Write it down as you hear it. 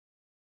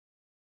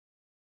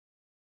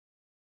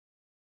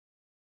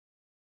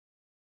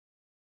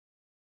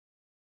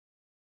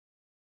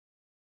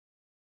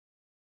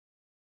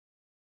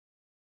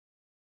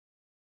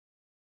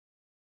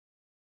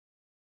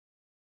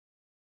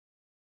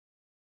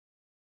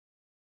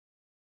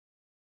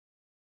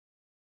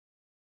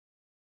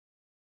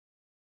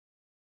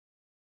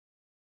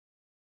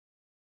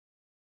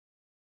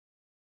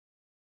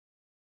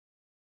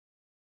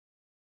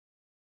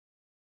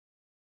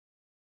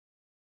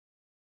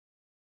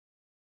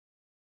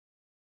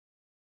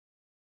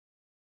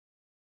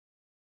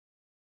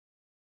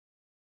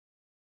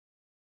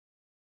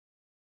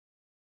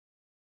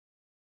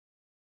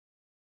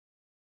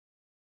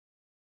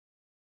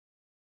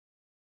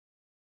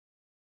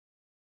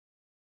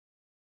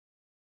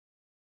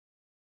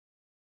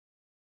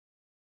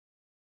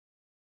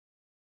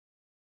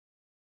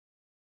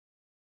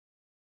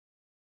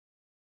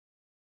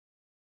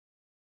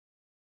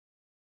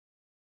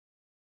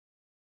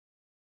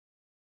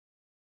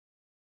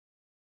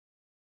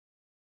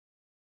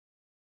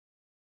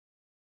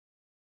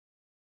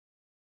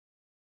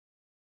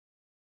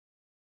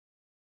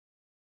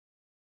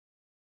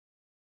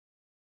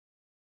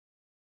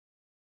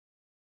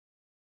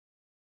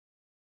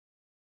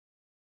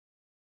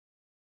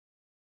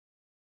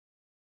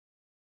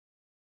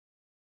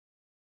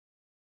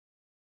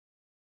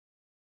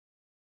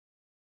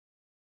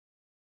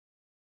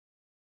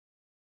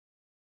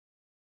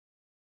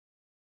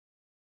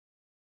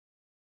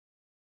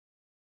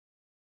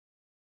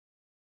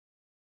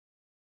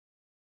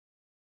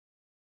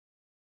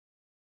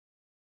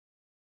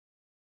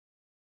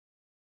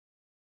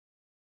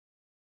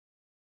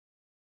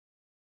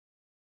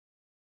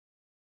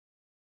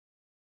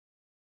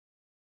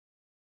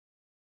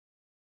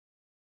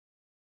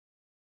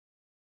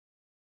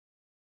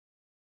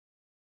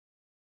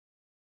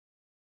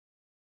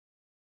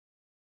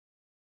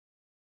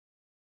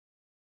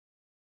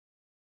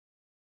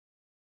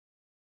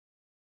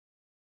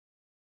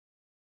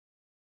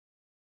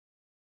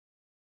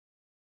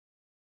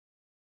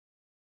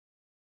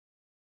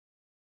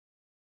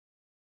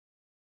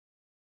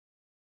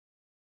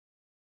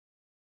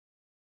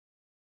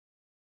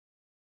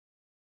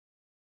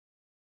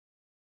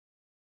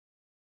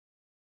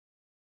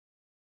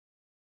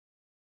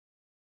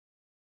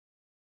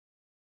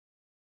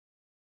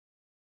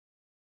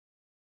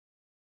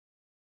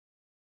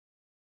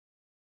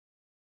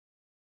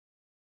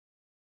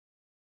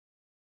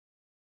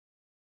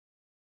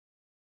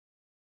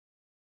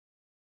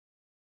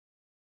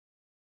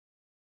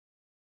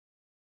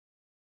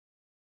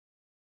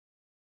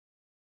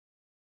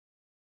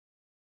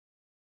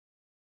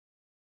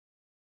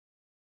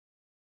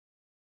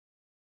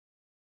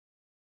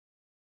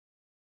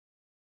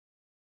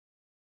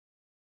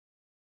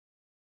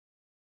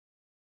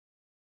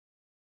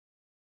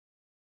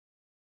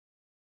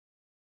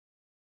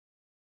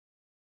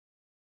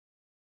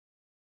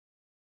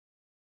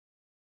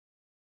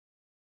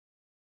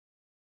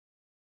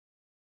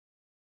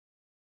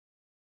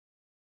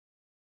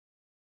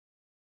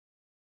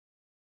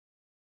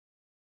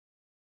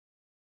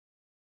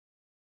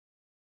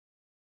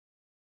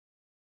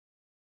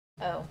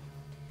Oh.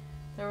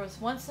 There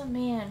was once a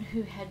man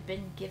who had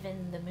been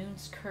given the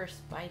moon's curse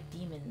by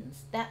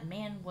demons. That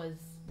man was,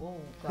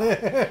 oh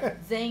god,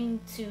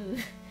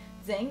 Zhangsu?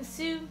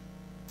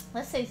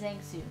 Let's say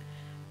Zhangsu.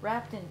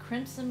 Wrapped in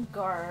crimson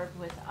garb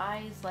with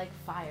eyes like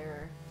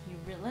fire, he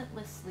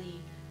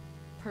relentlessly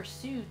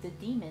pursued the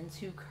demons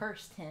who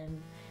cursed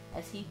him.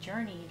 As he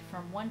journeyed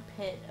from one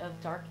pit of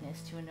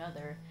darkness to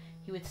another,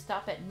 he would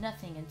stop at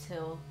nothing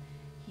until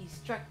he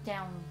struck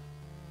down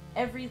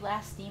every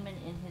last demon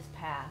in his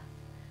path.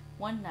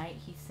 One night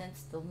he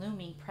sensed the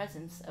looming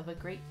presence of a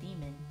great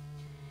demon.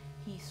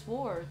 He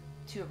swore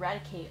to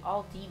eradicate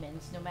all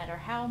demons, no matter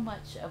how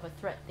much of a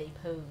threat they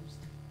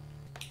posed.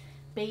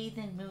 Bathed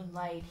in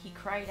moonlight, he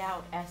cried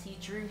out as he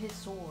drew his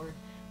sword,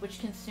 which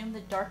consumed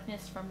the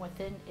darkness from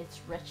within its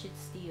wretched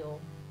steel.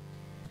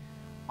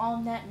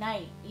 On that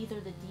night,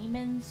 either the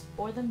demons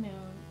or the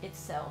moon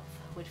itself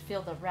would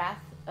feel the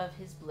wrath of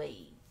his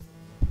blades.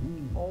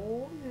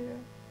 Oh yeah.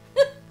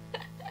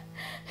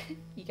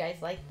 You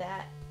guys like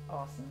that?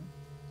 Awesome.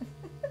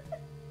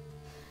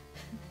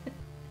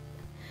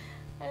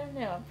 I don't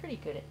know, I'm pretty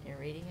good at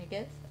narrating, I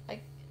guess.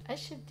 I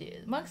should do.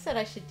 Monk said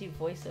I should do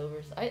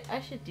voiceovers.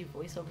 I should do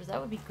voiceovers. That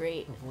would be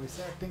great. Voice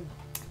acting?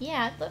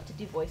 Yeah, I'd love to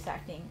do voice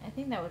acting. I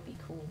think that would be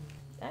cool.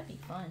 That'd be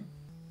fun.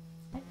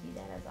 I'd do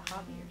that as a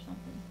hobby or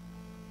something.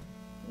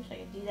 Wish I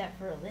could do that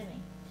for a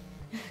living.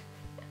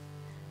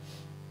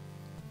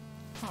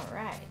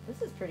 Alright,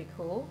 this is pretty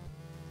cool.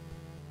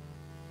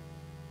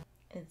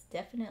 It's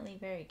definitely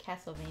very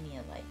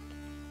Castlevania-like.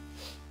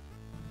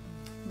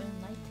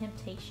 Moonlight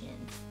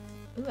Temptation.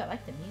 Ooh, I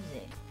like the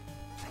music.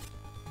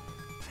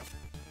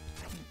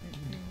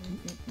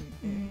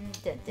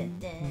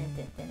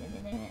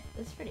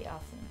 That's pretty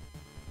awesome.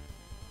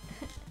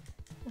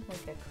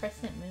 Like a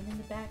crescent moon in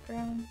the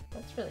background.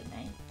 That's really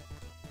nice.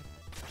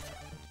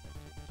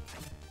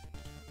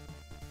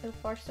 So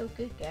far, so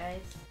good,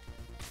 guys.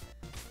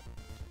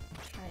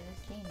 Try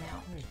this game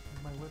out. Hey,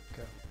 where'd my whip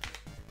go?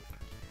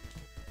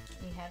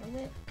 You had a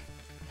whip?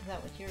 Is that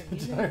what you were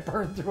using? Did I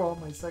burn through all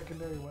my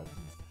secondary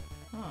weapons?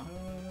 Huh.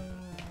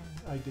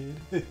 I did.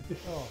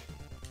 Oh,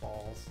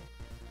 balls.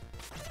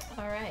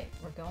 Alright,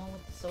 we're going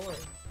with the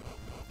sword.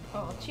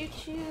 Oh,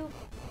 choo-choo!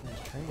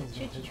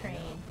 Choo-choo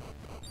train.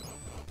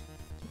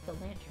 Keep the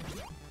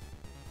lantern.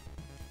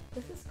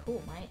 This is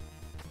cool, mate.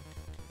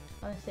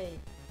 I was gonna say,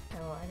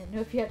 oh, I didn't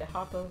know if you had to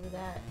hop over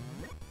that.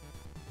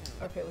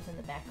 Or if it was in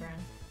the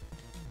background.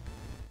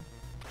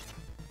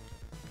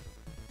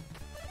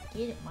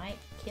 Get it, Mike.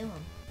 Kill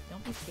him.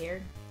 Don't be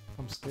scared.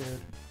 I'm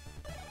scared.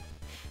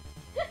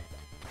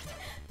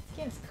 This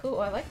game's cool.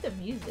 I like the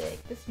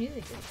music. This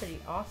music is pretty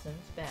awesome.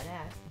 It's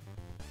badass.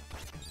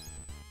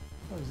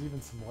 Oh, there's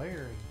even some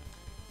layering.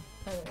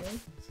 Oh, really?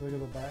 So look at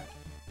the back.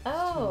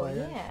 Oh,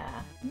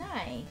 yeah.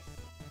 Nice.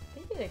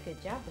 They did a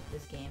good job with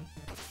this game.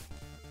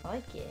 I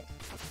like it.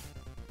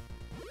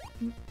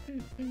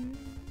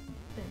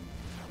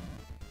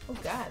 Oh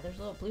god, there's a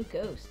little blue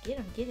ghost. Get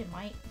him,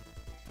 Mike.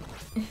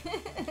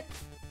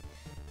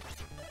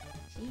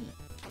 Jeez.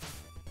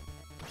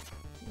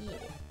 Get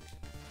it.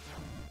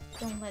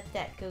 Don't let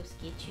that ghost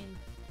get you.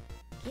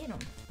 Get him.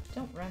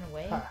 Don't run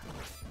away.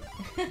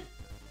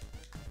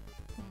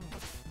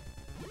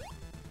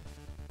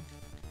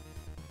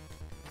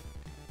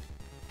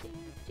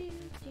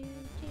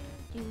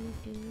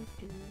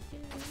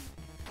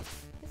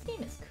 This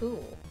game is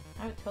cool.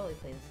 I would totally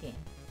play this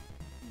game.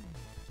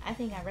 I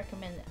think I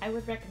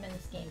would recommend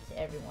this game to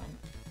everyone.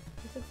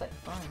 This looks like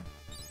fun.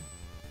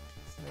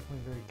 It's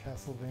definitely very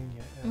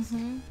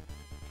Castlevania-esque.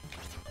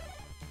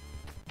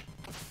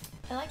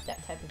 I like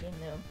that type of game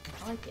though.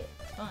 I like it.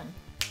 It's fun.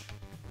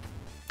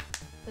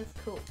 That's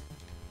cool.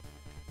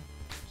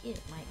 Get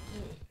it, Mike.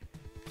 Get it.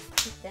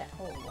 Get that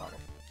whole water.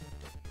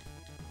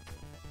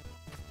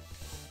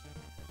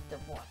 The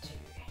water.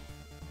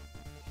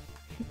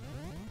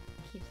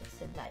 Keeps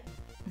us alive.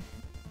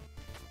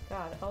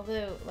 God,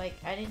 although, like,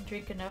 I didn't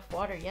drink enough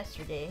water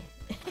yesterday.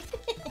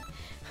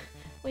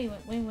 we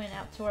went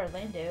out to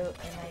Orlando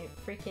and I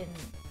freaking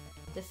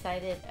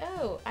decided,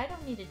 oh, I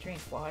don't need to drink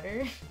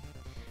water.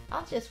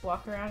 I'll just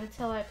walk around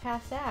until I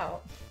pass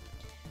out.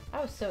 I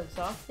was so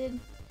exhausted.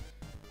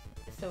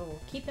 So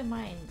keep in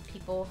mind,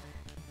 people,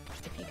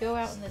 if you go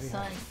out in the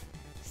sun,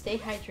 stay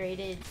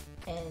hydrated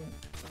and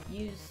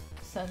use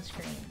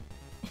sunscreen.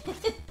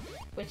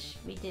 Which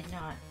we did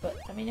not, but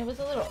I mean it was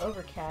a little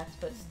overcast,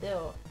 but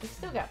still, we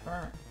still got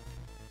burnt.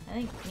 I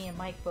think me and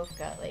Mike both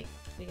got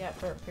we got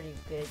burnt pretty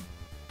good.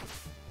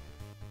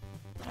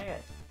 I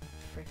got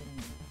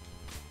freaking,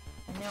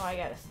 I know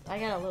I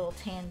got a little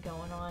tan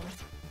going on.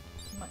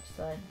 Too much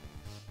sun.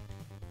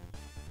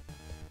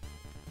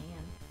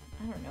 Man,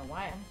 I don't know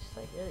why, I'm just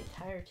like really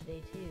tired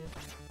today too.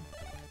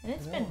 And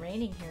it's been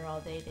raining here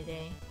all day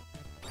today.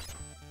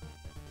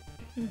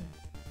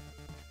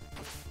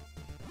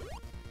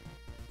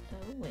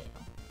 Oh well,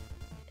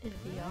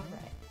 it'll be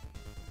alright.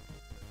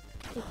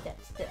 Get that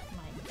stuff,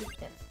 Mike. Get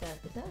that stuff.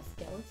 Is that a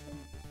skeleton?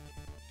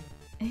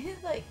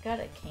 He's like got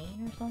a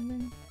cane or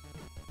something.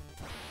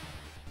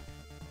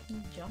 Can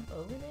you jump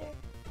over there?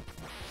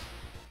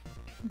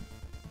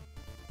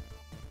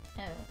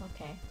 Oh,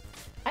 okay.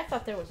 I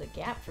thought there was a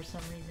gap for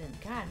some reason.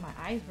 God, my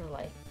eyes were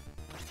like...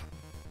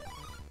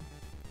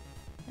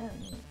 Oh,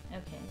 neat.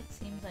 Okay, it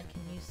seems I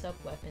can use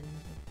sub-weapons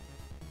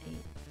with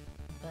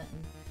a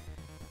button.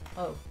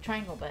 Oh,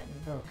 triangle button.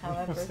 Okay.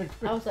 However,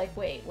 I was like,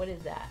 wait, what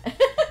is that?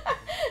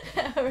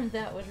 However,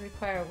 that would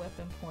require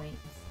weapon points.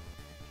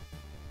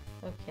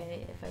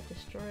 Okay, if I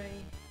destroy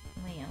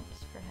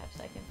lamps, perhaps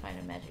I can find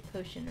a magic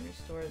potion to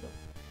restore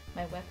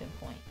my weapon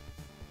points.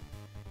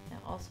 Now,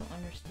 also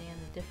understand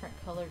the different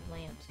colored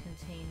lamps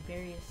contain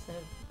various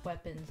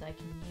sub-weapons I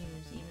can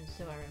use, even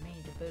so I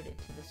remain devoted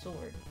to the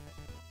sword.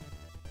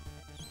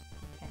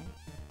 Okay.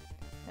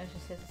 That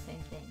just says the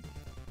same thing.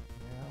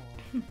 Yeah,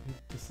 well,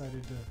 it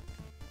decided to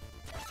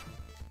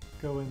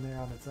go in there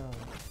on its own.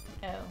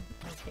 Oh,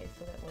 okay,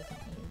 so that wasn't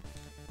you.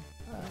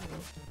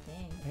 Ooh,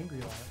 dang. Angry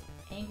lamp.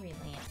 Angry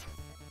lamp.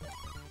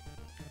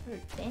 Hey.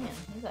 Damn,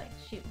 he's like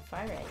shooting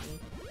fire at you.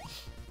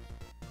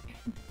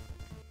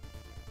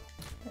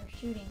 They're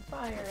shooting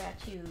fire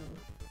at you.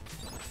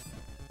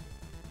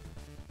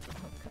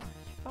 Oh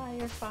gosh.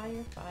 Fire,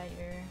 fire,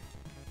 fire.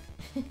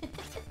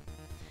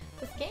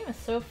 This game is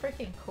so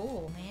freaking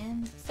cool,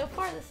 man. So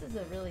far, this is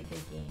a really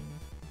good game.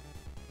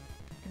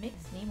 It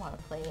makes me want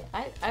to play it.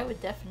 I would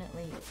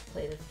definitely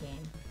play this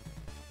game.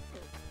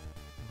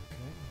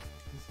 Okay.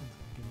 This one's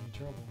gonna give me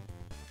trouble.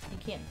 You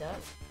can't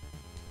duck?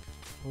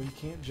 Well, you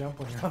can't jump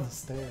when you're on the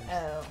stairs.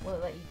 Oh, will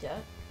it let you duck?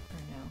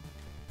 Or no?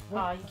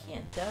 What? Oh, you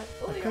can't duck.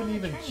 Oh, I you're couldn't on a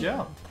even train.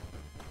 jump.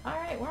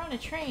 Alright, we're on a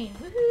train.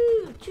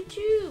 Woohoo!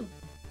 Choo-choo!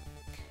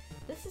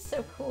 This is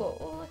so cool.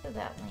 Oh, look at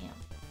that lamp.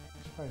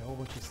 There's probably a whole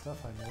bunch of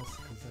stuff I missed.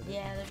 Cause I didn't...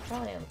 Yeah, there's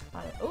probably a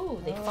lot of...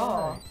 Oh, they All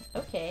fall.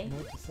 right. Okay.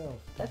 Note to self.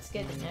 That's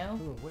good to know.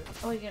 Ooh, a whip.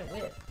 Oh, you got a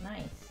whip.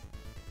 Nice.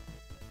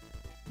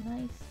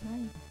 Nice,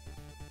 nice.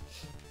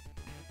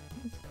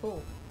 That's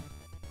cool.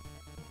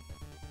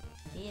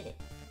 Get it.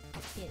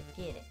 Get it,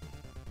 get it.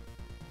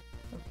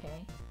 Okay.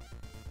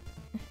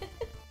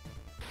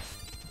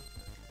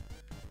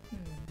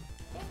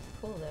 That's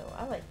cool though.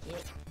 I like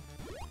it.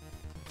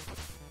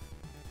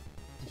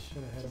 You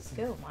should have had us Just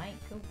in... go, Mike.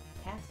 Go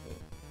past it.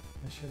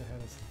 I should have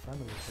had us in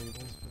front of the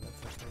tables, but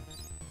that's okay.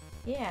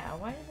 Yeah,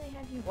 why do they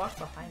have you walk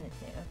behind the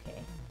thing?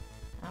 Okay.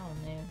 I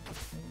don't know.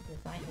 They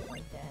designed it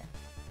like that.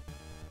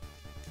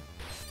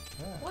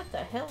 Ah. What the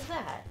hell's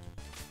that?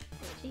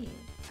 Jeez.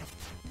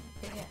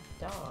 Big ass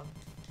dog.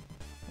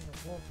 And a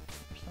wolf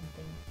or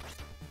something.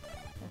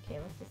 Okay,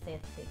 let's just say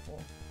it's a big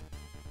wolf.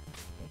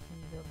 Okay, can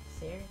you build the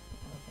stairs?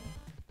 Okay.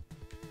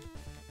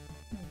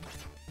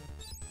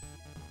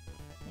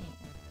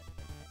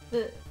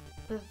 Man.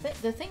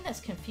 The thing that's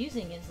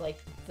confusing is like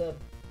the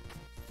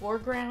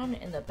foreground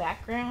and the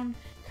background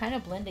kind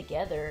of blend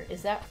together.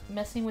 Is that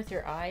messing with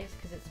your eyes?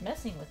 Because it's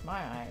messing with my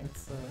eyes.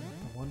 It's the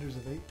wonders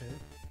of 8-bit.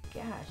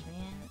 Gosh,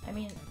 man. I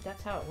mean,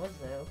 that's how it was,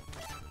 though.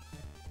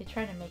 They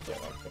try to make it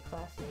like the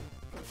classic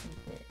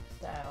 8-bit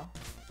style.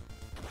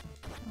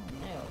 Oh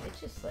no, it's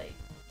just like,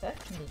 that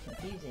can be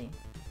confusing.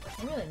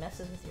 It really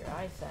messes with your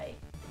eyesight.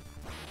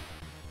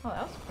 Oh,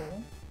 that was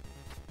cool.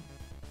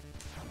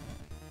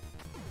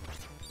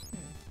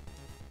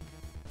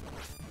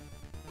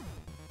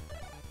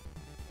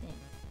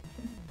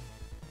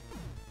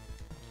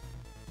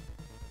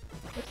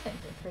 Those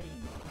things are pretty...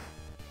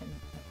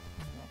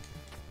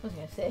 I was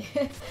gonna say,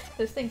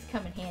 those things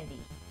come in handy.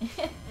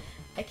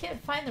 I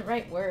can't find the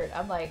right word.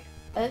 I'm like...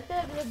 I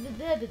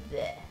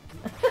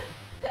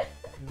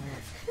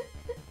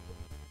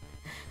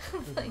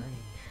was like,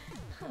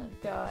 oh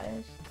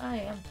gosh. I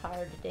am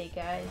tired today,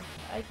 guys.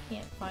 I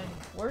can't find...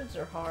 Words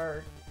are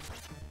hard.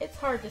 It's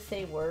hard to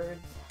say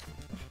words.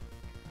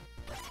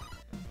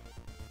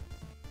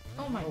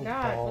 Oh my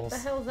god, what the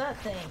hell is that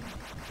thing?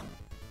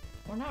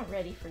 We're not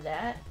ready for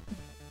that.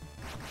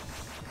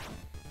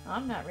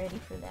 I'm not ready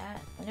for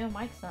that. I know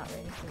Mike's not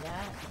ready for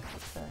that.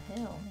 What the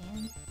hell,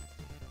 man?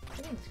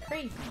 That thing's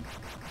crazy.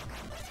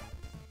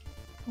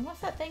 And what's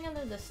that thing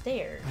under the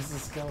stairs? This is a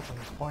skeleton.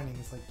 He's pointing.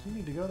 He's like, you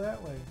need to go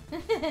that way.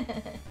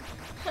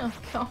 Oh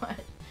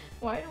god.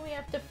 Why do we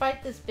have to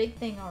fight this big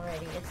thing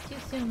already? It's too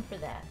soon for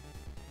that.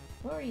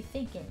 What were you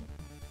thinking,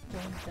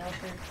 James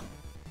Belford?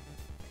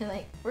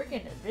 Like, we're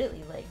gonna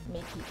really, like,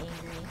 make you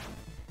angry.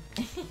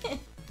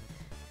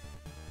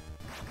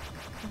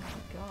 Oh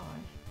my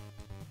gosh.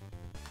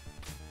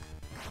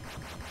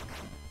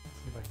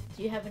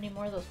 Do you have any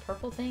more of those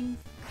purple things?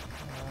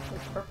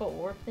 Those purple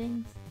orb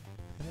things?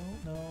 I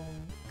don't know.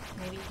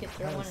 Maybe you could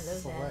throw one of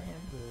those at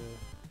him.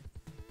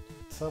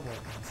 The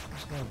sub-weapons.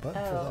 There's no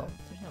button for that.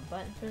 There's no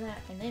button for that?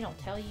 And they don't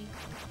tell you?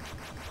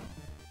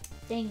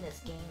 Dang this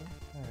game.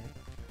 Alright.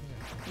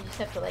 Yeah. You just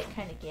have to, like,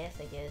 kind of guess,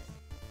 I guess.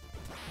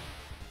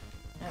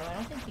 Oh, I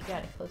don't think you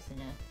got it close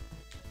enough.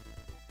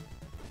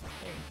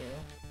 There you go.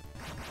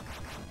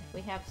 If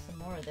we have some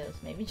more of those,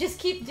 maybe just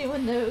keep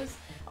doing those.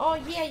 Oh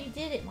yeah, you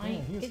did it, Mike.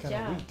 Yeah, he was good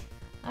job. Weak.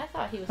 I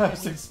thought he was. I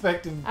was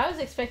expecting. I was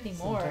expecting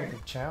some more. Type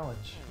of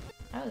challenge.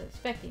 I was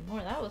expecting more.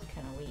 That was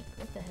kind of weak.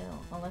 What the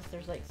hell? Unless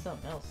there's like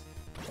something else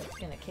that's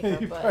gonna kick our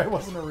He butt. probably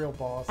wasn't a real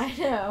boss. I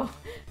know.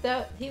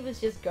 That he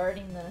was just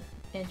guarding the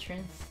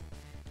entrance.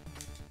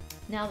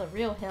 Now the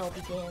real hell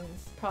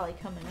begins. Probably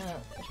coming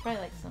up. There's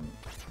probably like some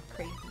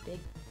crazy big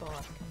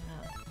boss coming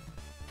up.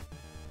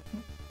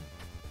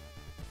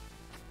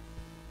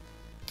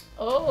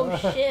 Oh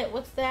shit,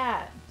 what's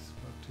that?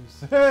 Spoke too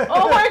soon.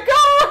 Oh my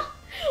god!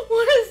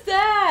 What is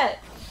that?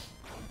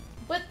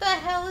 What the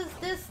hell is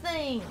this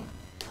thing?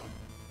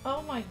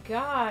 Oh my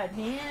god,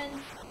 man.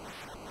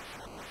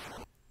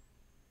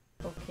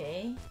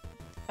 Okay.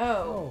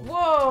 Oh.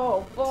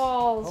 Whoa,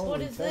 balls. Holy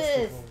what is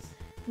testicles. this?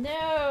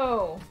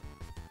 No.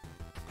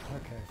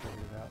 Okay, I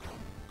figured it out.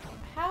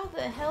 How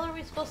the hell are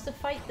we supposed to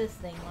fight this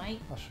thing, Mike?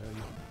 I'll show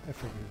you. I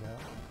figured it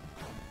out.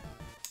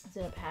 Is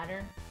it a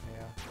pattern?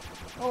 Yeah.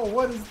 Oh,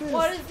 what is this?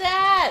 What is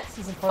that? This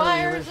isn't part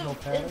Fires of the original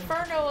of pattern.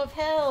 Inferno of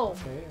Hell.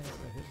 Okay, I guess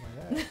I hit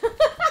my head.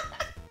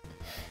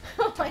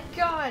 Oh my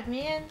god,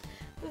 man.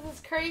 This is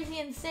crazy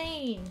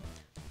insane.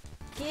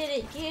 Get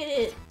it, get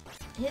it.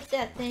 Hit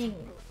that thing.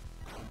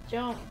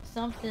 Jump,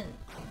 something.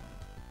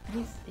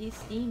 He's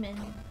steaming.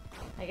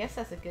 I guess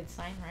that's a good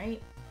sign,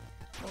 right?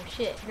 Oh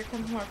shit, here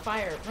comes more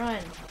fire.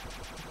 Run.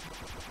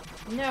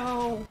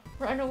 No.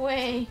 Run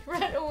away.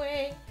 Run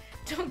away.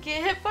 Don't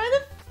get hit by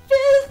the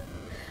fist.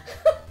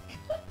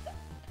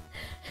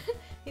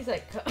 He's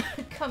like,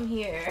 come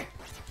here.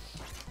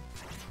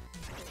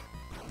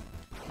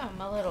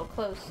 Come a little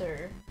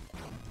closer.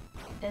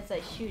 As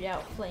I shoot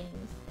out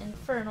flames.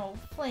 Infernal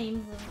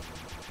flames of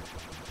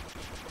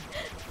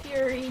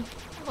fury.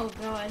 Oh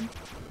god.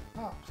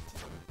 Oh.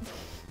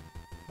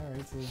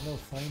 Alright, so there's no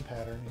flame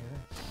pattern here.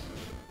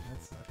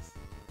 That sucks.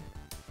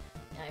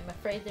 I'm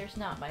afraid there's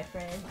not, my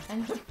friend.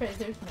 I'm afraid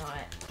there's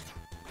not.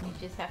 You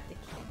just have to,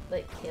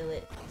 like, kill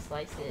it,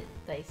 slice it,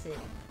 dice it.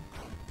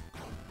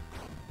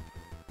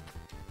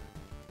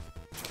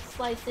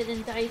 Slice it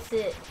and dice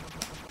it.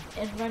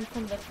 And run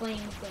from the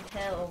flames of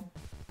hell.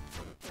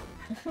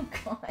 Oh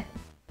god.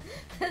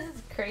 This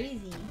is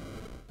crazy.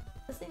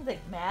 This thing's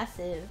like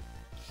massive.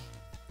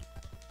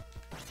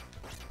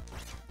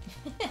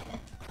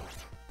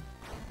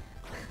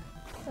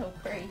 So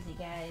crazy,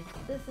 guys.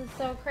 This is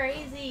so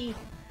crazy.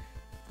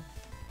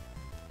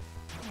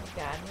 Oh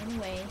god, run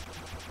away.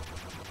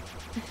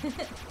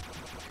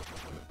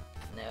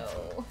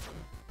 No.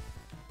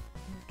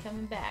 He's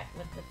coming back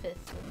with the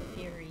fist of the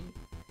fury.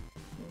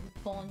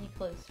 He's pulling you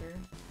closer.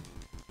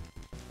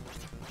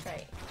 That's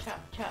right. Chop,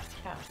 chop,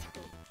 chop.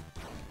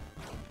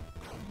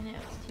 I know,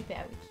 it's too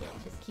bad we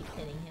can't just keep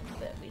hitting him,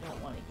 but we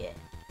don't want to get...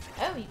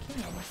 Oh, you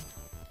can.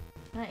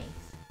 Nice.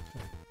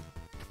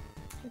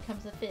 Here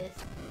comes a fist.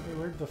 Hey,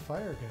 where'd the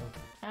fire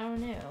go? I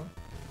don't know.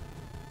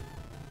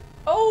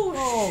 Oh,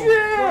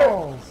 shit!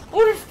 Balls.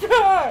 What is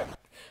that?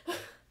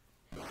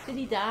 Did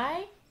he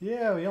die?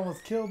 Yeah, he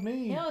almost killed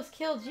me. He almost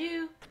killed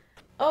you.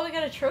 Oh, we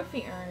got a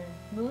trophy urn.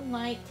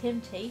 Moonlight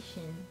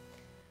Temptation.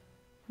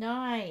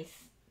 Nice.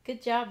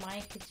 Good job,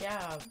 Mike. Good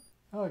job.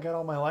 Oh, I got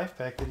all my life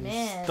back that he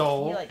Man, he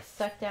like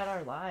sucked out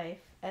our life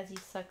as he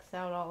sucks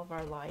out all of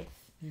our life.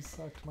 He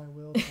sucked my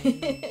will to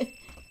live.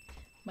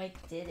 Mike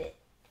did it.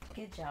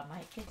 Good job,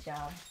 Mike. Good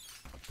job.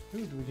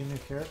 Ooh, do we get a new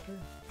character?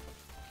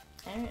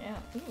 I don't know.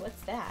 Ooh,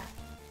 what's that?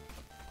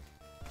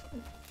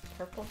 Ooh,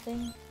 purple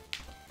thing?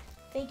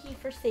 Thank you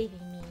for saving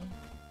me.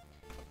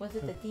 Was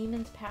it the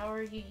demon's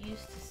power you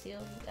used to seal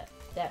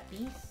that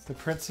beast? The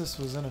princess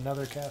was in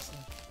another castle.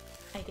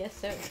 I guess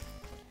so.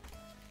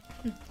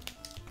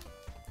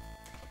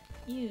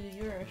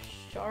 You're a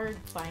shard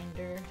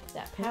binder.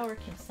 That power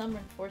can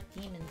summon forth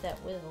demons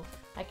at will.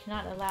 I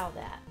cannot allow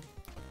that.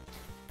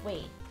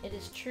 Wait, it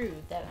is true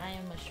that I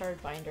am a shard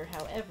binder.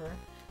 However,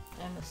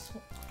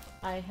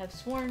 I have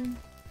sworn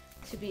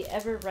to be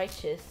ever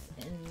righteous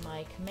in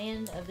my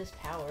command of this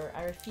power.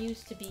 I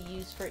refuse to be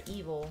used for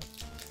evil.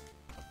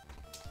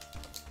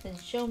 Then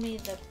show me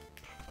the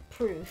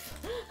proof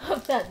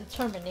of that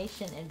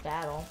determination in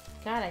battle.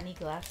 God, I need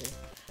glasses.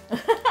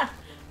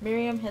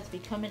 Miriam has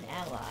become an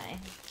ally.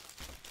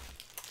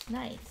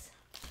 Nice.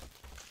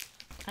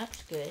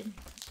 That's good.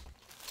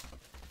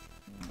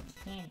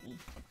 Candy.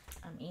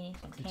 I'm eating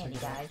some candy,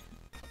 guys.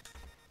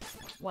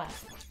 What?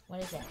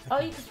 What is that? Oh,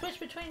 you can switch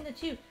between the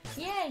two.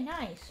 Yay,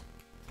 nice.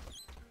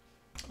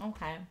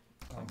 Okay.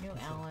 A new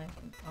ally.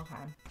 Okay.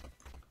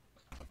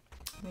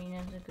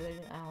 Rina's a good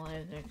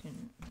ally that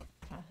can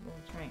possible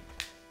terrain.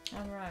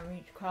 Whenever I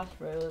reach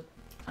crossroad,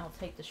 I'll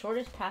take the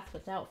shortest path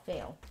without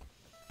fail.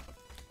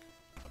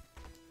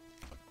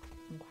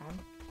 Okay.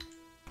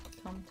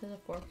 Come to the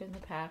fork in the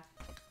path.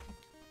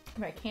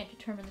 Where I can't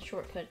determine the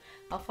shortcut,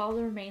 I'll follow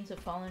the remains of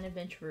fallen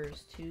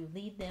adventurers to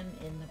lead them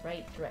in the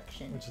right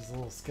direction. Which is a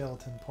little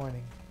skeleton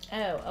pointing.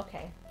 Oh,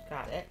 okay.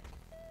 Got it.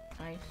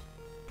 Nice.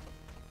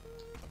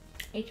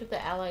 Each of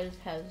the allies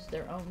has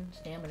their own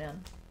stamina.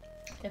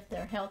 If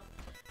their health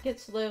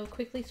gets low,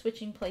 quickly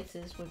switching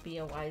places would be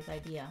a wise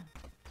idea.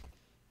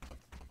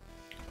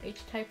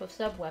 Each type of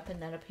sub-weapon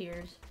that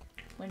appears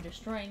when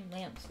destroying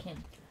lamps can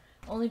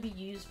only be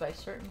used by a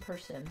certain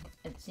person.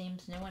 It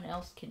seems no one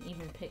else can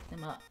even pick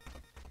them up.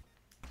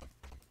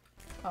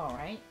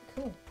 Alright,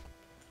 cool.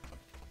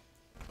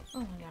 Oh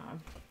my god.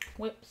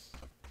 Whips.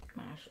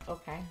 Smash.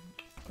 Okay.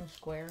 The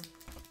square.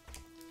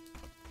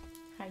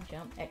 High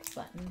jump, X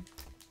button.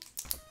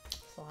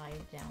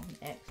 Slide down,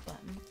 X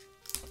button.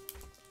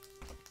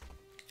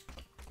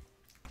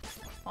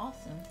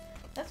 Awesome.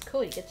 That's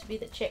cool. You get to be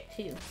the chick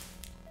too.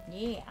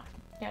 Yeah.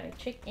 Got a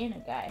chick and a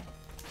guy.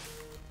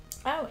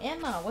 Oh,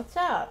 Emma, what's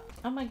up?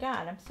 Oh my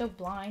god, I'm so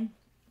blind.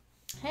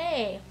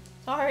 Hey,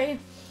 sorry.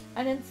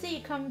 I didn't see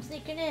you come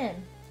sneaking in.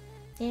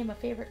 Hey, my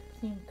favorite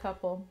team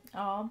couple.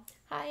 Oh,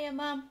 hi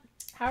Emma.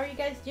 How are you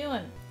guys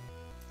doing?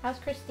 How's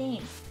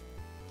Christine?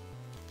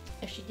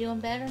 Is she doing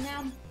better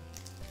now?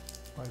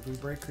 Why, did we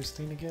break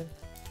Christine again?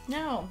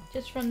 No,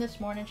 just from this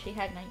morning she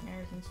had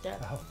nightmares and stuff.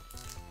 Oh.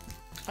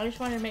 I just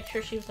wanted to make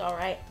sure she was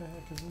alright. What the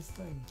heck is this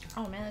thing?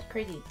 Oh man, that's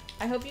crazy.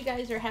 I hope you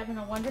guys are having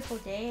a wonderful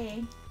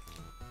day.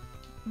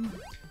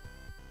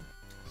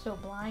 So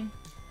blind.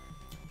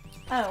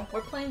 Oh, we're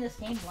playing this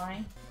game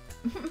blind.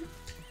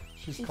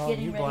 She's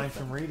calling you blind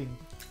from reading.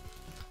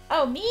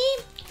 Oh, me?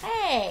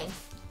 Hey!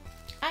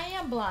 I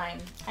am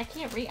blind. I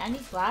can't read. I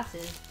need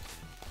glasses.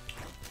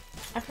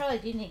 I probably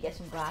do need to get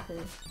some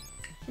glasses.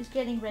 She's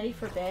getting ready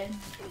for bed.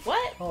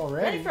 What?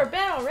 Already? Ready for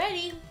bed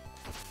already?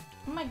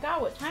 Oh my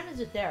god, what time is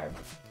it there?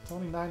 It's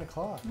only 9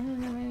 o'clock.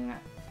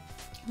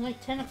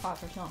 Like 10 o'clock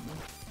or something.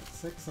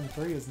 6 and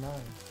 3 is 9.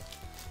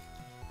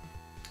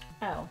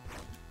 Oh.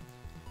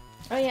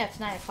 Oh yeah, it's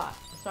 9 o'clock.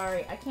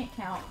 Sorry, I can't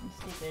count. I'm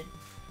stupid.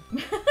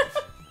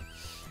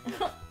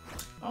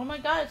 Oh my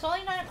god, it's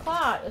only 9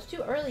 o'clock. It's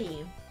too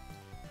early.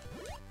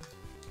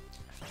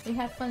 We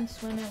had fun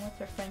swimming with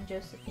her friend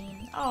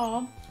Josephine.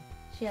 Aw.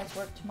 She has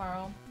work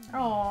tomorrow.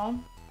 Aw.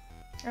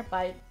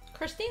 Bye.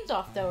 Christine's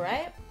off though,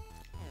 right?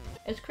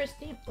 Is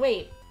Christine...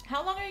 Wait,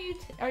 how long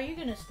are you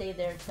gonna stay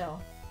there till?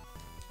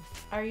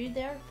 Are you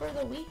there for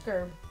the week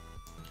or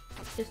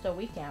just a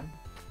weekend?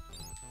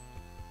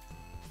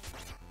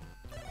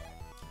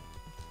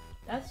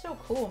 That's so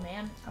cool,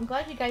 man. I'm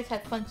glad you guys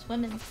had fun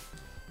swimming.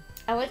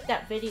 I liked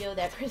that video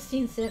that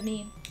Christine sent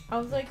me. I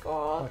was like,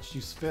 oh. Watched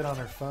you spit on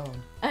her phone.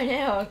 I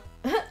know.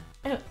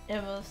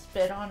 Emma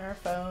spit on her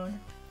phone.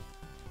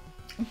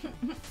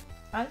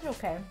 That's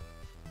okay.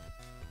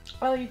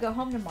 Oh, you go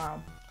home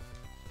tomorrow.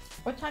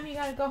 What time you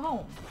gotta go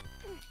home?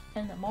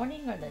 In the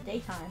morning or the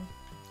daytime?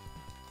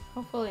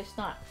 Hopefully it's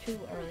not too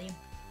early.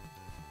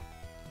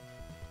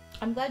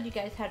 I'm glad you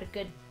guys had a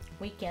good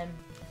weekend.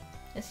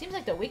 It seems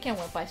like the weekend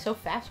went by so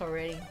fast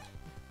already.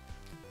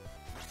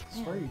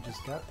 I swear you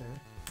just got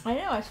there. I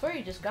know, I swear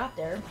you just got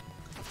there.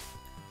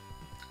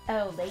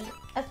 Oh, late.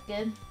 That's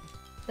good.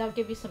 That'll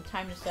give you some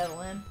time to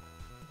settle in.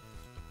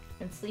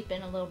 And sleep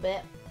in a little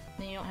bit.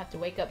 Then you don't have to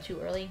wake up too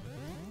early.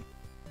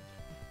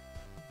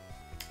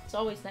 It's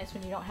always nice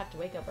when you don't have to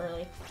wake up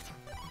early.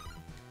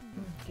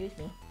 Excuse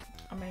me.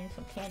 I'm eating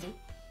some candy.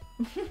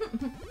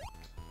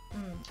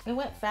 It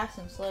went fast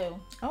and slow.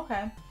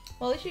 Okay.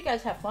 Well, at least you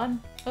guys have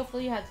fun.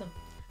 Hopefully you had some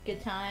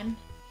good time.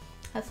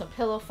 Had some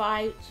pillow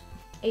fights.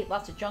 Ate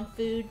lots of junk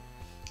food.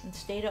 And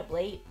stayed up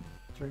late.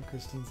 Drink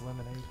Christine's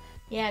lemonade.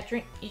 Yeah,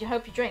 drink. I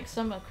hope you drank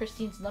some of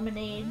Christine's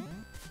lemonade.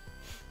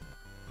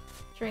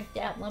 Drink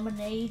that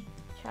lemonade.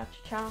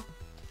 Cha-cha-cha.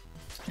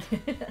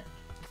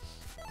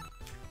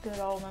 Good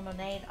old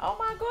lemonade. Oh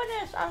my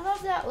goodness, I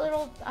love that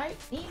little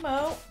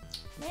emote.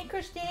 Hey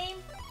Christine,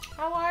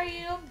 how are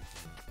you?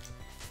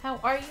 How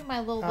are you,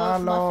 my little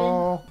love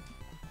muffin?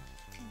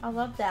 I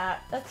love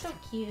that. That's so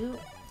cute.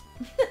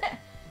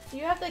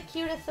 You have the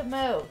cutest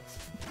emotes.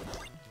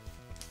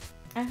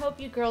 I hope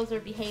you girls are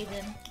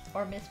behaving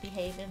or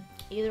misbehaving.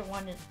 Either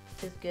one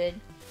is good.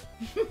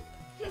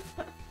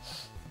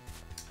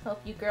 Hope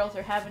you girls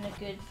are having a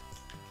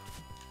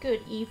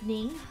good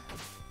evening.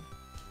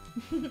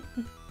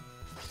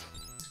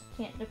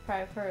 Can't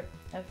deprive her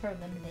of her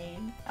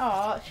lemonade.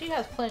 Aw, she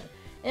has plenty.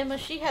 Emma,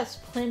 she has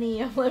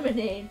plenty of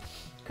lemonade.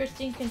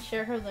 Christine can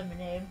share her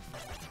lemonade.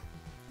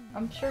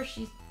 I'm sure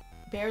she's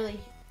barely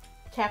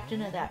tapped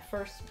into that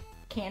first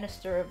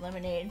canister of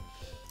lemonade.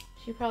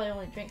 She probably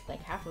only drank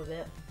like half of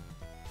it.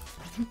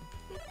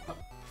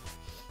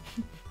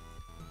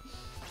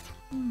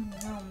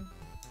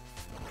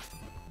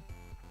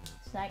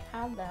 Snack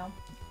hello.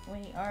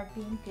 We are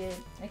being good.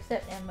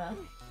 Except Emma.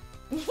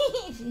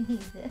 She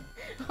needs it.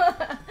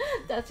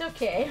 That's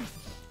okay.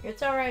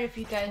 It's alright if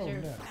you guys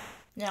are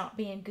not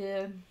being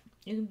good.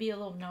 You can be a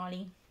little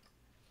naughty.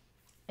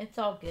 It's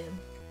all good.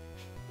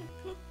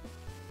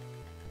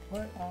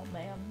 What? Oh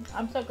man.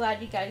 I'm so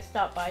glad you guys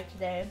stopped by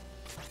today.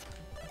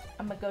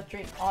 I'm gonna go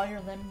drink all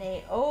your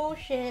lemonade. Oh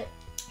shit.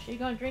 She's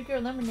gonna drink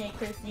your lemonade,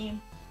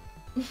 Christine.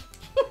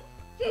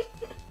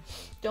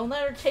 Don't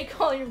let her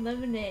take all your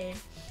lemonade.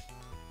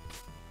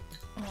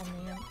 Oh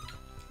man.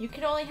 You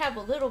can only have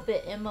a little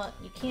bit, Emma.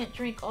 You can't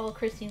drink all of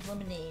Christine's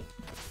lemonade.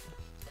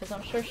 Because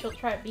I'm sure she'll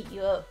try to beat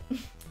you up.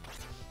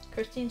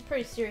 Christine's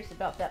pretty serious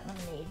about that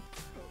lemonade.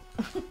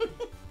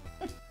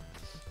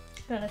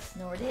 Gonna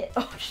snort it.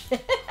 Oh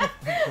shit.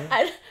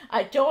 Okay.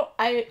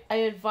 I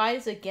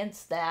advise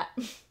against that.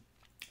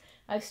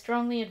 I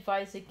strongly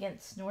advise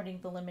against snorting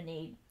the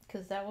lemonade.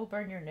 Because that will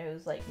burn your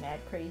nose like mad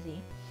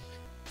crazy.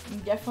 You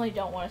definitely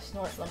don't want to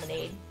snort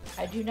lemonade.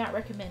 I do not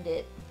recommend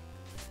it.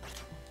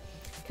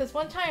 Because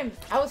one time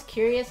I was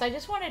curious. I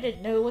just wanted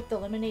to know what the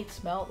lemonade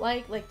smelled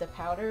like the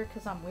powder,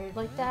 because I'm weird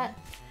like that.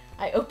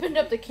 I opened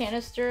up the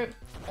canister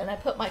and I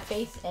put my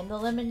face in the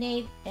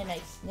lemonade and I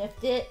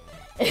sniffed it.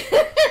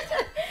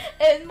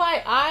 And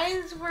my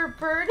eyes were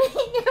burning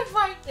and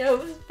my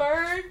nose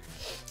burned.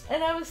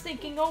 And I was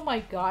thinking, oh my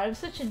god, I'm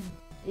such an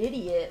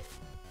idiot.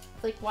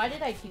 Like, why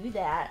did I do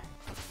that?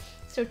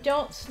 So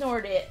don't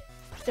snort it.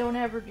 Don't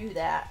ever do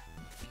that.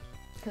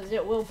 Because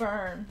it will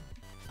burn.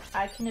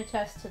 I can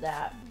attest to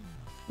that.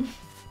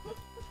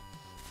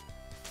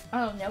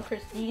 Oh no,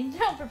 Christine.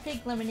 Down for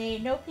pink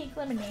lemonade. No pink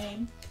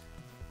lemonade.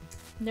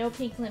 No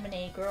pink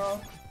lemonade,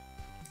 girl.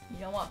 You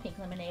don't want pink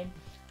lemonade.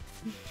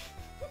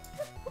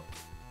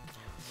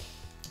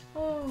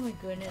 Oh my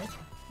goodness.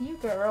 You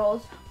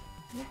girls.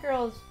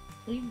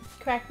 You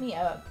crack me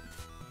up.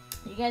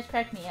 You guys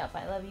crack me up.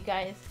 I love you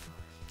guys.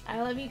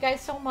 I love you guys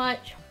so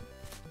much.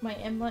 My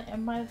Emma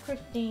and my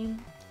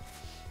Christine.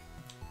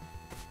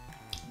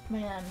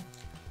 Man.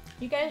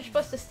 You guys are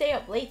supposed to stay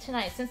up late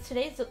tonight, since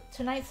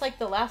tonight's like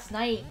the last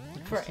night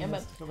for Christine Emma.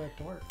 has to go back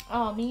to work.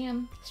 Oh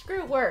man,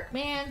 screw work,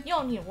 man. You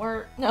don't need to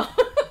work. No,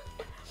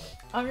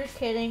 I'm just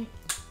kidding.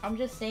 I'm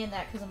just saying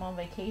that because I'm on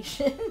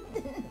vacation.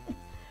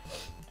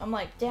 I'm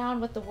like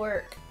down with the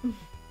work.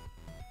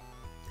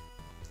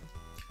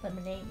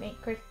 Lemonade make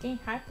Christine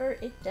hyper.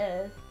 It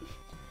does.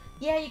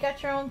 Yeah, you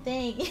got your own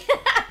thing.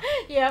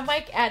 Yeah,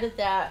 Mike added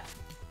that.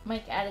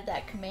 Mike added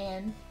that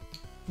command.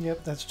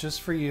 Yep, that's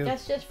just for you.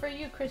 That's just for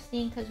you,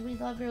 Christine, because we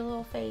love your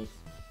little face.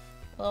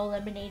 Little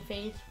lemonade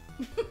face.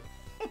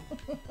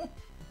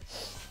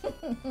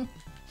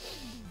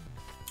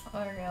 I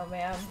don't know,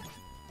 man.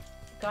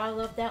 Gotta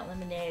love that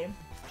lemonade.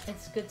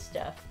 It's good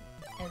stuff.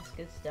 It's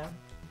good stuff.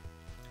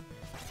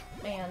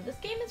 Man, this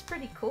game is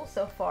pretty cool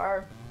so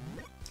far.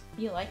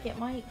 You like it,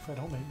 Mike? If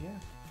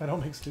I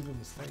don't make stupid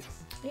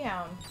mistakes.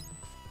 Yeah.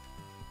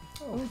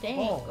 Oh, Oh, dang.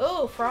 balls.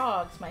 Oh,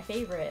 frogs, my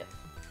favorite.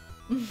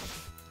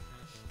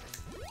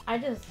 I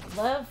just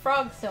love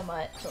frogs so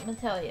much, let me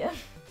tell you.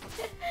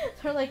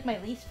 They're like my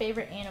least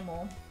favorite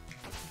animal.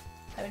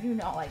 I do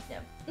not like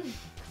them.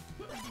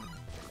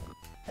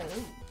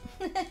 Oh.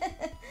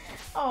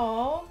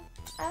 Oh,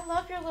 I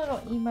love your little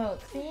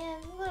emotes, man.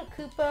 Little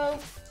Koopo.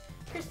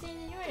 Christina,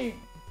 you're a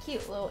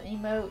cute little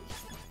emote.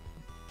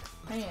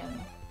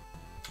 Man.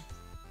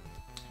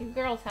 You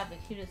girls have the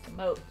cutest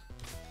emotes.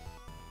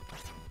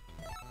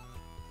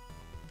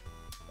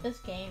 This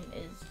game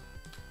is...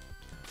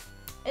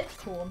 It's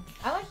cool.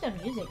 I like the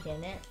music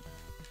in it.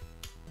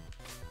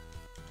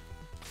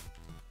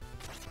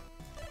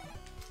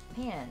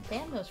 Man,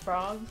 damn those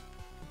frogs.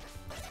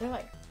 They're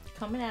like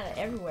coming out of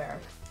everywhere.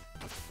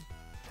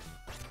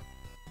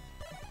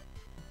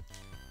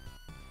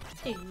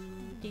 Do, do,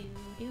 do,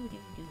 do,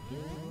 do,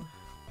 do.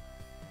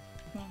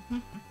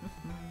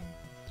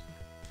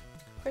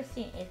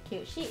 Christine is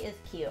cute. She is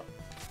cute.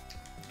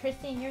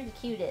 Christine, you're the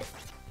cutest.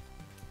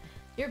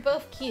 You're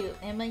both cute.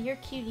 Emma, you're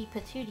cutie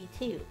patootie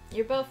too.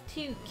 You're both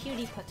two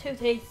cutie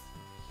patooties.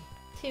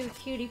 Two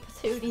cutie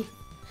patooties.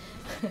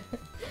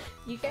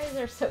 You guys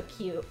are so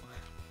cute.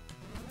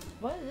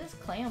 What is this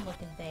clam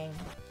looking thing?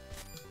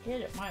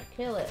 Hit it, might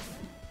kill it.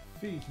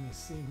 Feed me,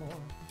 Seymour.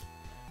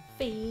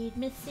 Feed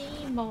me,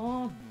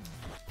 Seymour.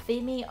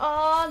 Feed me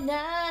all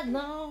night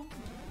long.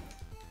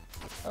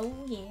 Oh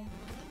yeah.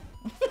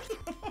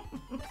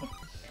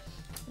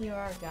 You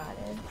are a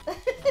goddess.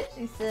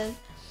 She says.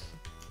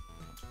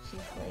 She's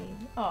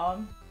like,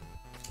 oh,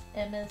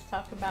 Emma's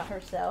talking about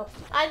herself.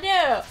 I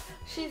know.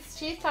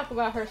 She's talking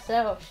about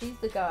herself. She's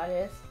the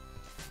goddess.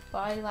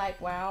 Body like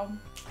wow.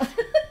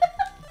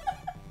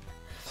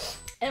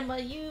 Emma,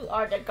 you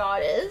are the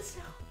goddess.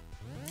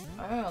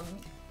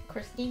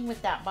 Christine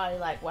with that body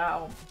like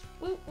wow.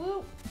 Whoop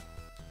whoop.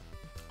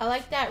 I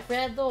like that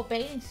red little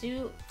bathing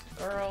suit,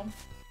 girl.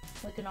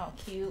 Looking all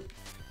cute.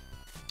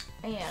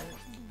 Man,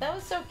 that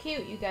was so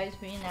cute. You guys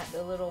being at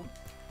that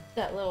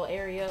little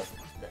area.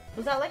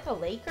 Was that like a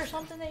lake or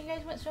something that you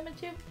guys went swimming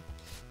to? It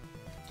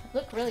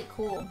looked really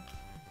cool.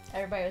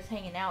 Everybody was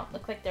hanging out.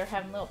 Looked like they're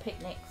having little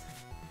picnics.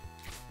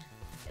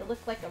 It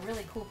looked like a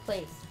really cool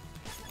place.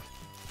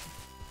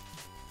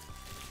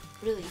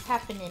 Really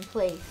happening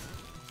place.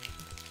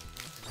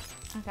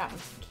 I got me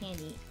some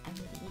candy. I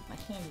need to eat my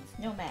candies.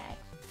 No mags.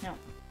 No.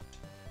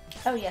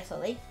 Oh yes, a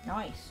lake.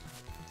 Nice.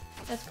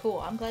 That's cool.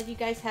 I'm glad you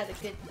guys had a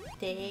good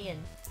day and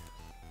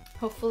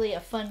hopefully a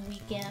fun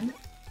weekend.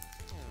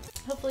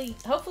 Hopefully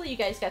you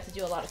guys got to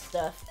do a lot of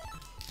stuff.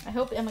 I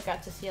hope Emma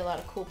got to see a lot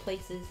of cool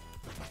places.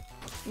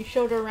 You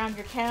showed her around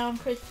your town,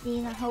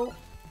 Christine, I hope.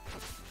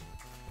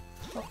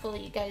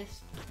 Hopefully you guys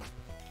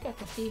got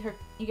to see her.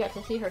 You got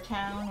to see her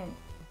town and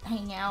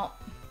hang out.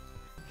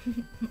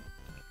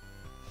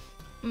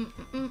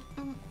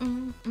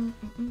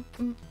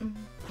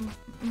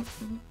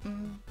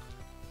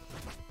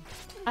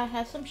 I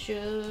had some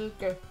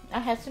sugar, I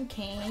had some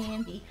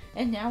candy,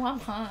 and now I'm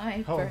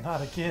hyper. Oh,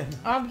 not again.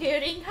 I'm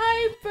getting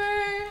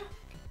hyper.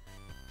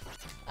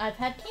 I've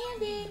had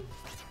candy.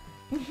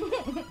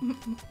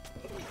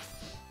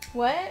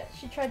 What?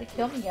 She tried to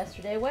kill me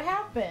yesterday. What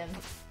happened?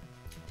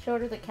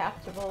 Showed her the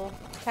capital.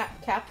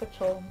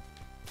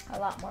 A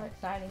lot more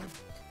exciting.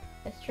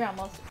 It's true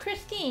almost.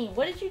 Christine,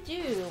 what did you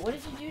do? What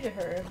did you do to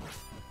her?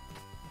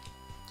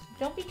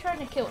 Don't be trying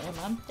to kill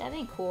Emma. That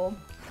ain't cool.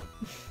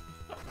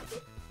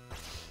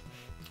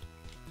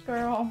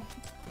 Girl,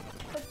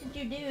 what did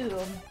you do?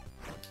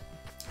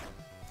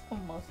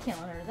 Almost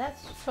killing her.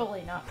 That's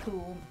totally not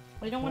cool.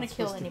 We don't want to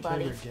kill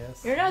anybody.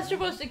 You're not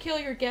supposed to kill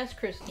your guests,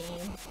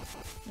 Christine.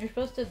 You're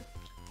supposed to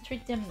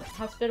treat them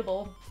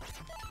hospitable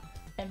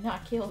and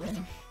not kill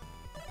them.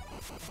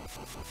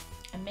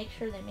 And make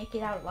sure they make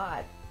it out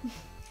alive.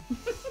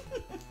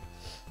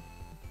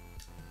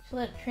 She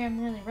let a tram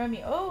nearly run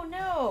me. Oh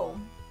no!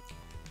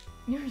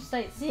 You're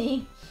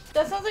sightseeing.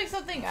 That sounds like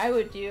something I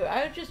would do.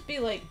 I would just be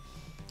like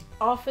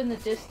off in the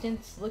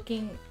distance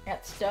looking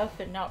at stuff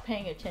and not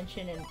paying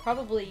attention and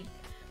probably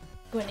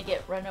going to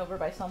get run over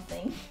by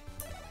something.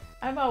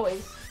 I'm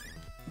always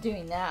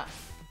doing that.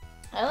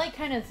 I like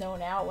kind of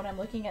zone out when I'm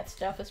looking at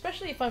stuff,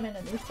 especially if I'm in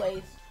a new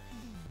place.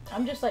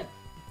 I'm just like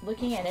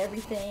looking at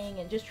everything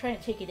and just trying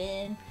to take it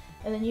in,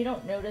 and then you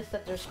don't notice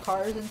that there's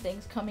cars and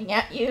things coming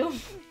at you.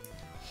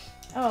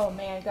 Oh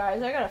man,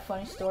 guys, I got a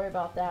funny story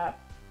about that.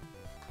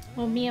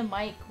 Well, me and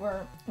Mike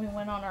we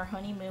went on our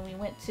honeymoon. We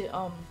went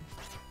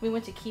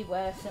to Key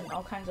West and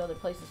all kinds of other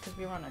places because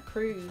we were on a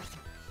cruise.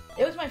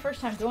 It was my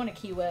first time going to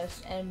Key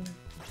West, and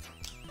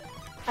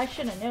I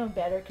should have known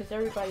better because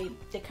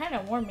they kind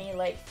of warned me,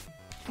 like,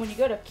 when you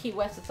go to Key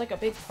West, it's like a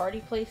big party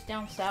place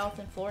down south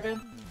in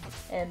Florida,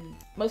 and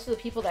most of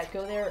the people that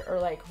go there are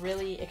like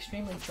really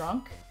extremely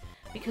drunk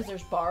because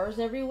there's bars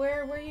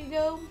everywhere where you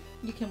go.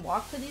 You can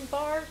walk to these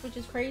bars, which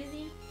is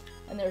crazy,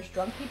 and there's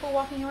drunk people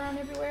walking around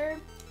everywhere,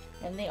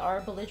 and they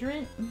are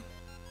belligerent.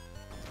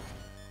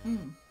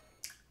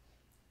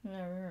 I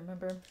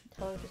remember,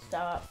 tell her to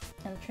stop,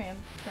 and the tram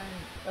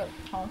turned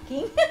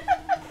honking.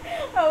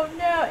 Oh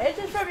no, it's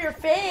just from your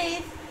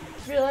face.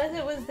 Realized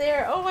it was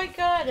there. Oh my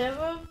god,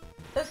 Emma.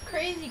 That's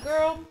crazy,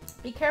 girl.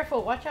 Be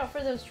careful. Watch out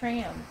for those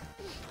trams.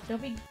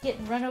 Don't be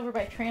getting run over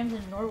by trams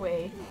in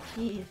Norway.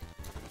 Jeez.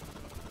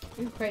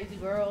 You crazy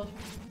girls.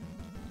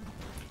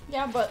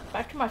 Yeah, but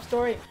back to my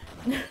story.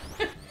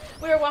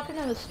 We were walking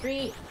down the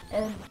street,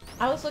 and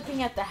I was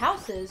looking at the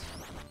houses,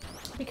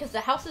 because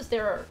the houses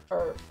there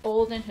are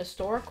old and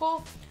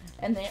historical,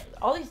 and they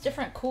all these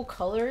different cool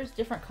colors,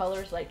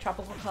 like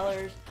tropical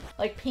colors,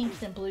 like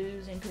pinks and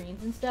blues and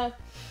greens and stuff.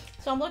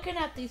 So I'm looking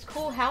at these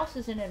cool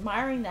houses and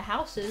admiring the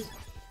houses,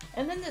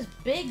 and then this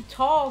big,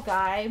 tall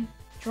guy,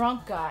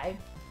 drunk guy,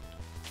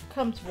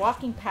 comes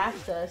walking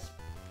past us,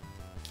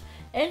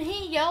 and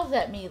he yells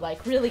at me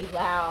like really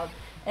loud,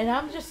 and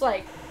I'm just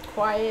like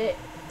quiet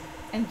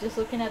and just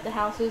looking at the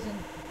houses, and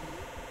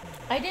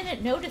I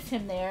didn't notice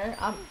him there.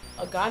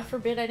 God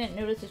forbid I didn't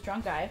notice this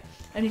drunk guy.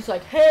 And he's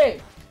like, hey,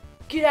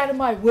 get out of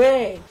my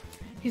way.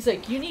 He's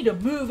like, you need to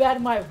move out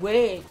of my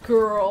way,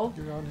 girl.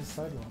 You're on his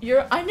sidewalk.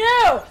 I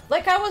know!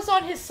 Like, I was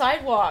on his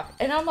sidewalk.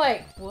 And I'm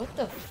like, what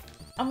the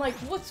I'm like,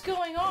 what's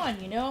going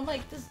on? You know? I'm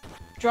like, this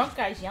drunk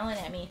guy's yelling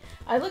at me.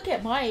 I look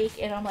at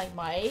Mike, and I'm like,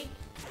 Mike,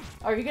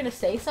 are you gonna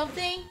say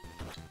something?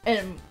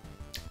 And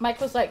Mike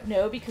was like,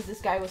 no, because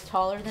this guy was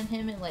taller than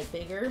him and, like,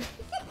 bigger.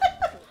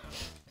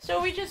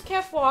 So we just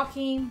kept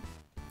walking.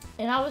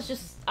 And I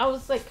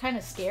was like kind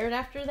of scared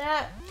after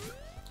that.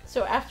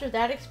 So after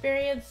that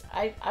experience,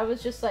 I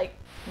was just like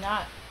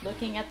not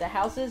looking at the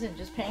houses and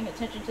just paying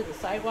attention to the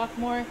sidewalk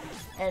more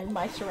and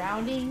my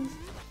surroundings,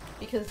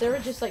 because there were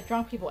just like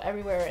drunk people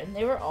everywhere, and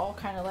they were all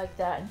kind of like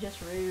that and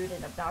just rude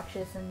and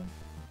obnoxious. And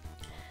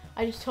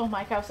I just told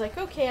Mike, I was like,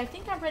 okay, I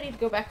think I'm ready to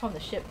go back on the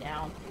ship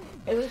now.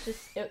 It was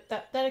just,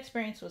 that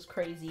experience was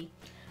crazy.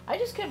 I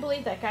just couldn't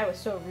believe that guy was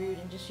so rude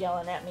and just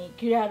yelling at me,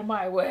 get out of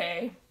my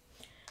way.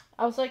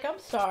 I was like, I'm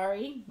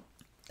sorry.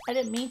 I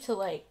didn't mean to,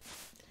 like,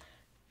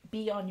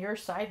 be on your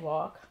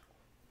sidewalk.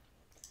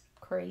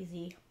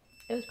 Crazy.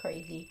 It was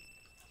crazy.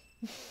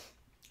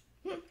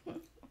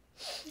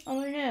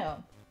 Oh,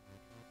 no.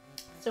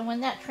 So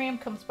when that tram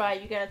comes by,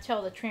 you gotta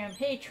tell the tram,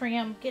 hey,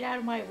 tram, get out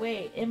of my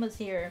way. Emma's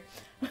here.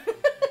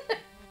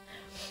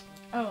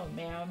 Oh,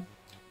 man.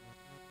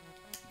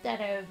 That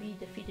I would be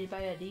defeated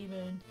by a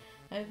demon.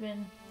 I've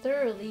been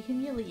thoroughly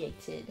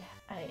humiliated.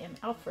 I am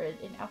Alfred,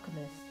 an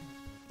alchemist.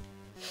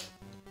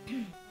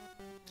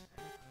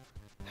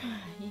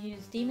 You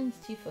use demons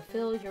to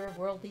fulfill your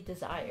worldly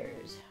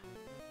desires.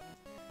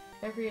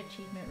 Every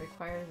achievement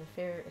requires a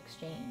fair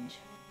exchange.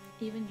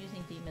 Even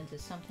using demons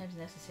is sometimes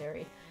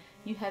necessary.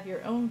 You have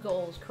your own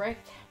goals,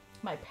 correct?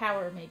 My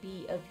power may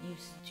be of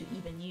use to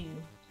even you.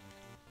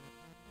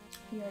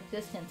 Your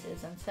existence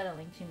is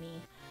unsettling to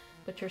me,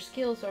 but your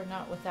skills are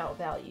not without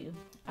value.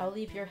 I'll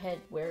leave your head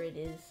where it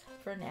is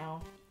for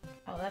now.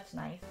 Oh, that's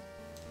nice.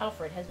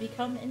 Alfred has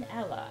become an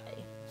ally.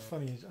 It's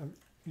funny.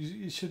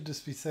 You should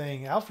just be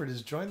saying, Alfred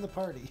has joined the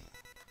party.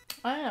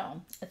 I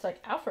know. It's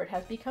like, Alfred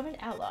has become an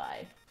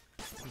ally.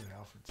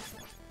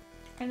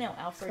 I know,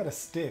 Alfred. He's got a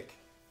stick.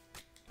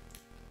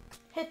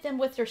 Hit them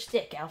with your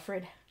stick,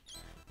 Alfred.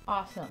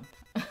 Awesome.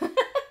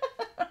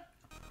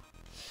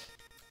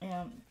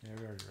 Yeah,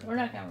 we're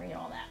not going to read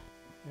all that.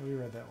 Yeah, we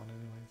read that one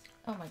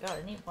anyways. Oh my god,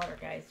 I need water,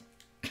 guys.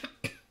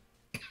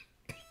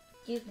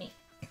 Excuse me.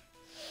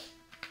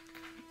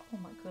 Oh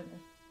my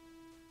goodness.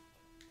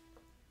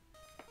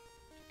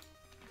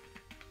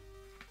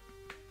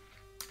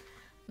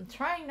 I'm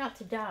trying not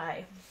to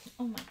die.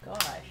 Oh my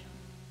gosh.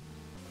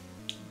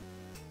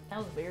 That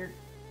was weird.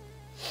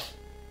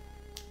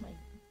 My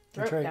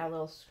throat got a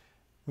little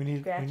We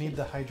need scratchy.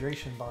 the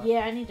hydration bar.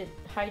 Yeah, I need to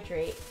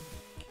hydrate.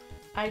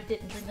 I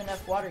didn't drink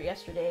enough water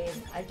yesterday,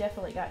 and I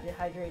definitely got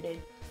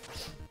dehydrated.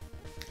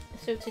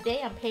 So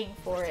today I'm paying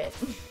for it.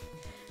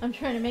 I'm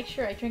trying to make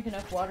sure I drink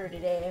enough water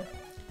today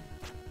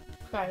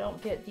so I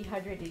don't get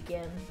dehydrated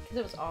again, because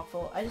it was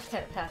awful. I just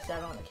kind of passed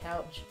out on the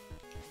couch.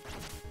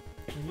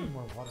 We need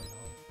more water now.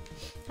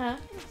 Huh?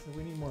 So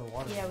we need more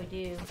water. Yeah, we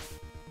do.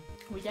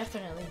 We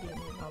definitely do need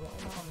more water.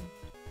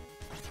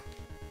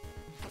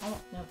 I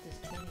don't know if this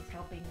candy's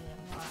helping me or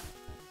not.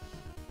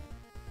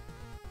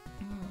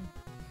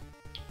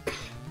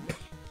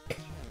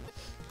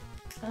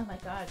 Oh my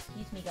god,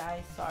 excuse me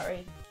guys,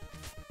 sorry.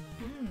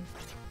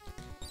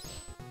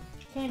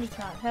 Candy's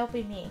not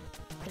helping me.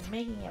 It's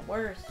making it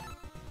worse.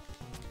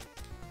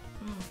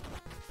 I'm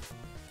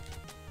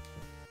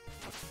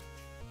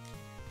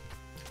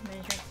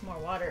gonna drink some more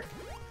water.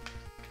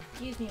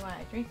 Excuse me while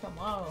I drink some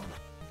water.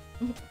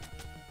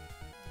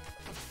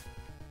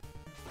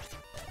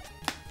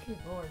 Good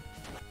lord.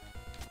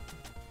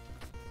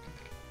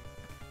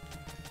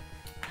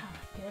 Oh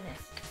my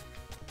goodness.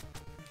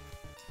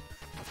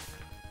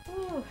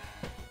 Ooh.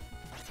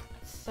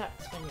 It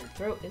sucks when your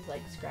throat is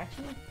like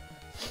scratchy.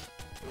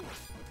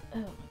 Oh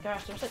my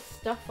gosh, there's like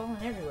stuff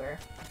falling everywhere.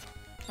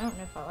 I don't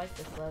know if I like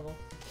this level.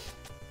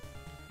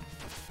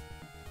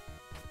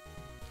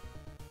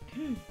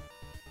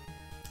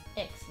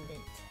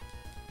 Excellent.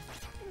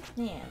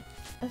 Man,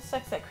 it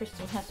sucks that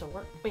Christine has to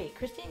work. Wait,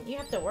 Christine, you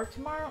have to work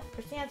tomorrow?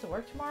 Christine has to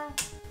work tomorrow?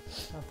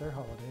 It's not their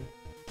holiday.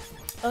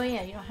 Oh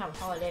yeah, you don't have a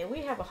holiday.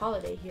 We have a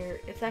holiday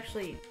here. It's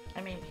actually,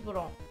 I mean, people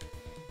don't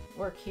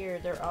work here.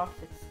 They're off.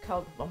 It's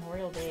called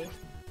Memorial Day.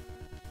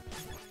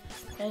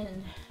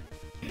 And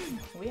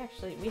we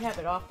have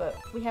it off, but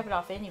we have it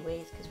off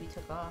anyways because we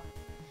took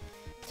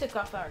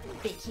off our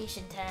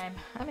vacation time.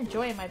 I'm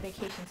enjoying my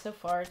vacation so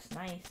far. It's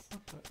nice.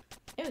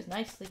 It was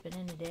nice sleeping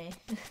in today.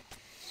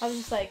 I was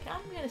just like,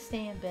 I'm gonna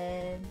stay in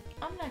bed.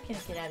 I'm not gonna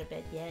get out of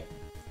bed yet.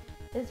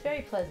 It's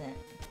very pleasant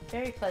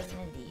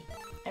indeed.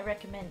 I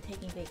recommend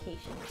taking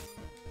vacations.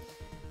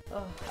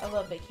 Oh, I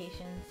love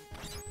vacations.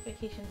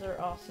 Vacations are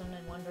awesome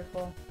and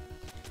wonderful.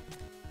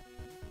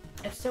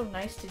 It's so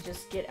nice to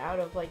just get out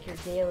of like your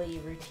daily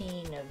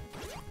routine of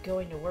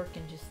going to work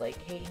and just like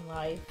hating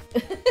life.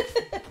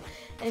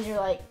 And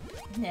you're like,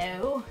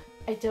 no,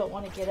 I don't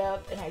want to get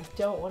up and I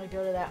don't want to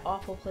go to that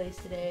awful place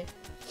today.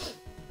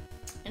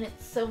 And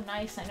it's so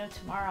nice. I know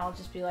tomorrow I'll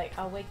just be like,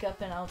 I'll wake up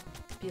and I'll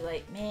be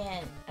like,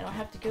 man, I don't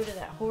have to go to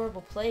that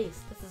horrible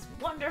place. This is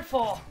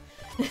wonderful.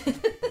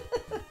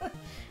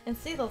 And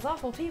see those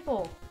awful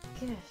people.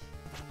 Gosh.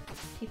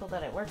 People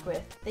that I work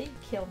with, they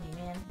kill me,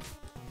 man.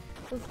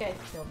 Those guys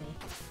kill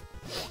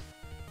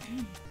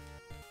me.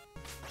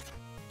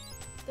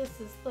 This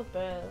is the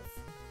best.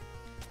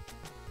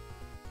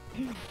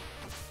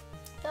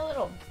 That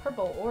little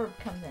purple orb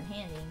comes in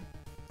handy.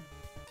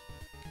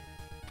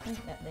 I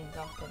think that thing's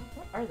awesome.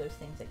 What are those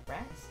things, like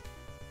rats?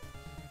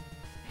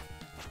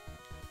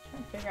 I'm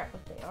trying to figure out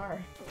what they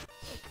are.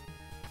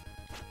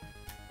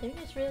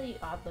 They're just really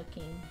odd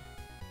looking.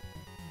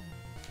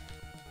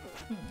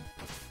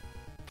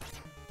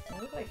 They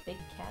look like big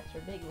cats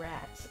or big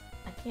rats.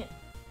 I can't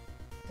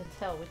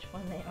tell which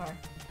one they are.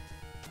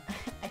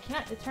 I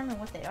cannot determine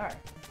what they are.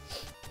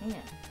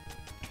 Man.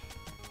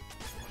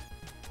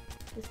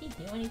 Does he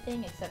do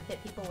anything except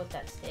hit people with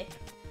that stick?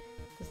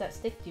 Does that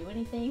stick do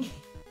anything?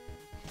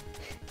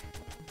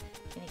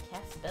 Can he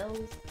cast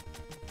spells?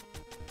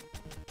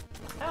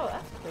 Oh,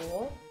 that's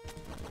cool.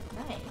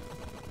 Nice.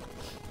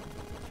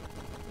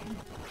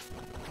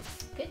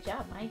 Good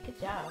job, Mike. Good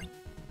job.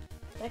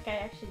 That guy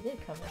actually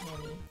did come in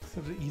handy.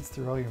 So it eats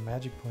through all your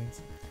magic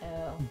points.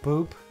 Oh.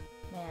 Boop.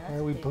 Man, that's Why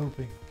are we big.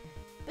 booping?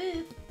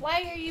 Boop.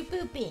 Why are you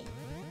booping?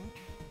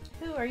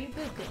 Who are you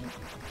booping?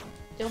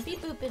 Don't be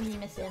booping me,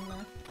 Miss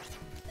Emma.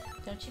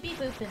 Don't you be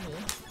booping me.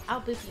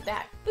 I'll boop you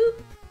back.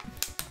 Boop.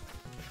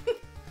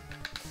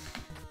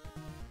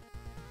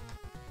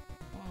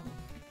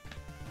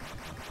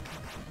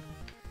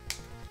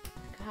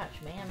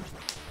 Gosh, man.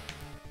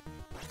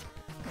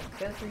 I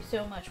go through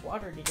so much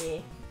water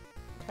today.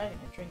 I'm trying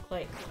to drink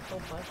like a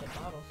whole bunch of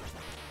bottles.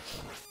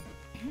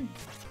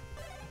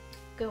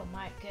 Go,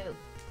 Mike, go.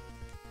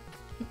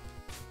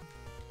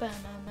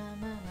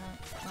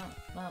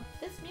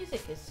 This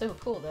music is so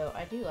cool, though.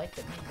 I do like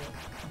the music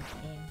in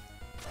the game.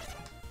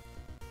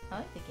 I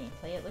like the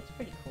gameplay. It looks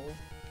pretty cool.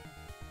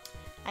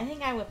 I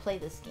think I would play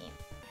this game.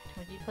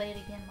 Would you play it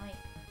again, Mike?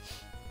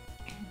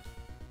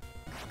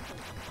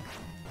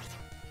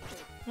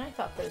 And I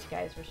thought those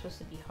guys were supposed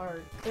to be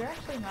hard. They're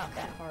actually not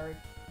that hard.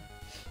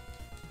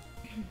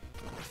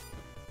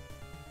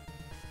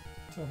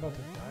 So I'm about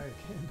to die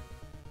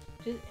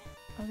again.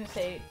 I was gonna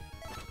say,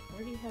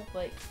 where do you have,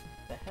 like,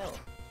 the health?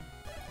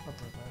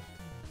 Upper left.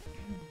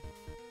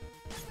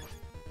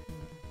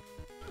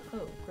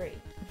 Oh,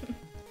 great. Yeah,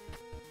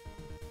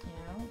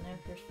 I don't know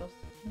if you're supposed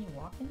to... Can you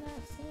walk in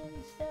that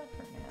sand stuff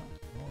or no?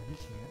 Oh, he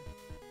can't.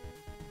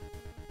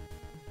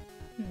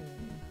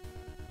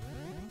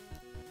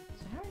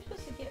 So how are we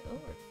supposed to get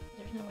over?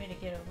 There's no way to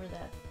get over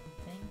that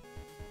thing?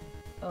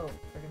 Oh,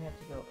 we're gonna have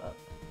to go up.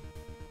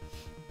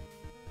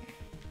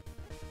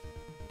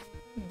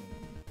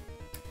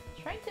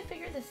 Trying to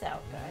figure this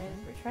out, guys.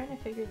 We're trying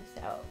to figure this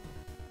out.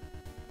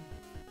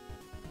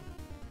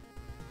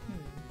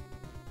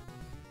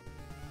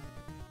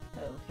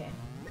 Okay.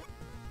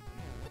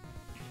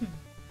 Yeah,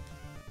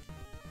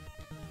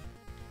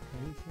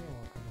 he can't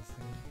walk on the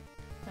sand.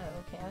 Oh,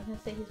 okay. I was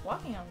gonna say he's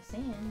walking on the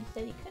sand. You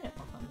said he couldn't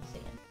walk on the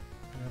sand.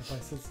 And if I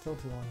sit still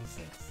too long, he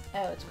sinks.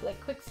 Oh, it's like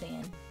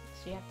quicksand.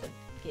 So you have to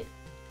get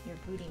your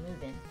booty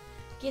moving.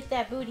 Get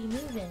that booty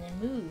moving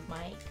and move,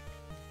 Mike.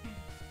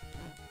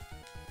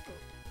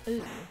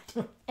 Ooh.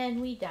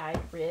 And we died.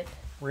 Rip.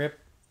 Rip.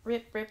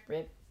 Rip, rip,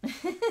 rip.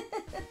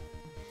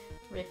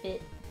 Rip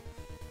it.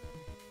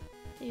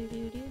 Do,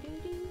 do, do, do,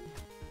 do.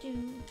 Do,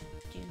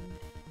 do.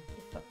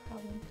 If a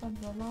problem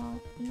comes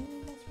along, you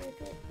must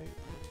rip it. Hey,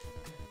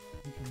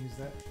 you can use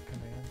that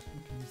command.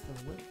 You can use the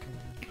whip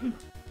command.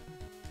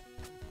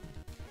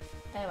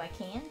 Oh, I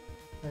can?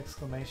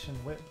 Exclamation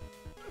whip.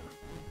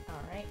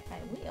 Alright, I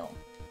will.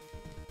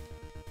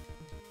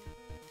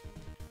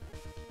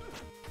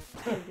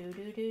 Do, do,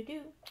 do, do, do.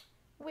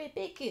 Whip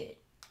it good.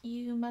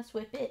 You must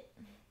whip it.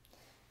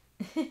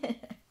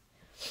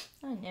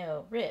 I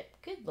know. Rip.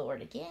 Good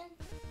lord, again?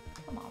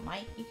 Come on,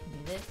 Mike. You can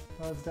do this.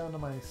 Well, it's down to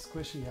my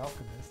squishy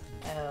alchemist.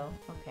 Oh,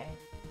 okay.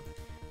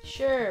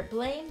 Sure,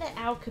 blame the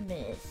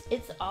alchemist.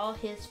 It's all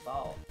his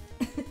fault.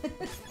 Because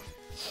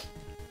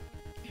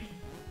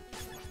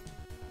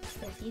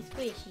he's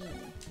squishy.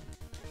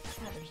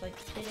 God, there's like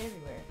shit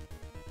everywhere.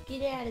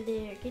 Get out of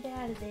there. Get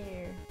out of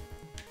there.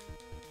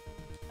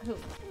 Oh,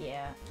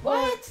 yeah.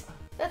 What?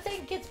 That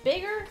thing gets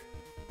bigger?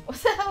 What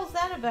the hell's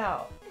that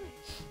about?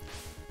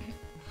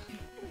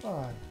 Come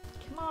on.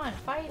 Come on,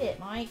 fight it,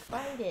 Mike.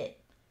 Fight it.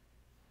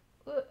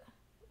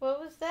 What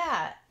was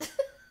that?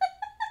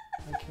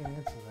 I can't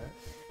answer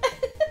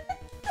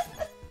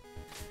that.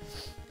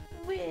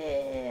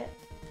 Whip.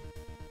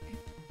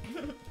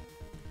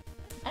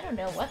 I don't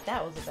know what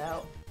that was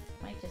about.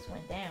 Mike just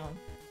went down.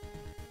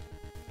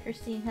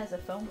 Christine has a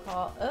phone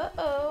call.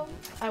 Uh-oh.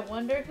 I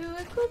wonder who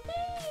it could be.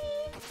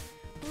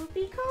 Who'd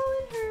be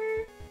calling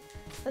her?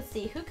 Let's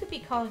see. Who could be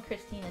calling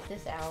Christine at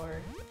this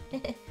hour?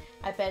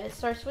 I bet it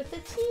starts with a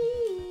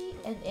T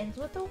and ends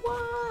with a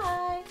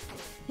Y.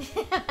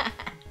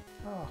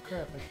 Oh,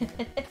 crap. I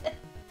can't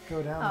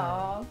go down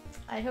Aw.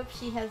 I hope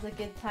she has a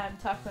good time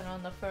talking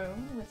on the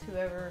phone with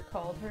whoever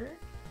called her.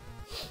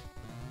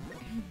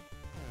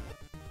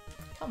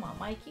 Come on,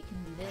 Mike. You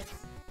can do this.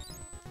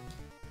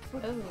 Oh,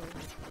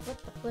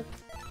 flip the flip.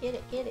 Get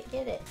it, get it,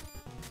 get it.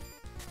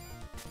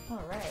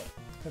 Alright.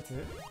 there. That's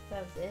it.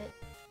 That was it.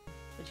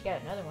 But you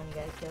got another one you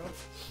gotta kill.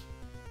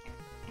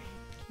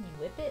 Can you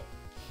whip it?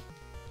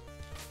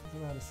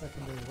 I'm out of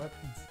secondary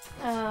weapons.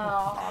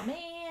 Oh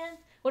man.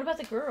 What about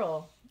the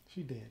girl?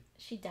 She did.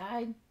 She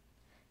died?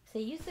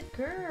 Say, use the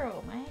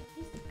girl, Mike.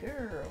 Use the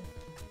girl.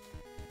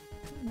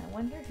 I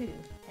wonder who.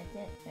 I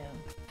didn't know.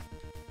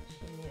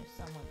 She knew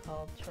someone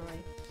called Troy.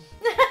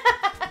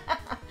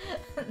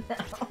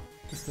 No.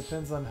 This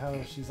depends on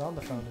how she's on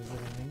the phone. Is it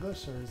in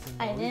English or is it in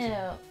I Norwegian?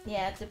 know.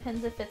 Yeah, it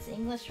depends if it's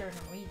English or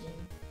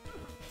Norwegian.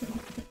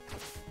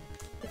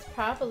 It's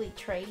probably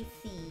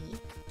Tracy.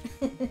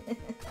 I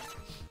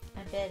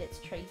bet it's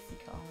Tracy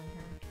calling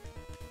her.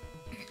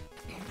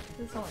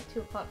 It's only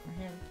 2 o'clock for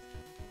him.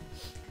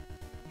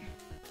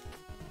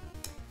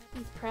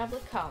 He's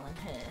probably calling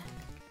her.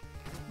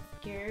 His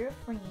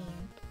girlfriend.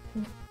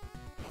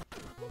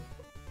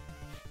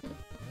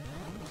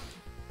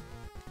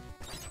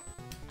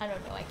 I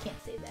don't know, I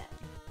can't say that.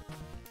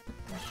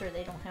 I'm sure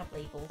they don't have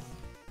labels.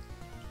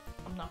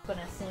 I'm not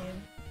gonna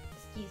assume.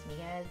 Excuse me,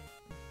 guys.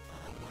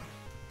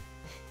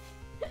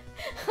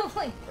 I'm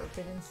like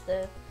burping and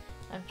stuff.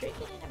 I'm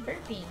drinking and I'm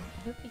burping.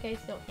 I hope you guys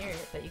don't hear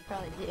it, but you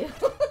probably do.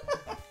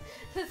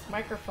 This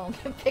microphone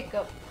can pick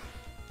up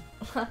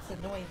lots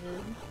of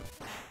noises.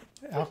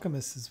 The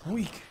alchemist is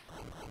weak.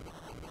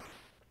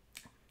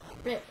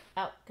 Rip,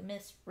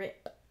 alchemist,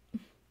 rip.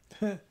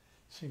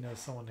 She knows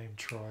someone named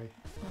Troy.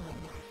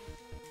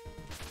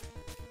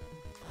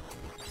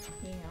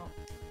 You know.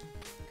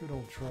 Good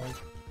old Troy.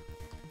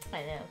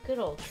 I know, good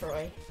old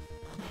Troy.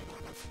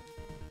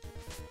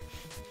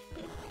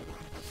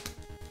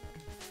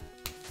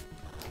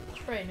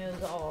 Troy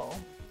knows all.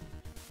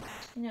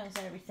 He knows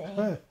everything.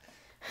 I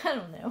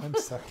don't know. I'm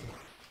sucking.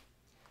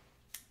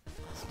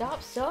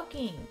 Stop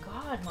sucking.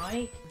 God,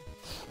 Mike.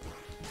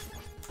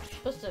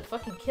 You're supposed to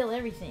fucking kill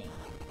everything.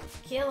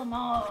 Kill them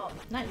all.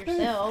 Not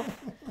yourself.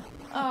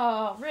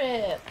 Oh,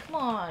 Rip. Come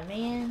on,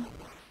 man.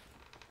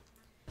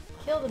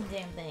 Kill them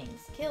damn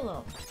things. Kill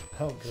them.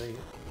 Oh, great.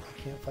 I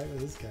can't fight with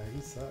this guy.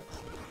 He sucks.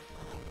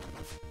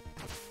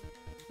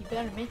 You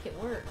better make it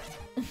work.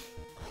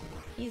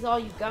 He's all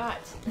you got.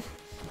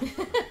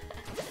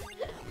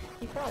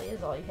 He probably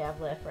is all you have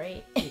left,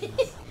 right? It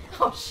is.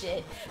 Oh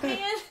shit. Man,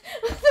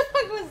 what the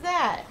fuck was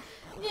that?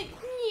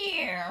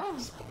 Yeah.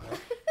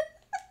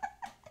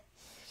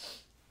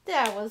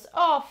 That was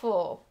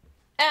awful.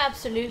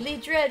 Absolutely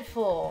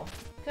dreadful.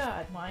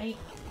 God, Mike.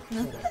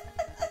 I'm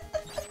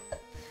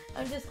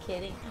just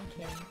kidding. I'm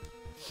kidding.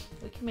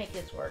 We can make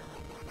this work.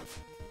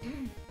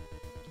 You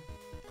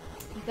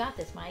got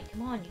this, Mike.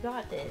 Come on, you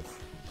got this.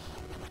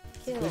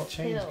 Kill, Big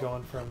change kill.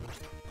 going from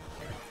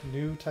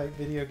new type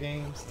video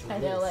games to I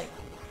know, this. like,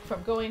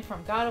 from going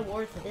from God of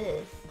War to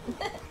this.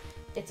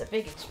 It's a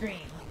big extreme.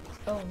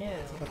 Oh no.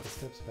 Got the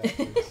steps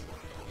backwards.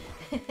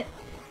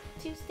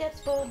 2 steps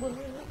forward,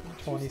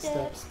 20 2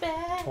 steps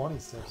back. 20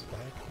 steps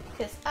back.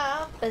 Cause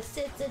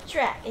opposites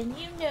attract, and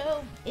you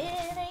know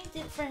it ain't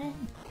different.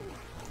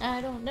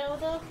 I don't know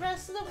the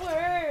rest of the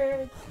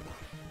words,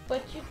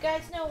 but you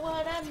guys know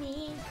what I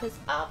mean. Cause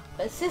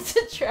opposites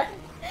attract.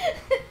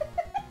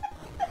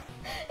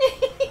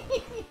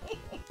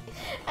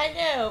 I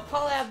know,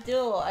 Paula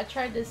Abdul. I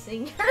tried to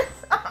sing her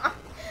song.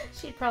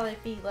 She'd probably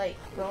be like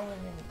rolling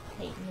and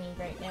hating me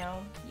right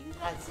now. You're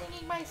not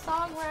singing my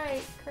song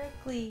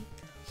correctly.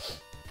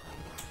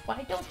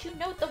 Why don't you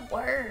know the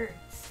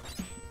words?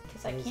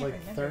 Because I It was can't like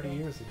remember. 30 them.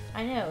 years ago.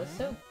 I know, it was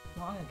so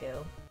long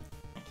ago.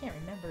 I can't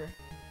remember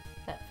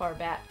that far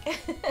back.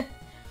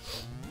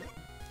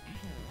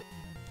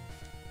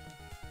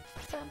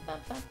 Bum, bum,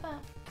 bum,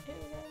 bum.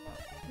 Who'da know?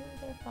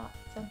 Who'da thought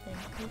something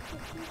could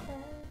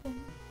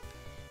happen?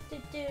 Do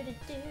do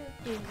do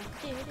do do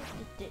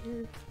do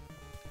do.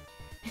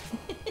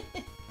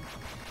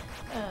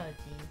 Oh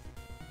jeez.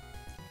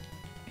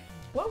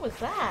 What was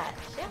that?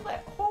 She had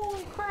like,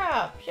 holy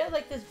crap! She had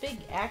like this big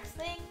axe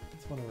thing.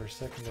 It's one of her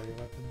secondary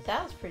weapons.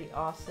 That was pretty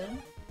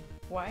awesome.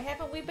 Why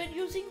haven't we been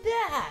using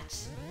that?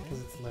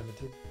 Because it's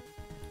limited.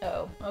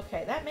 Oh,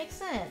 okay, that makes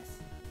sense.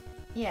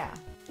 Yeah.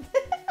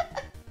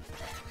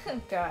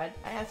 Oh god,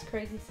 I ask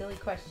crazy silly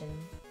questions.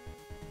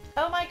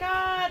 Oh my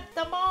god,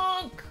 the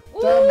monk!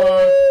 Woo!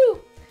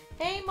 The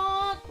Hey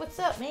monk, what's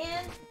up,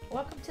 man?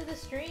 Welcome to the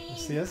stream.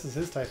 See, this is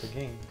his type of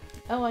game.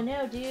 Oh, I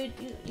know, dude.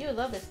 You would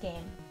love this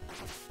game.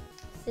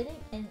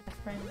 Sitting in a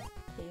friend's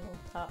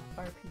tabletop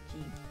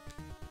RPG.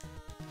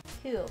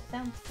 Cool,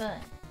 sounds fun.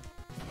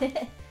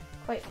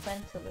 Quite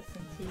fun to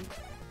listen to.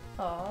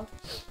 Aw.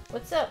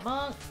 What's up,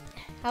 monk?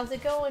 How's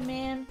it going,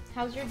 man?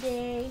 How's your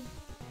day?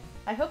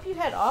 I hope you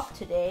had off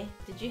today.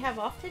 Did you have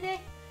off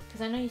today? Because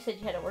I know you said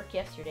you had to work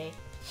yesterday.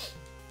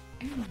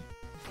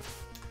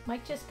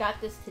 Mike just got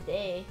this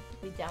today.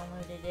 We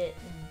downloaded it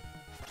and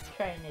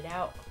trying it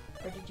out.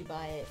 Or did you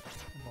buy it? I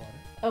bought it.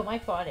 Oh,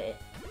 Mike bought it.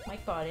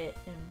 Mike bought it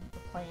and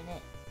we're playing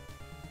it.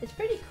 It's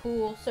pretty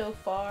cool so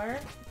far.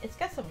 It's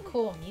got some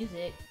cool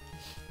music.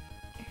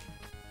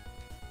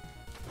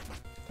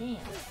 Damn.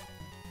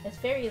 It's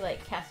very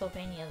like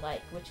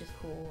Castlevania-like, which is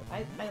cool.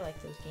 I like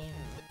those games.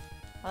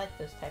 I like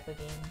those type of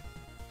games.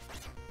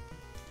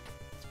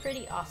 It's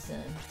pretty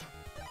awesome.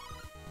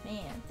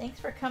 Man, thanks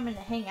for coming to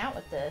hang out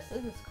with us.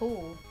 This is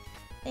cool.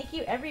 Thank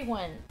you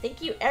everyone.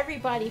 Thank you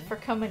everybody for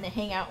coming to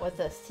hang out with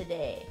us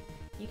today.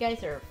 You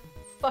guys are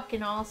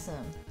fucking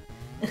awesome.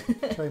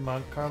 Trey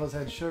Monk, Carla's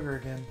had sugar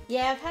again.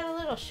 Yeah, I've had a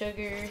little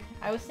sugar.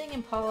 I was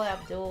singing Paula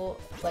Abdul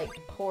like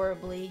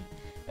horribly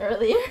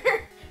earlier.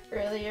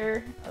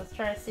 I was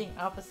trying to sing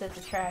Opposites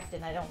Attract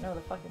and I don't know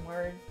the fucking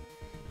words.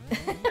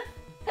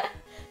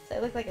 So I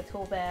look like a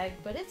tool bag,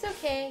 but it's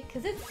okay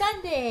because it's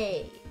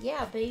Sunday.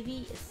 Yeah,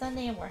 baby, it's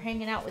Sunday and we're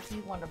hanging out with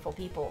you wonderful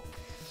people.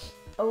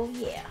 Oh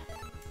yeah.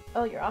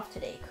 Oh, you're off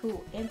today.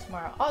 Cool. And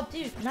tomorrow. Oh,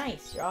 dude,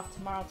 nice. You're off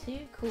tomorrow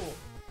too? Cool.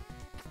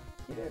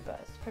 Dude, bus.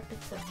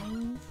 Prepping some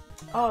wings.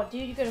 Oh,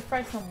 dude, you're gonna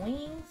fry some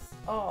wings?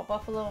 Oh,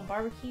 buffalo and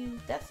barbecue?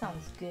 That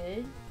sounds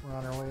good. We're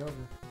on our way over.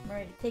 I'm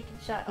ready to take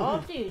a shot.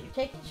 Oh, dude, you're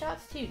taking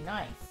shots too?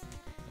 Nice.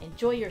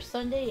 Enjoy your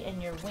Sunday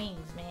and your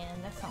wings, man.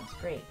 That sounds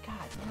great.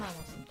 God, now I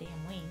want some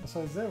damn wings. That's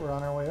what I said, we're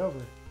on our way over.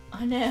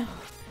 I know.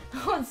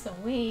 I want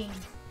some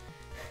wings.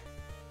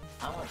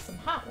 I want some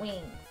hot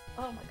wings.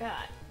 Oh my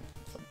god.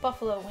 Some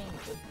buffalo wings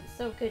would be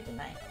so good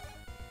tonight.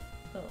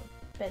 Little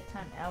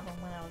bedtime album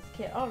when I was a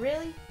kid. Oh,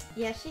 really?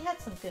 Yeah, she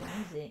had some good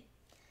music.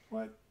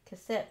 What?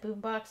 Cassette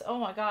boombox. Oh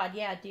my god,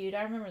 yeah, dude.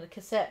 I remember the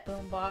cassette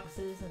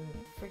boomboxes and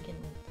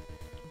freaking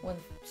when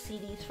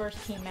CDs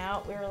first came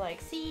out. We were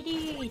like,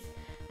 CDs!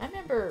 I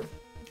remember,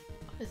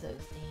 what was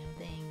those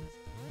damn things?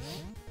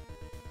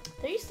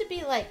 There used to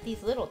be like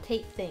these little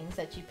tape things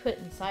that you put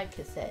inside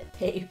cassette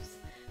tapes.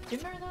 Do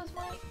you remember those,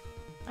 Mike?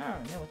 I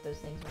don't know what those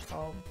things were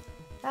called.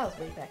 That was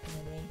way back in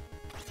the day.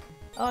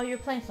 Oh, you're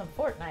playing some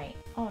Fortnite.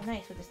 Oh,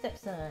 nice, with the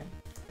stepson.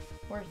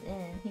 Where's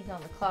En? He's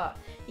on the clock.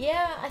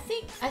 Yeah, I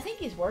think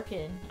he's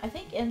working. I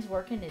think En's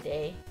working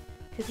today.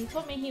 Because he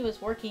told me he was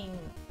working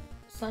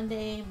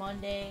Sunday,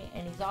 Monday,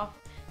 and he's off.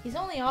 He's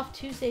only off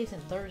Tuesdays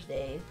and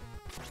Thursdays.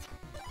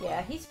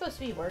 Yeah, he's supposed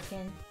to be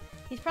working.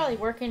 He's probably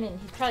working and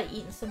he's probably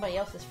eating somebody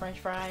else's french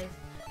fries.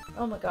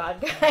 Oh my god,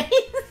 guys.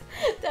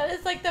 That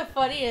is like the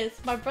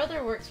funniest. My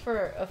brother works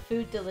for a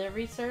food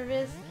delivery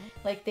service.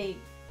 Like he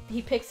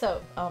picks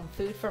up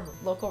food from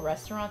local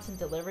restaurants and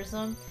delivers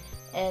them.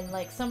 and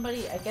like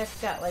somebody I guess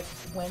got like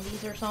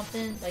Wendy's or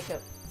something, like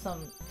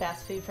some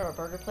fast food from a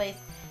burger place.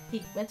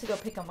 He went to go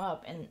pick them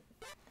up, and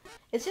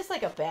it's just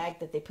like a bag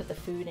that they put the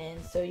food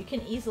in, so you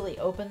can easily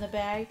open the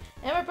bag.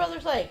 And my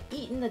brother's like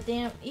eating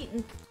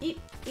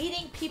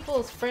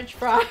people's French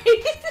fries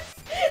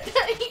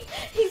that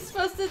he's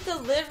supposed to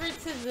deliver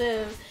to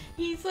them.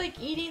 He's like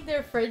eating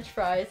their French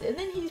fries, and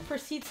then he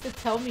proceeds to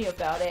tell me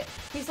about it.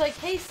 He's like,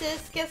 "Hey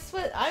sis, guess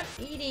what I'm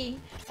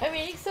eating? I'm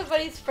eating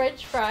somebody's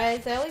French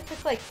fries. I only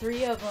took like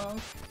 3 of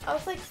them." I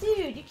was like,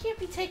 "Dude, you can't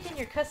be taking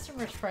your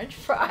customers' French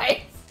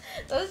fries."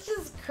 That's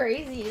just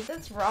crazy.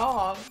 That's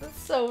wrong. That's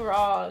so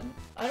wrong.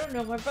 I don't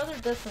know. My brother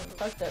does some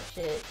fucked up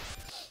shit.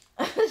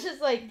 I was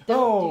just like,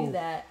 don't do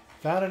that.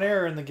 Found an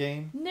error in the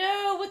game.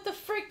 No, what the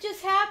frick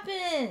just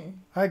happened?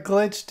 I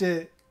glitched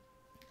it.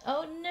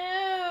 Oh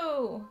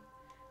no.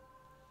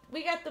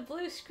 We got the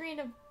blue screen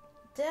of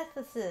death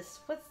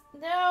assist.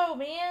 No,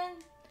 man.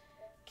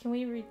 Can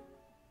we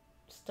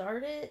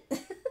restart it?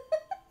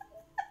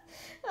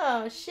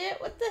 Oh shit,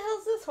 what the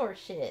hell's this horse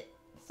shit?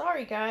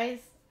 Sorry guys.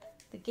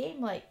 The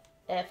game like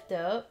effed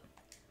up.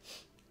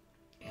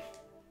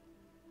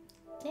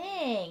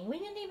 Dang, we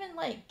didn't even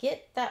like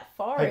get that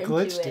far into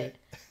it.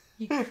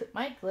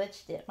 Mike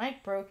glitched it.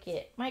 Mike broke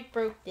it. Mike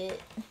broke it.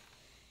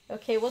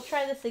 Okay, we'll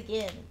try this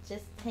again.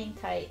 Just hang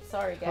tight.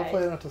 Sorry guys.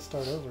 Hopefully I don't have to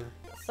start over.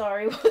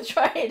 Sorry, we'll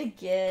try it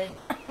again.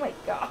 Oh my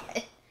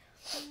god.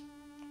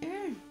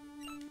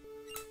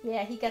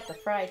 Yeah, he got the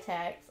fry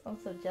tax. I'm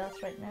so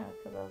jealous right now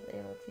because I was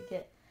able to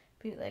get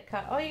bootleg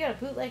copy. Oh, you got a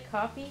bootleg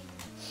copy?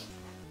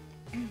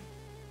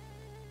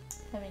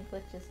 Having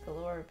glitches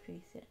galore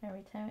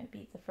every time it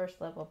beats the first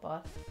level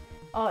boss.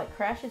 Oh, it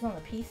crashes on the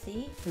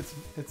PC?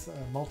 It's a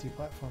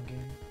multi-platform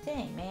game.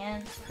 Dang,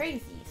 man.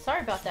 Crazy.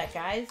 Sorry about that,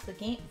 guys. The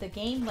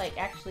game like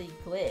actually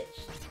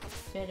glitched.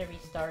 We had to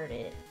restart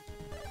it.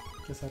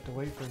 Just have to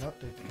wait for an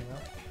update to come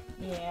out.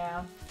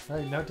 Yeah.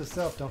 Alright, note to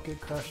self, don't get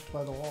crushed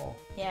by the wall.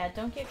 Yeah,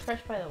 don't get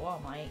crushed by the wall,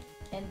 Mike.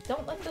 And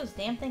don't let those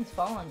damn things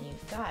fall on you.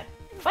 God,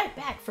 fight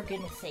back for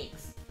goodness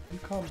sakes. You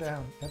calm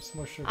down. Have some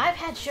more sugar. I've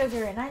had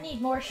sugar and I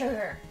need more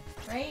sugar.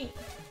 Right?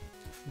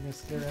 You're gonna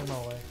scare Emma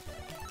away.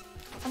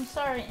 I'm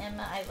sorry,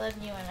 Emma. I love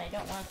you and I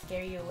don't want to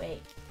scare you away.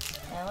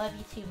 And I love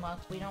you too,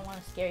 Monk. We don't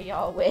want to scare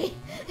y'all away.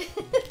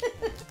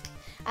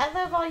 I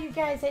love all you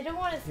guys. I don't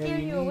want to scare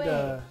you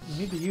away. You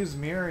need to use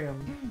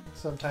Miriam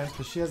sometimes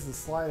because she has the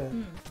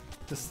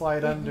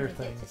slide under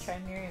things. To try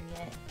Miriam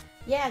yet?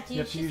 Yeah, dude. You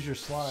have to use your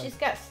slide. She's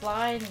got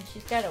slide and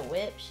she's got a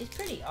whip. She's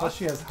pretty awesome. Plus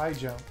she has high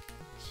jump.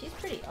 She's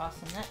pretty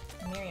awesome. That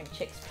Miriam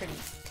chick's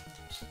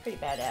she's pretty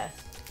badass.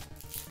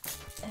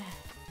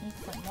 Need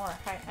some more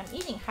I'm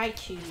eating high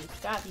chews.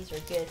 God, these are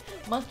good.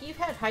 Monkey, you've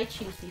had high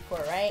chews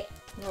before, right?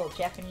 Little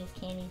Japanese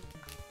candy.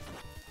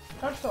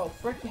 They're so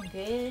freaking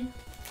good.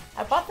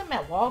 I bought them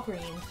at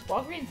Walgreens.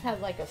 Walgreens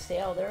had like a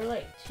sale. They were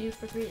like 2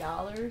 for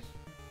 $3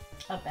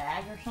 a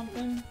bag or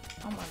something.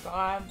 Oh my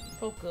god,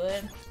 so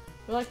good.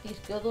 They're like these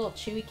good little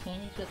chewy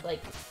candies with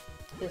like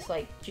this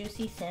like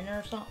juicy center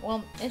or something.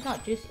 Well, it's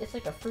not juicy. It's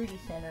like a fruity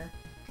center.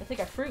 It's like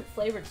a fruit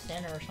flavored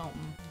center or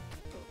something.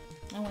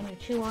 And when you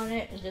chew on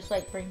it, it just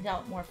like brings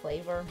out more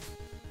flavor.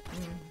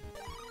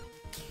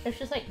 It's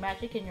just like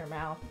magic in your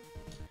mouth.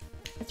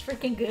 It's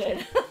freaking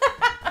good.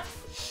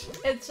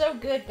 It's so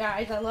good,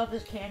 guys. I love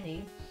this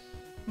candy.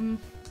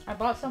 I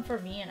bought some for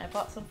me and I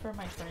bought some for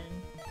my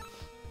friend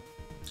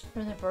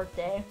for their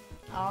birthday.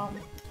 It's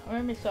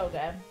gonna be so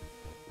good.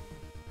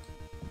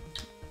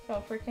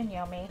 So freaking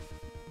yummy.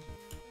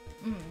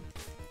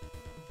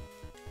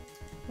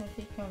 So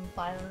she can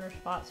fly on her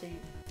spot so you...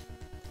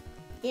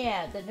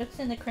 Yeah, the nooks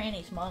and the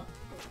crannies, Monk.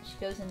 She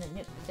goes in the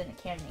nooks and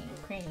the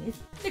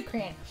crannies. The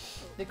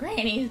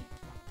grannies.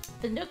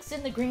 The nooks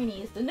and the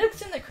grannies. The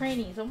nooks and the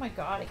crannies. Oh my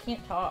god, I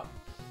can't talk.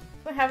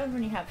 That's what happens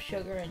when you have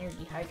sugar and you're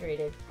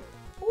dehydrated.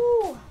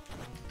 Ooh.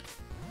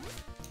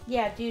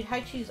 Yeah, dude,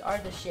 high chews are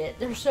the shit.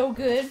 They're so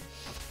good.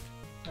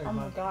 Hey, oh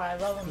my god,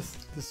 I love them.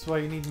 This is why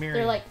you need Miriam.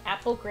 They're like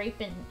apple,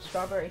 grape, and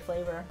strawberry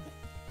flavor.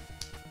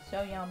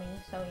 So yummy,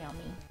 so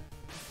yummy.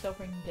 So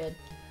freaking good.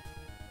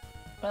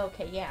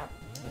 Okay, yeah.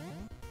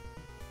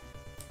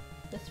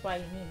 This is why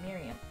you need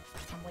Miriam.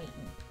 I'm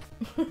waiting.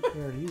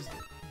 You already used it.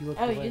 You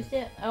looked away. away. Oh, used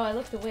it? Oh, I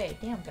looked away.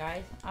 Damn,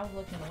 guys. I was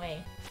looking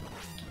away.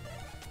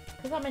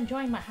 Because I'm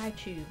enjoying my high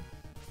chew.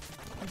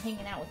 I'm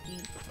hanging out with you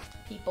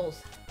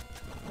peoples.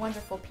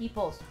 Wonderful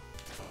peoples.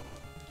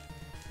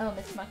 Oh,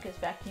 Miss Muck is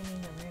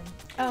vacuuming the room.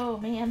 Oh,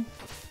 man.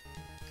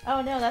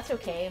 Oh, no, that's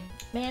okay.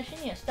 Man, she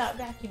needs to stop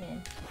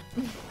vacuuming.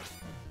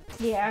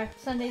 Yeah,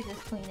 Sundays is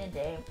cleaning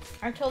day.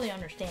 I totally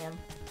understand.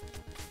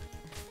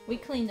 We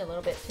cleaned a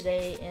little bit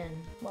today, and,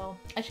 well,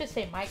 I should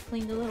say Mike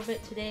cleaned a little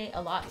bit today,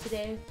 a lot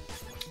today.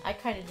 I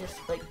kind of just,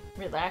 like,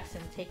 relaxed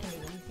and taking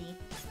it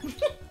easy.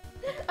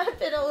 I've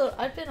been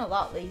a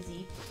lot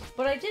lazy,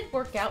 but I did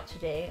work out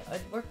today. I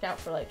worked out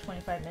for, like,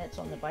 25 minutes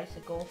on the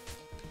bicycle.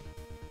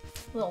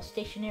 Little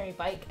stationary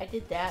bike. I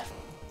did that.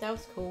 That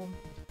was cool.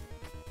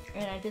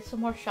 And I did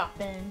some more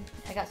shopping.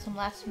 I got some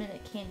last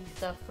minute candy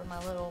stuff for my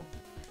little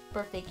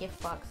birthday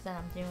gift box that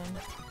I'm doing.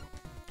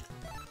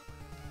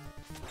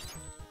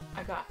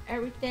 I got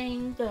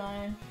everything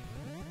done.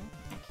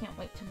 I can't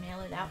wait to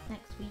mail it out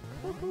next week.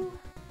 Woohoo!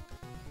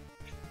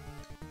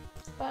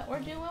 But we're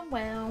doing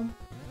well.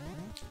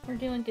 We're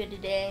doing good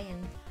today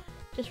and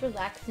just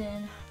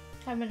relaxing,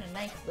 having a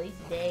nice lazy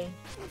day.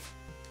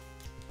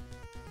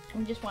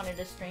 We just wanted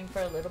to stream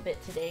for a little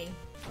bit today.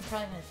 I'm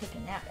probably going to take a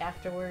nap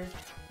afterwards.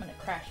 I'm going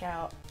to crash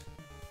out.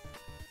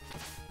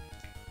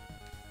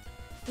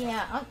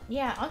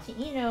 Yeah, Auntie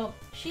Eno,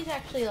 she's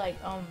actually like,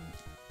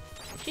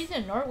 she's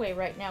in Norway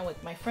right now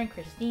with my friend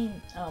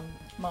Christine,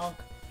 Monk.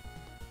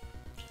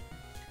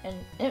 And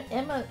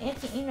Emma,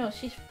 Auntie Eno,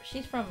 she's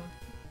from,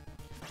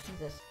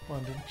 Jesus.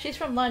 London. She's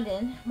from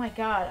London. My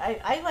God,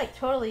 I like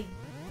totally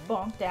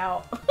bonked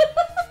out.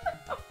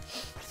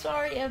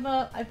 Sorry,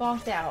 Emma, I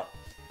bonked out.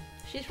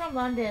 She's from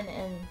London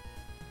and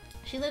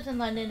she lives in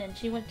London and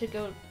she went to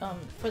go,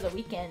 for the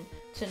weekend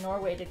to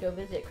Norway to go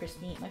visit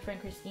Christine, my friend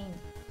Christine.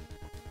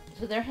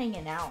 So they're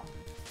hanging out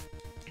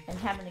and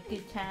having a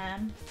good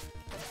time.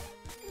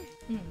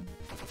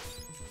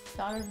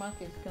 Daughter Monk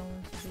is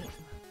going to be...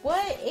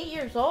 What? 8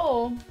 years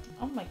old?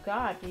 Oh my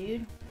God,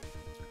 dude.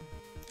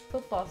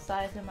 Football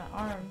size in my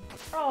arm.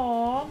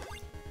 Aww.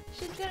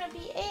 She's gonna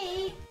be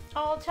 8.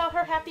 I'll tell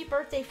her happy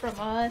birthday from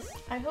us.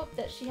 I hope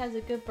that she has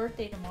a good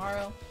birthday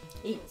tomorrow.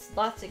 Eats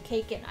lots of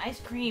cake and ice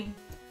cream.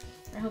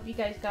 I hope you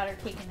guys got her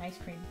cake and ice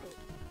cream.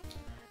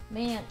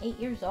 Man, 8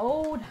 years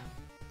old.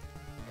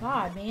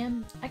 God,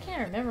 man. I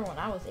can't remember when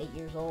I was 8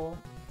 years old.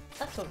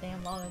 That's so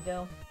damn long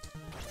ago.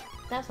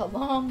 That's a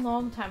long,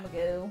 long time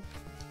ago.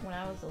 When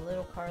I was a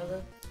little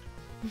Carla.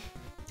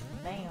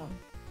 Damn.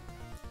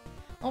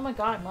 Oh my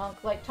God,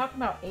 Monk. Like, talking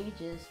about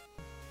ages.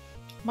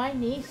 My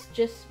niece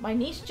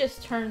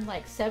just turned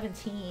like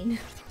 17.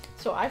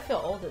 So I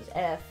feel old as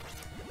F.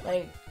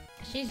 Like,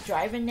 she's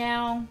driving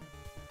now.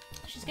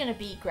 She's gonna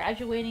be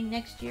graduating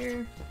next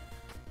year.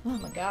 Oh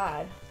my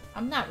God.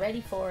 I'm not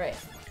ready for it.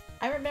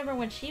 I remember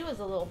when she was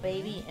a little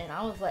baby and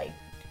I was like,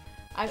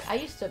 I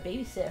used to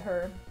babysit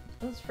her.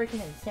 It was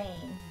freaking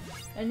insane.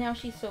 And now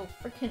she's so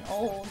freaking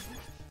old.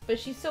 But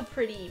she's so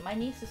pretty. My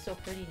niece is so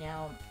pretty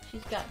now.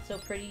 She's got so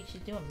pretty.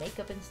 She's doing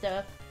makeup and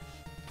stuff.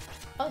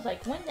 I was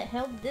like, when the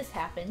hell did this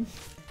happen?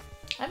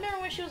 I remember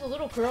when she was a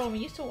little girl and we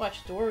used to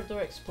watch Dora the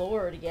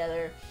Explorer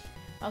together.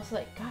 I was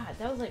like, God,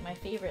 that was like my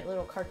favorite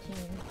little cartoon.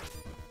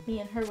 Me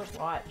and her would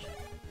watch.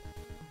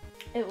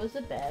 It was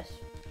the best.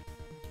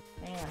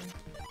 Man.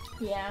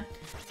 Yeah,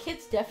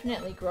 kids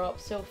definitely grow up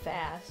so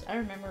fast. I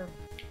remember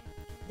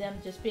them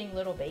just being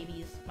little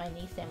babies, my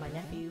niece and my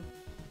nephew.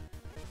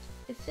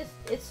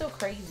 It's so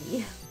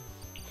crazy.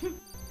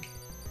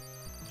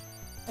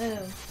 Oh,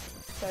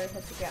 sorry, I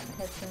had to grab my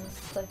headphones,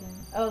 plug in.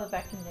 Oh, the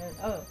backing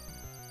note.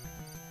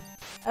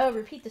 Oh,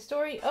 repeat the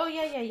story? Oh,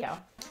 yeah.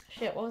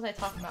 Shit, what was I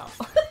talking about?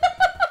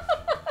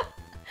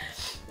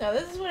 No,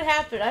 this is what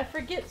happened. I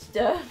forget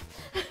stuff.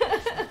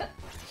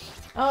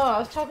 Oh, I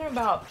was talking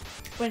about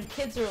when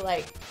kids are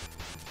like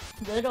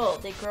little,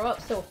 they grow up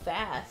so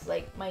fast.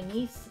 Like my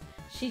niece,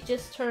 she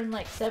just turned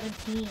like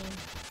 17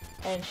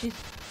 and she's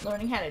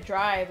learning how to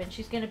drive and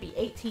she's gonna be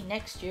 18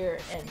 next year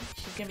and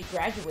she's gonna be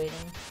graduating.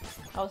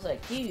 I was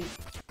like, dude,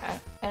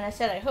 and I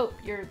said, I hope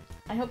your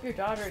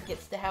daughter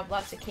gets to have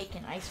lots of cake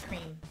and ice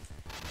cream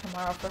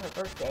tomorrow for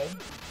her birthday.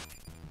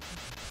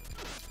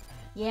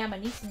 Yeah, my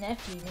niece and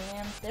nephew,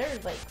 man, they're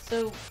like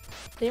so,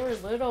 they were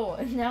little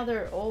and now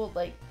they're old.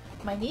 Like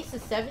my niece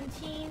is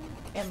 17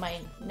 and my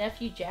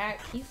nephew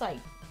Jack, he's like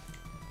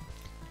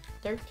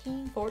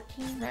 13,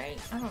 14, right?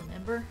 I don't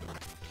remember.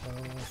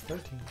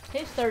 13.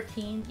 He's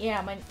 13.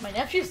 Yeah, my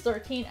nephew's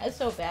 13. It's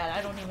so bad.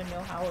 I don't even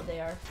know how old they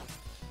are.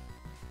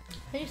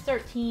 He's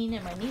 13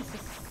 and my niece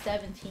is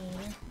 17.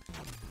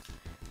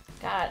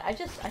 God, I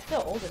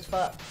feel old as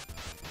fuck.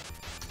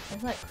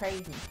 It's like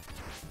crazy.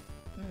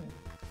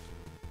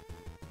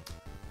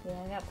 Yeah,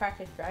 I got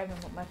practice driving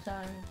with my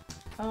son.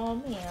 Oh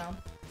man.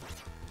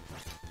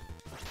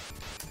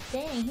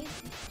 Dang,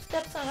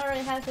 stepson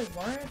already has his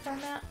learner's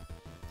permit?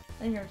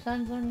 And your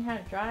son's learning how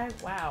to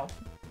drive? Wow.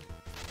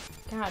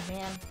 God,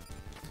 man.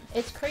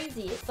 It's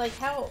crazy. It's like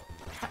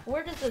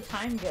where does the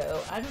time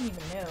go? I don't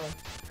even know.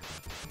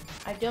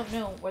 I don't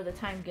know where the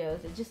time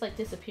goes. It just like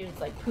disappears.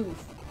 It's like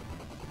poof.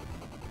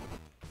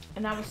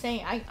 And I was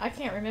saying, I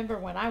can't remember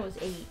when I was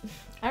 8.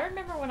 I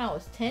remember when I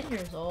was 10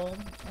 years old.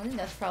 I think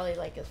that's probably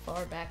like as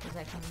far back as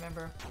I can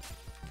remember.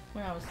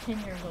 When I was 10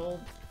 years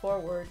old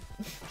forward.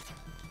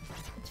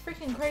 It's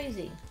freaking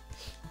crazy.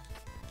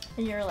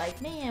 And you're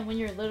like, man, when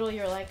you're little,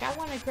 you're like, I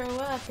want to grow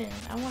up and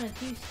I want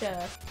to do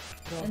stuff.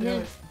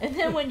 And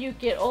then when you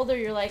get older,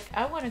 you're like,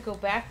 I want to go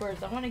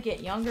backwards. I want to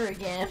get younger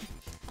again.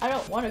 I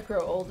don't want to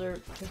grow older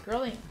because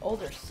growing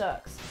older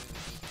sucks.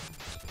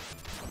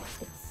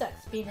 It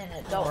sucks being an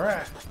adult.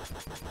 Alright.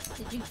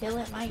 Did you kill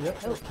it, Mike?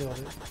 Yep, we killed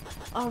it.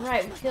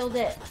 Alright, we killed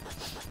it.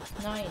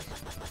 Nice.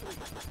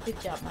 Good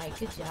job, Mike.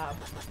 Good job.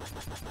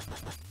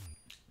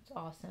 It's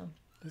awesome.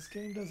 This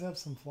game does have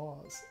some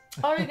flaws.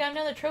 Oh, we got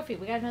another trophy.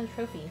 We got another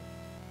trophy.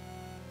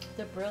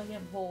 The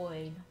Brilliant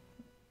Void.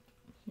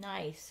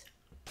 Nice.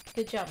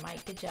 Good job,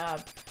 Mike. Good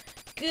job.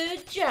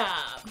 Good job.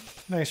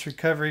 Nice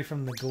recovery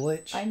from the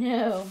glitch. I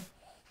know.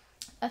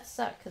 That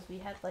sucked because we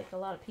had like a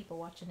lot of people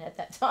watching at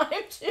that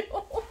time too.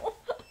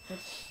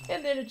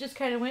 And then it just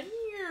kind of went.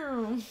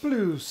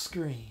 Blue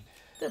screen.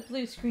 The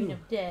blue screen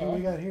of death. What do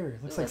we got here?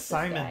 Looks like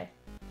Simon.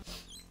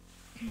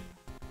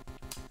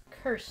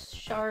 Curse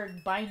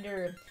Shard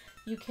Binder.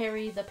 You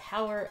carry the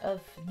power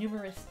of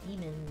numerous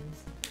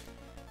demons.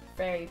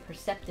 Very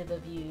perceptive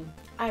of you.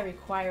 I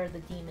require the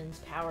demon's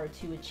power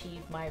to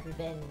achieve my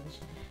revenge.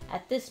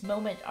 At this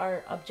moment,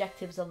 our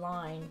objectives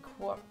align.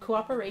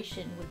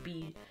 Cooperation would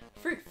be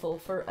fruitful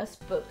for us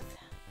both.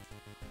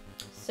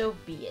 So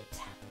be it.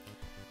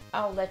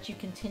 I'll let you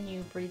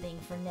continue breathing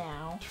for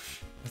now.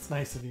 That's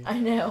nice of you. I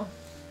know.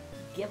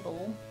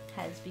 Gibble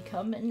has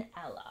become an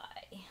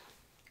ally.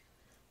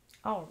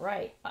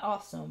 Alright,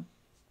 awesome.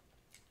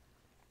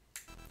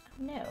 Oh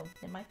no,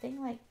 did my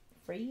thing like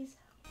freeze?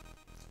 I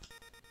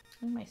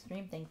think my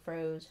stream thing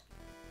froze.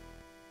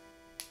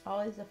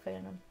 Always a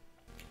fan of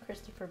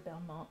Christopher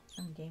Belmont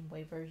on Game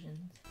Boy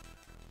versions.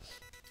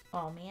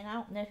 Oh man, I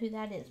don't know who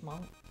that is,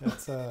 Monk.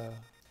 That's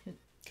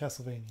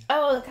Castlevania.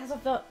 Oh, the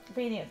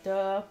Castlevania,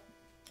 duh.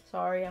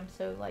 Sorry, I'm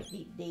so like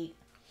deep.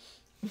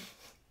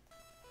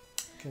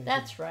 Okay,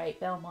 That's right,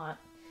 Belmont.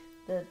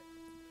 The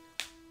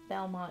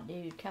Belmont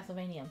dude,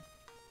 Castlevania.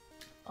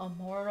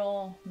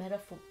 Immortal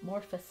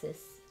Metamorphosis.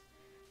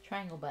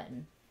 Triangle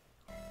button.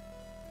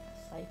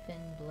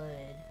 Siphon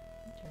blood.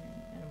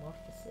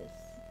 Metamorphosis.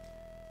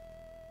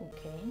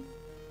 Okay.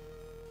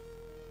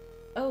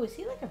 Oh, is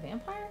he like a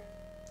vampire?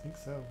 I think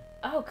so.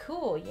 Oh,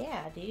 cool.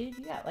 Yeah, dude.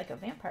 You got like a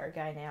vampire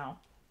guy now.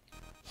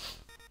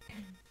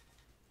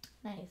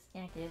 Nice.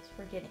 Actives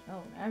for getting.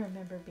 Oh, I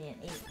remember being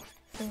 8.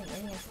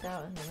 Sending NES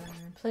out in the room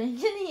and playing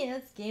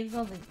NES games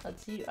on the.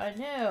 Let's see. I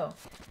know.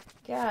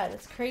 God,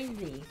 it's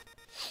crazy.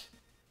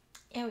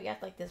 Yeah, we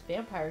got like this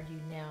vampire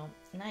dude now.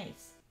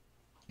 Nice.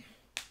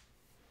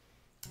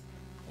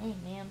 Hey,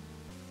 man.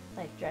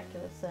 Like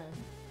Dracula's son.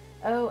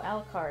 Oh,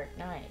 Alucard.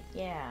 Nice.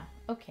 Yeah.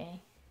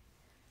 Okay.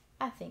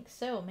 I think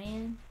so,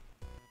 man.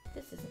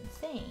 This is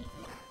insane.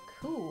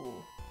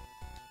 Cool.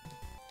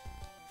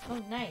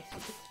 Oh, nice. We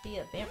get to be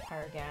a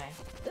vampire guy.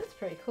 This is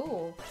pretty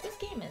cool. This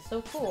game is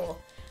so cool.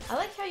 I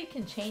like how you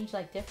can change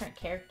like different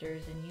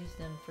characters and use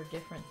them for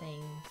different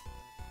things.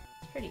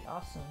 It's pretty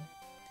awesome.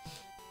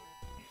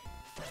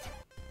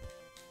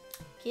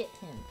 Get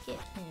him. Get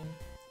him.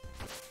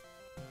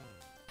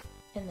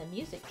 And the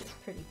music is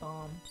pretty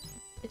bomb.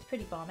 It's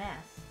pretty bomb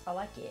ass. I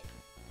like it.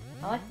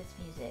 I like this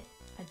music.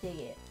 I dig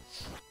it.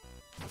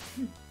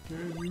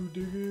 Can you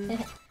dig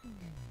it?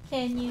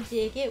 Can you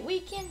dig it? We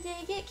can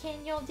dig it.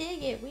 Can y'all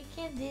dig it? We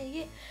can dig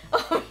it.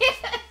 Oh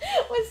yeah!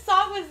 What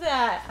song was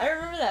that? I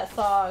remember that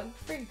song.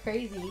 It's pretty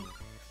crazy.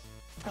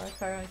 I like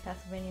Card on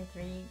Castlevania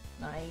 3.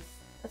 Nice.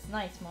 That's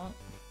nice, Monk.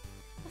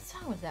 What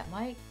song was that,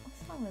 Mike?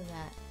 What song was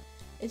that?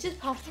 It just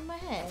popped in my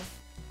head.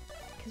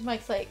 Because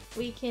Mike's like,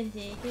 we can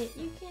dig it.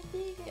 You can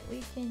dig it.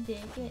 We can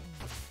dig it.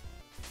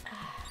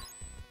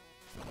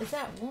 Is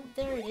that Whoop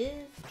There It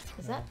Is?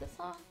 Is that the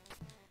song?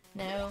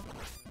 No.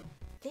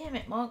 Damn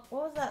it, Monk.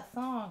 What was that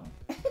song?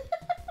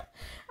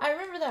 I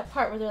remember that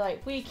part where they're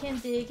like, we can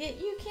dig it,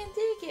 you can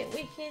dig it,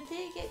 we can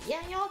dig it.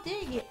 Yeah, y'all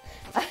dig it.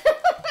 I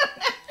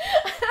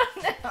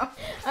don't know.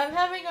 I'm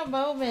having a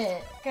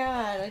moment.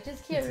 God, I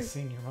just can't. It's a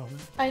senior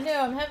moment. I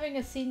know, I'm having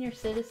a senior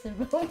citizen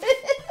moment.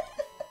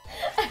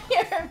 I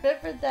can't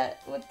remember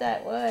what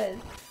that was.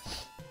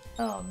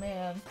 Oh,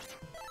 man.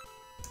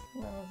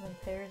 Levels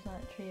and pairs,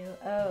 not trio.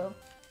 Oh.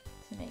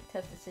 To make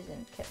tough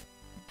decisions,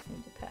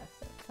 need to pass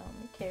that. Tell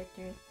me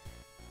characters.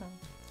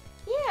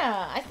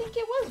 Yeah, I think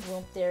it was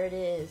Whoop There It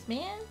Is,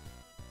 man.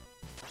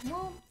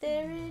 Whoop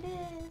There It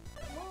Is.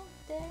 Whoop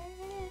There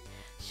It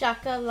Is.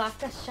 Shaka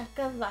laka,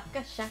 shaka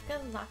laka, shaka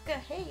laka,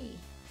 hey.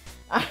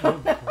 Oh,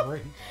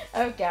 great.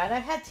 Oh god,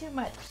 I've had too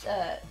much,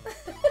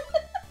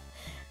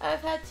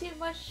 I've had too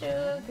much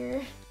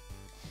sugar.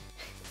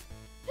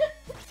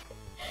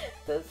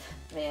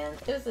 Man,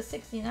 it was the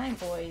 69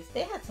 boys.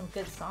 They had some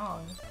good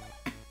songs.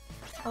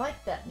 I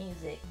like that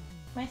music.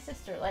 My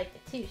sister liked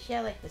it too. She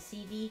had like the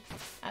CD.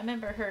 I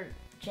remember her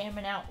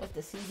jamming out with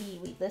the CD.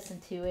 We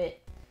listened to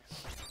it.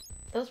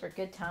 Those were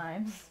good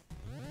times.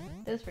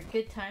 Those were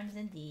good times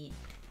indeed.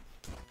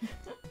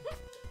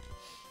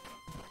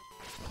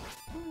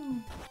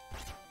 Oh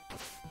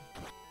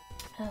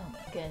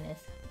my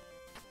goodness.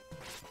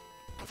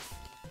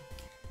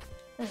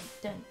 Dun,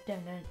 dun,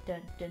 dun, dun,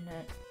 dun, dun,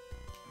 dun.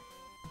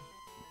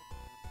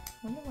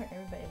 I wonder where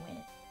everybody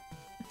went.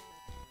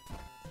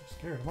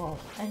 Scared them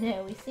off. I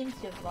know, we seem to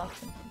have lost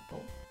some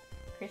people.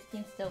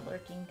 Christine's still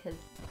lurking because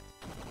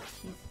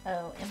she's...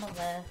 Oh, Emma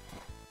left.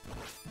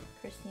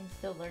 Christine's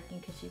still lurking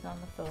because she's on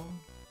the phone.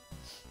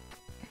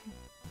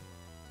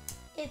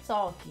 It's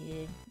all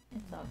good.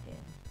 It's all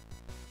good.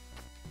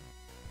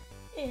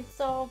 It's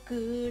all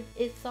good.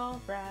 It's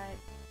all right.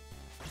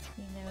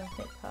 You know,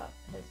 hip-hop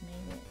has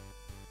made it.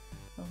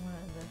 Well, one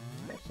of the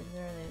questions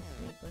earlier this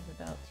week was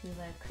about 2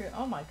 Live Crew.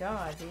 Oh my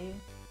god,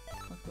 dude.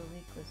 Uncle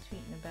Luke was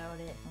tweeting about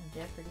it on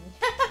Jeopardy.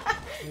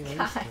 Hey, I used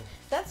God, to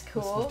that's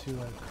cool. listen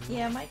to, like, cool.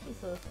 Yeah, Mike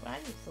used to listen. I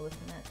used to listen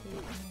to that too.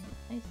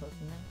 I used to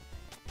listen to them.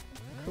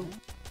 Cool.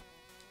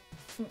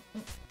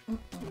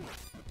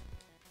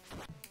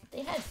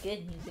 They had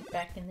good music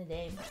back in the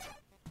day.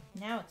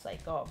 Now it's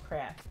like all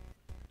crap.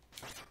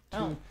 I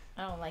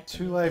don't like the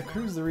True music Life now.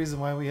 Crew's the reason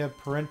why we have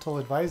parental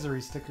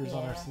advisory stickers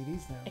on our Yeah.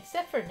 CDs now.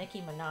 Except for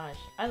Nicki Minaj.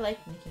 I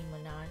like Nicki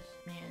Minaj.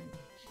 Man,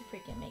 she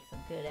freaking makes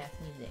some good ass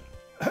music.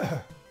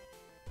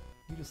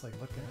 You just like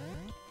looking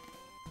at it.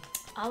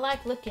 I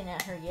like looking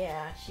at her,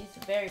 yeah. She's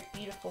a very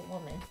beautiful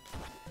woman.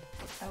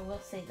 I will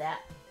say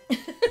that.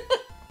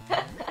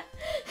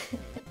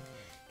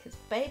 Because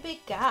baby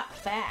got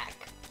back.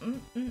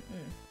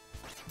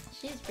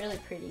 She's really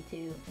pretty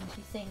too, and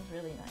she sings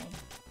really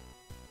nice.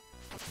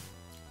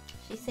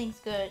 She sings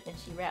good and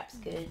she raps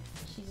good.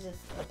 She's just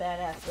a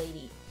badass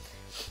lady.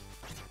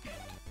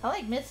 I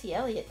like Missy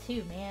Elliott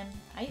too, man.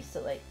 I used to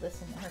like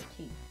listen to her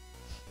too.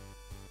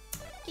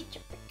 Get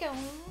your freak on,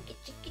 get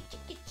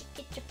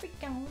your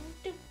freak on,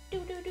 do do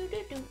do do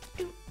do do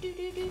do do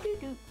do do do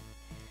do.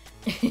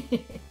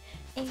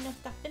 Ain't no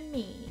stopping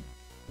me.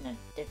 No,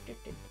 do, do,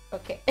 do.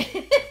 Okay.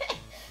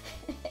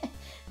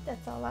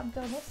 That's all I'm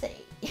gonna say.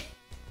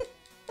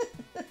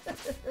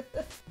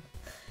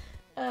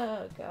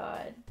 Oh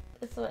God.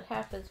 That's what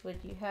happens when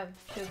you have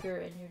sugar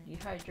and you're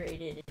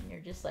dehydrated and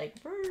you're just like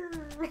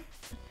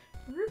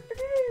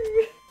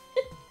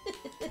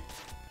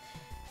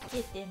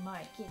Get them,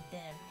 Mike, get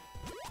them.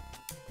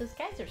 Those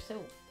guys are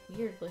so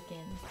weird looking.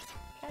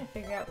 I'm trying to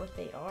figure out what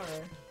they are.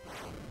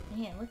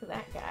 Man, look at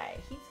that guy.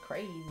 He's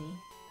crazy.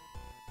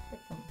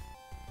 Like some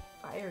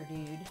fire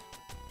dude.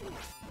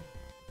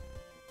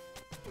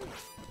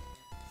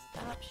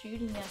 Stop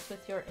shooting us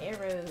with your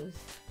arrows.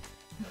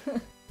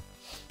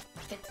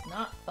 It's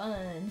not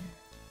fun.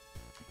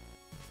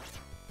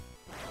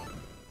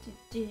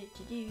 You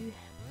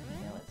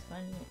know what's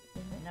funny?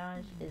 Nicki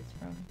Minaj is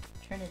from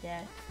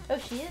Trinidad. Oh,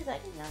 she is? I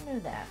did not know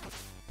that.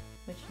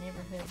 Which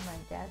neighborhood? My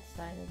dad's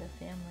side of the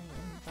family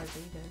in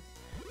Barbados.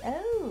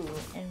 Oh,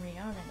 and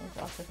Rihanna is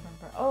also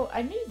from Oh,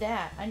 I knew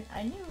that.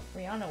 I knew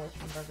Rihanna was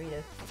from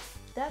Barbados.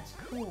 That's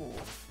cool.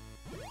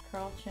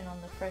 Carl Chin on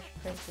the Fresh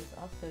Prince is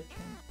also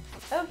Trin.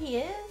 Oh, he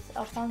is?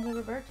 Alfonso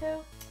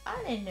Roberto?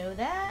 I didn't know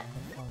that.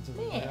 Alfonso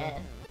Roberto.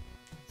 Man,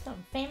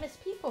 some famous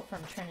people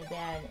from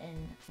Trinidad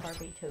and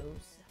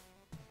Barbados.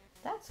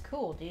 That's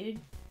cool, dude.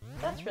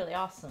 That's really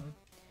awesome.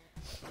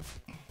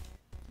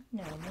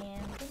 No,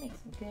 man, they make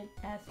some good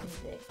ass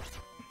music.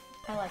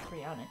 I like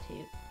Rihanna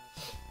too.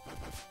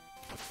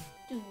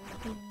 Do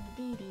do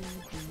do do do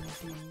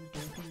do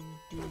do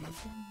do dum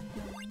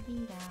dum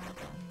dee da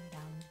dum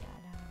dum da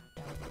da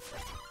dum.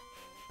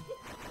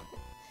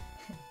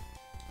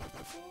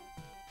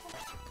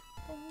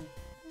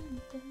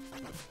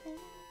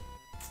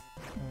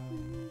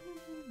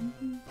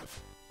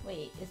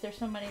 Wait, is there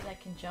somebody that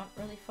can jump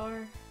really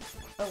far?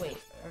 Oh wait,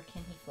 or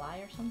can he fly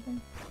or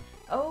something?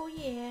 Oh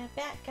yeah,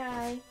 bat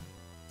guy.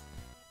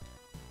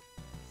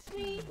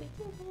 Sweet, we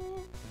did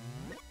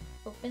it.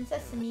 Open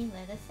sesame,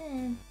 let us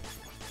in.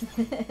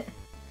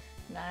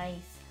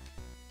 Nice.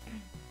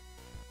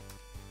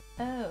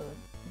 Oh,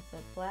 it's a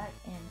black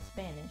and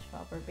Spanish,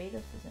 while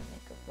Barbados doesn't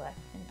make a black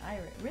and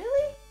Irish.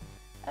 Really?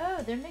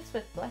 Oh, they're mixed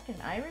with black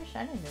and Irish?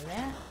 I didn't know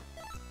that.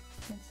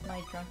 Since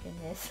my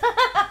drunkenness.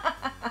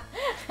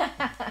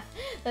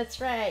 That's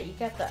right, you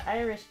got the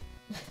Irish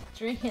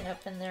drinking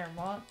up in there,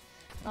 Mom.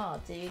 Oh,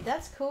 dude,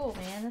 that's cool,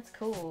 man. That's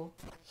cool.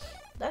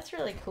 That's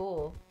really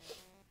cool.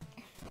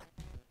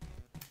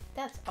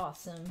 That's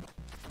awesome.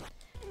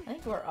 I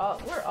think we're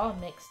all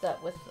mixed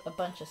up with a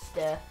bunch of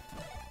stuff.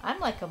 I'm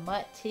like a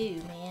mutt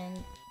too,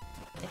 man.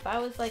 If I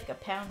was like a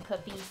pound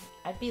puppy,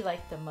 I'd be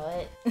like the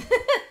mutt.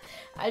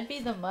 I'd be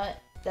the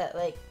mutt that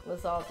like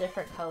was all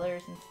different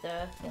colors and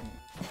stuff, and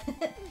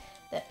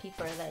that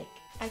people are like,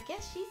 I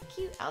guess she's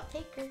cute, I'll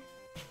take her.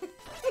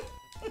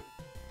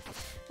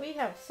 We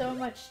have so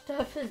much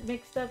stuff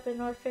mixed up in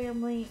our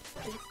family,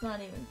 it's not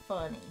even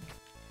funny.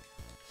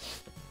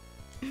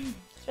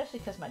 Especially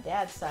because my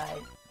dad's side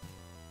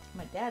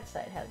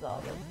has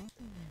all the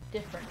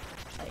different,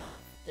 like,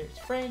 there's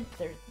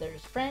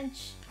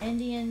French,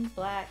 Indian,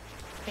 Black,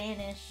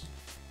 Spanish,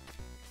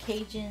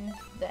 Cajun,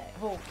 that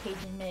whole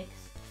Cajun mix,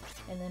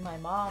 and then my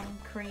mom,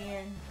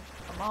 Korean.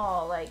 I'm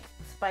all like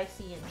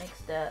spicy and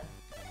mixed up.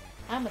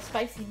 I'm a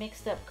spicy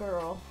mixed up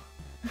girl.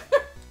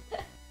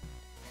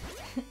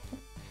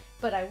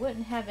 But I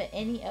wouldn't have it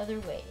any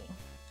other way.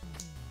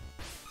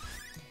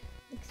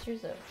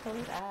 Mixtures of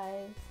colored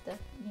eyes, stuff,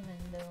 even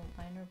though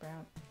mine are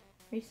brown.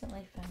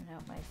 Recently found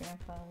out my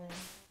grandfather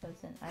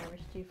was an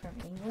Irish Jew from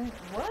England.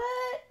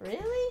 What?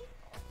 Really?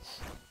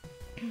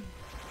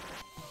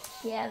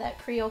 Yeah, that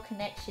Creole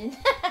connection.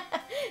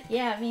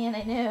 Yeah, man,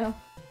 I know.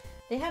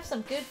 They have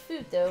some good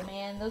food though,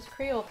 man. Those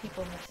Creole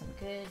people make some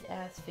good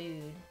ass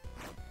food.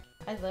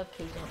 I love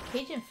Cajun.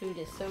 Cajun food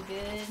is so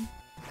good.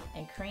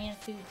 And Korean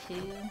food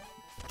too.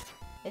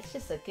 It's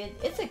just a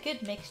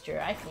good mixture,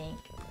 I think.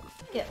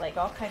 Get like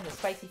all kinds of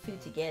spicy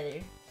food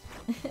together.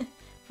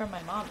 from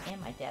my mom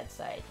and my dad's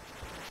side.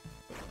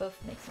 They both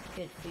make some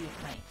good food.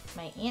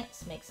 My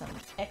aunts make some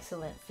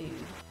excellent food.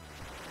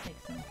 Make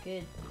some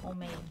good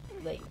homemade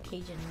like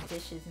Cajun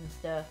dishes and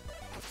stuff.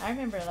 I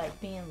remember like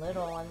being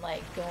little and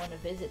like going to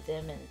visit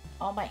them, and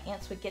all my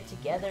aunts would get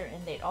together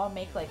and they'd all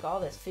make like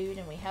all this food,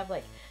 and we have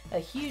like a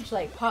huge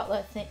like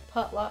potluck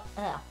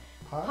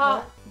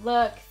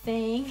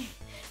thing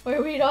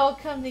where we'd all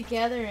come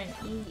together and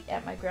eat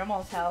at my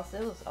grandma's house.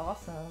 It was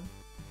awesome.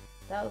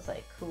 That was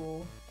like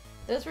cool.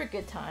 Those were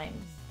good times.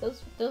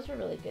 Those were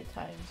really good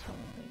times when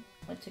we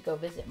went to go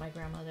visit my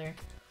grandmother.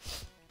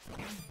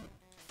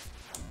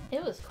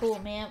 It was cool,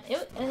 man.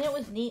 And it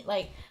was neat.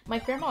 Like, my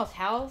grandma's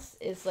house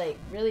is like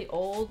really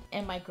old,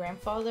 and my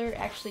grandfather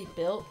actually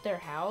built their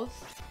house,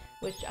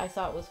 which I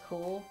thought was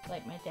cool.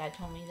 Like, my dad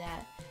told me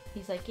that.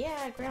 He's like,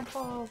 yeah,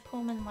 Grandpa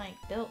Pullman like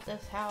built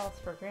this house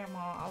for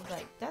Grandma. I was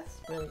like, that's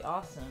really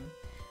awesome.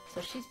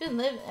 So she's been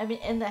living. I mean,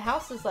 and the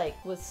house is like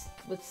withstood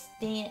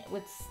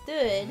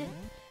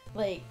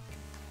like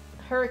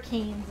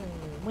hurricanes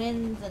and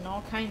winds and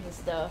all kinds of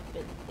stuff.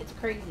 It's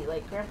crazy.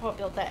 Like, Grandpa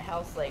built that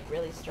house like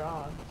really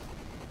strong.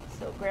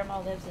 So Grandma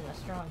lives in a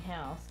strong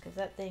house, because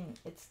that thing,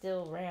 it's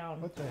still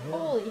round. What the hell?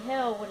 Holy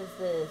hell, what is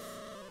this?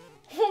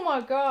 Oh my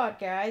god,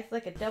 guys,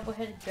 like a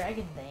double-headed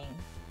dragon thing.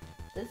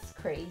 This is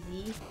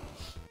crazy.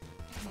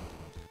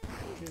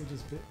 Okay,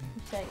 just bit me.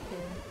 Check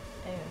him.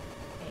 Oh,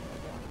 okay,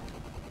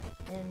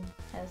 we don't. And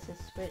has his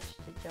switch.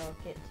 Did y'all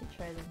get to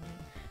try the new?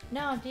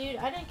 No, dude,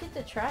 I didn't get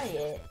to try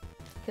it.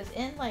 Because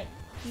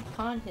he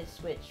pawned his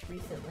Switch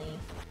recently.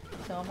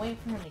 So I'm waiting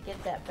for him to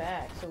get that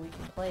back so we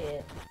can play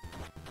it.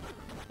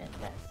 Met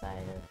that side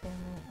of the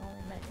family.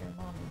 Only met your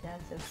mom and dad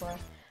so far.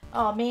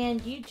 Oh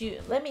man,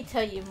 let me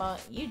tell you, Mom,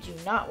 you do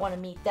not want to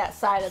meet that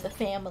side of the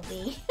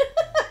family.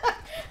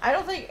 I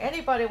don't think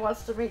anybody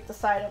wants to meet the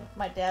side of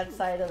my dad's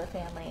side of the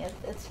family.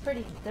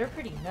 They're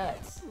pretty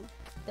nuts.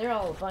 They're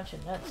all a bunch of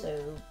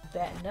nutso,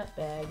 nut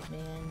bags,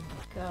 man.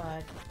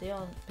 God, they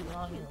all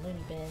belong in a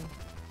loony bin.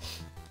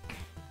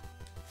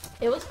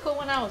 It was cool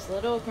when I was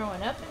little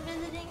growing up and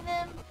visiting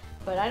them,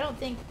 but I don't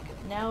think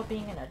now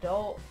being an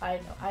adult,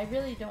 I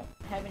really don't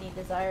have any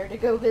desire to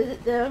go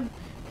visit them,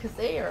 because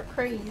they are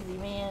crazy,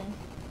 man.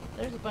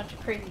 There's a bunch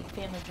of crazy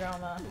family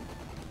drama,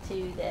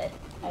 too, that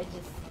I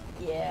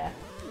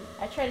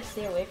try to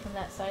stay away from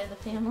that side of the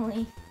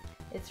family.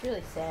 It's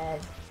really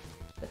sad.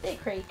 But they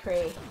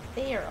cray-cray.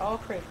 They are all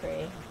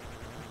cray-cray.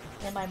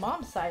 And my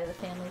mom's side of the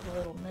family is a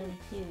little nutty,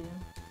 too.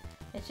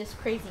 It's just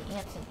crazy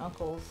aunts and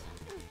uncles.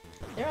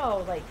 They're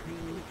all like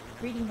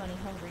greedy,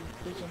 money-hungry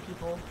Asian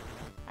people.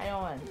 I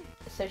don't want to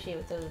associate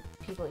with those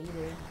people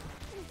either.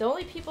 The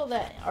only people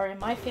that are in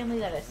my family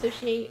that I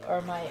associate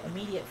are my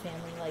immediate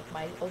family, like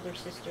my older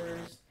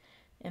sisters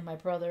and my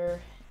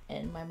brother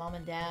and my mom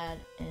and dad,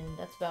 and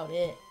that's about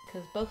it.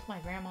 Because both my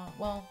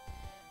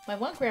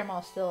one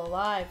grandma's still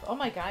alive. Oh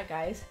my god,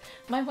 guys.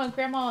 My one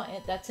grandma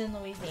that's in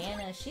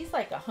Louisiana, she's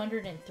like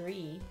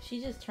 103. She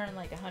just turned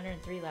like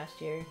 103 last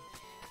year.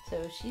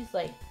 So she's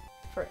like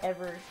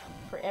forever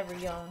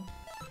young,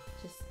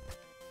 just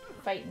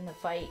fighting the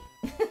fight.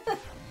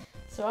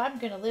 So I'm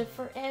gonna live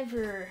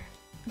forever.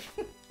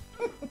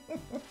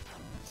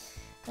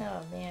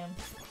 Oh man,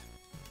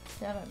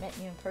 I haven't met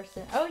you in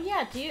person. Oh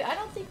yeah, dude, I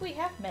don't think we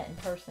have met in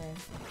person.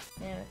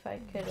 Man, if I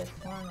could have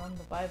sworn on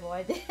the Bible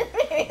I did.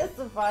 Maybe it's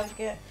the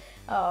vodka.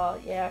 Oh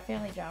yeah,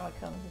 family drama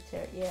comes with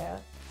it. Yeah,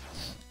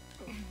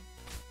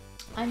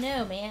 I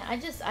know, man. I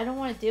don't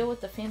want to deal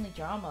with the family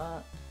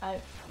drama.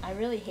 I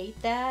really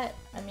hate that.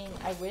 I mean,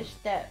 I wish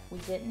that we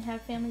didn't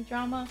have family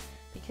drama,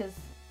 because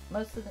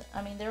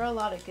there are a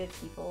lot of good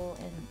people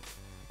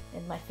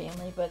in my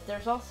family, but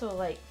there's also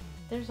like,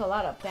 there's a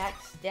lot of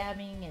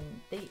backstabbing,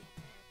 and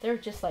they're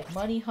just like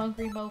money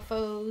hungry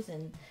mofos,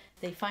 and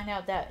they find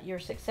out that you're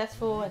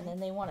successful and then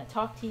they want to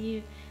talk to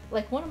you.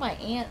 Like one of my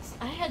aunts,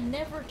 I had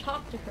never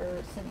talked to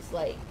her since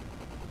like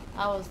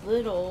I was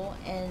little,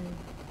 and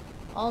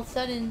all of a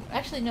sudden,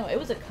 actually no, it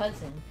was a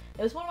cousin.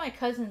 It was one of my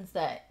cousins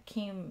that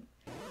came.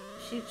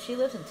 She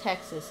lives in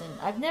Texas, and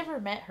I've never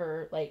met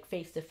her like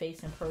face to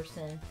face in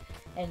person.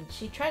 And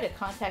she tried to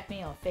contact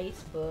me on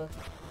Facebook,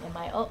 and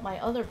my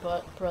other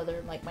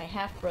brother, like my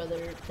half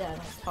brother that I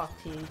don't talk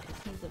to because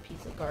he's a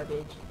piece of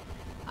garbage.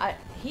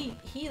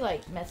 He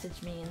like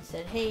messaged me and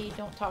said, hey,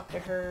 don't talk to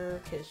her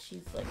because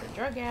she's like a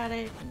drug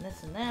addict and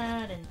this and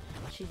that, and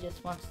she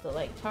just wants to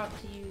like talk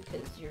to you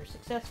because you're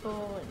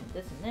successful and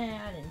this and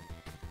that. And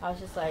I was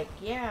just like,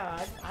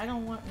 yeah, I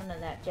don't want none of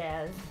that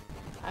jazz.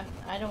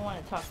 I don't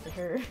want to talk to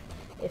her.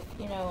 If,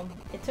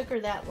 it took her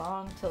that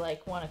long to,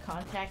 like, want to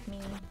contact me.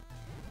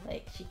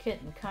 Like, she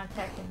couldn't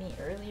contact me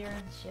earlier.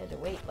 She had to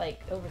wait, like,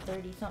 over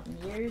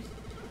 30-something years.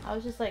 I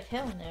was just like,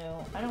 hell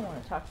no. I don't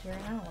want to talk to her,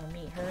 and I don't want to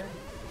meet her.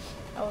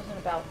 I wasn't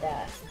about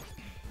that.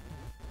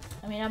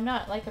 I mean, I'm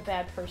not, like, a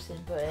bad person,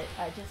 but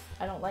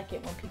I don't like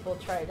it when people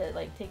try to,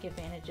 like, take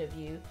advantage of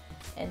you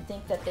and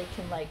think that they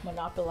can, like,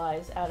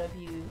 monopolize out of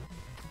you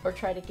or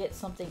try to get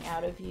something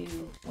out of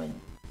you when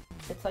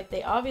it's like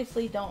they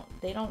obviously don't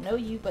know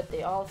you, but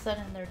they all of a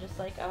sudden they're just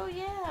like, oh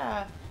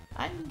yeah,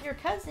 I'm your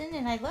cousin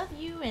and I love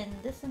you and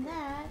this and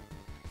that.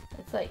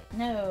 It's like,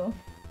 no.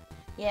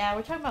 Yeah,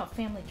 we're talking about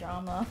family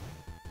drama.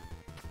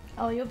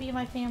 Oh, you'll be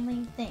my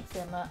family? Thanks,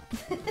 Emma.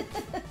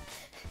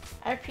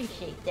 I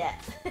appreciate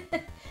that.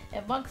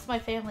 And Monk's my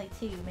family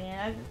too,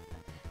 man.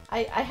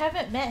 I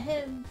haven't met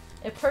him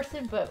in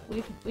person, but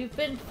we've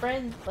been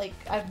friends. Like,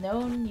 I've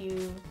known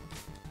you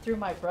through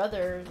my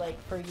brother, like,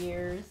 for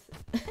years.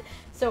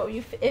 So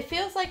it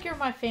feels like you're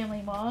my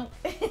family, Monk.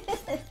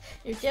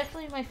 You're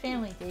definitely my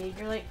family, dude.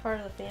 You're like part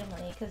of the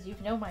family because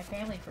you've known my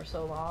family for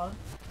so long.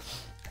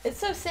 It's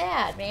so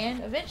sad,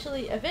 man.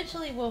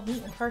 Eventually we'll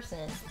meet in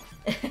person.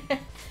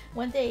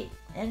 One day,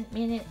 and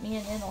me and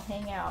Nen will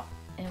hang out,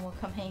 and we'll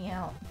come hang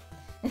out.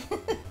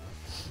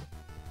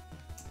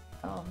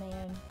 Oh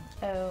man.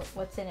 Oh,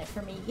 what's in it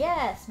for me?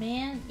 Yes,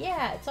 man.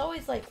 Yeah, it's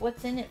always like,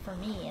 what's in it for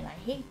me, and I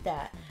hate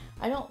that.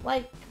 I don't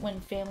like when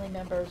family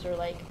members are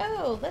like,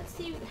 oh, let's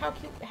see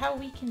how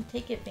we can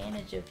take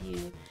advantage of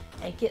you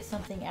and get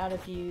something out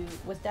of you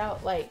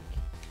without like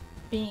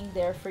being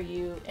there for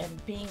you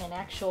and being an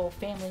actual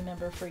family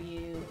member for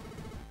you.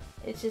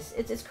 It's just,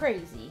 it's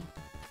crazy.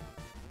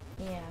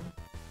 Yeah.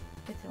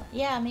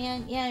 Yeah,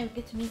 man. Yeah, you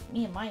get to meet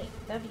me and Mike.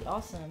 That'd be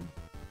awesome.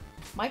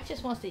 Mike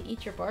just wants to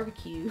eat your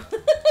barbecue.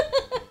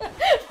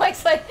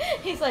 Mike's like,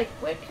 he's like,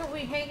 when can we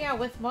hang out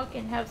with Monk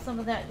and have some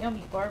of that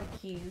yummy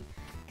barbecue?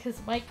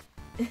 Because Mike,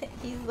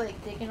 he's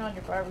like digging on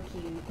your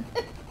barbecue.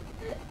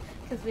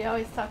 Because we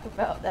always talk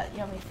about that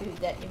yummy food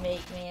that you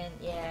make, man.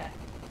 Yeah,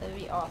 that'd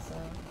be awesome.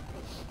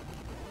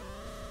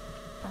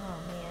 Oh,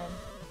 man.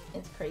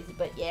 It's crazy.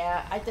 But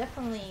yeah, I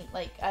definitely,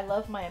 like, I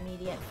love my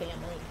immediate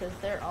family because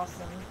they're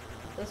awesome.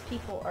 Those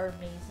people are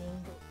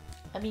amazing.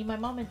 I mean, my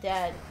mom and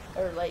dad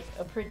are, like,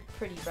 a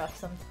pretty rough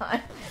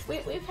sometimes.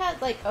 We've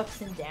had, like, ups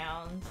and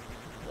downs.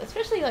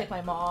 Especially, like,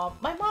 my mom.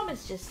 My mom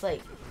is just,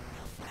 like,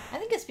 I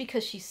think it's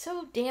because she's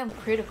so damn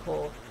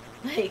critical.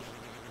 Like,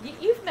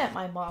 you've met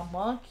my mom,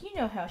 Monk. You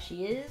know how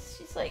she is.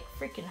 She's, like,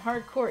 freaking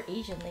hardcore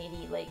Asian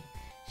lady. Like,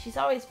 she's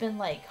always been,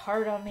 like,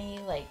 hard on me.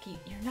 Like,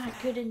 you're not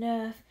good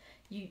enough.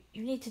 You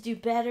need to do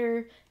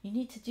better. You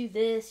need to do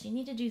this. You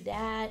need to do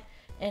that.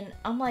 And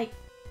I'm like,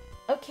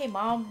 okay,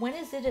 Mom, when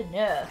is it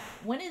enough?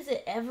 When is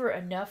it ever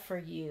enough for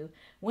you?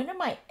 When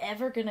am I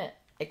ever gonna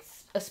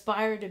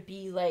aspire to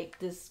be like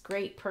this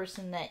great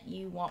person that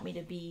you want me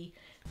to be,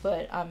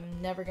 but I'm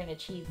never gonna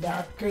achieve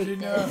that? Not good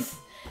enough.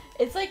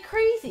 It's like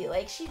crazy.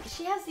 Like she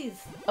has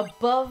these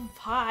above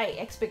high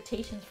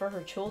expectations for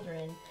her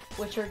children,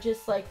 which are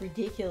just like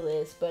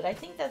ridiculous. But I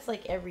think that's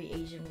like every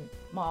Asian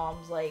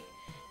mom's like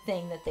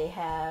thing that they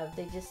have.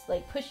 They just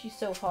like push you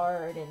so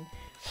hard and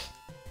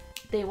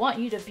they want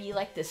you to be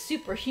like the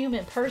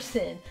superhuman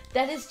person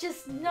that is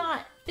just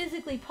not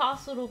physically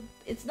possible.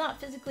 It's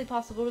not physically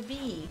possible to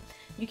be.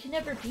 You can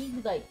never be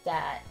like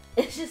that.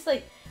 It's just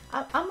like,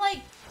 I'm like,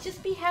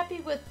 just be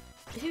happy with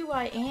who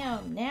I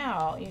am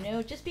now, you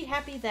know? Just be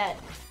happy that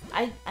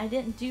I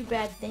didn't do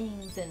bad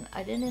things and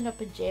I didn't end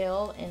up in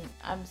jail and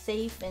I'm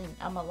safe and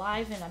I'm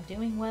alive and I'm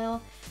doing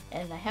well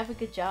and I have a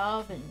good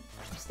job and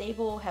I'm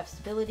stable, have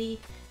stability.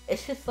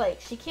 It's just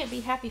like, she can't be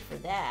happy for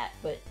that,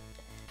 but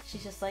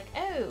she's just like,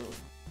 oh,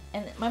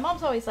 and my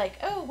mom's always like,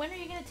 oh, when are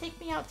you going to take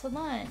me out to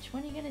lunch?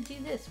 When are you going to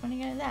do this? When are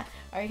you going to do that?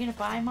 Are you going to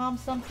buy Mom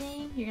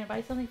something? You're going to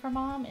buy something for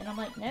Mom? And I'm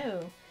like, no.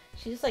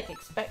 She just like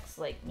expects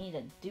like me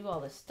to do all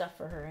this stuff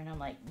for her. And I'm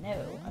like,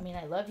 no. I mean,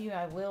 I love you.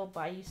 I will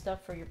buy you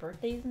stuff for your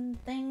birthdays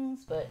and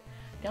things. But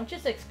don't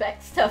just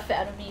expect stuff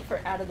out of me for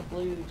out of the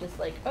blue. Just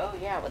like, oh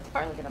yeah, what's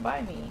Carly going to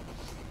buy me?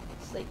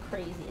 It's like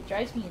crazy. It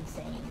drives me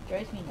insane. It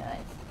drives me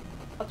nuts.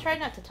 I'll try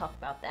not to talk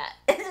about that.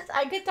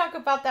 I could talk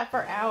about that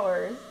for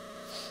hours.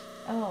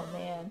 Oh,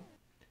 man.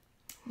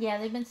 Yeah,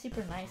 they've been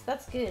super nice.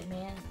 That's good,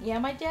 man. Yeah,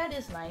 my dad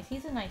is nice.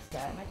 He's a nice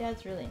guy. My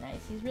dad's really nice.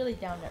 He's really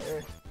down to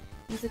earth.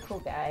 He's a cool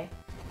guy.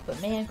 But,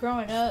 man,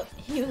 growing up,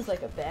 he was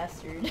like a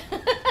bastard.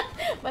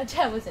 My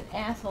dad was an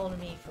asshole to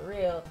me, for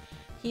real.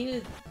 He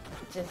would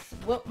just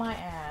whoop my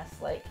ass.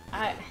 Like,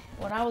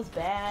 when I was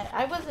bad,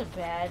 I wasn't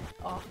bad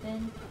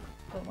often.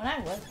 But when I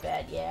was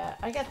bad, yeah,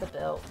 I got the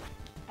belt.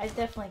 I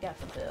definitely got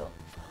the belt.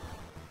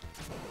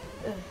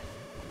 Ugh.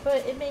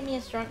 But it made me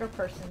a stronger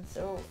person,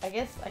 so I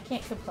guess I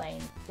can't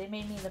complain. They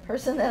made me the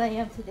person that I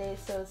am today,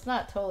 so it's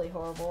not totally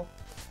horrible.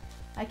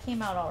 I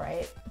came out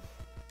alright.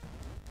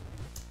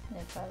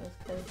 If I was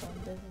close on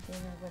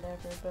visiting or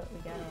whatever, but we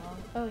got along.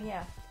 Oh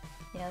yeah.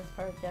 Yeah, that's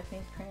part of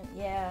Japanese print.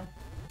 Yeah.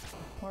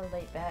 More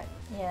laid back.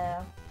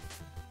 Yeah.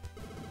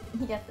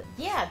 You got the...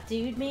 Yeah,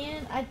 dude,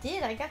 man. I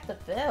did. I got the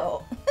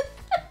belt.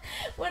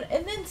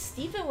 And then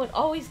Steven would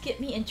always get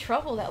me in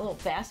trouble, that little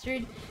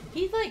bastard.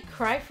 He'd like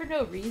cry for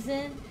no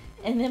reason.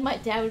 And then my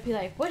dad would be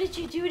like, what did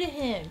you do to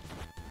him?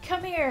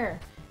 Come here.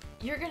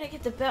 You're gonna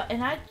get the belt.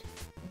 And I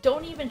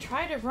don't even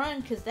try to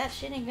run because that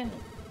shit ain't gonna...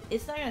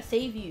 It's not gonna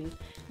save you.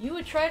 You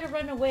would try to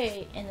run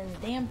away and then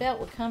the damn belt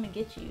would come and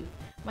get you.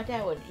 My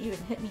dad would even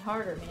hit me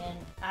harder, man.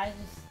 I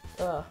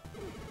just...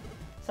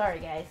 Sorry,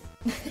 guys.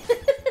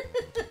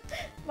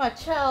 My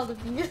child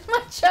abuse.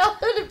 My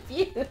childhood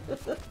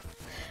abuse.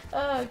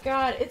 Oh,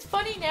 God. It's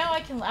funny now.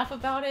 I can laugh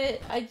about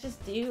it. I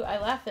just do. I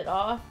laugh it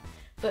off.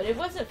 But it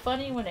wasn't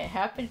funny when it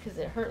happened because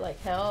it hurt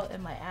like hell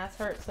and my ass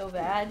hurt so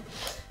bad.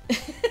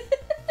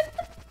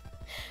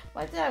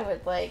 My dad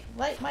would like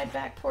light my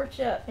back porch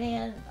up,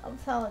 man. I'm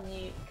telling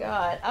you,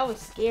 God, I was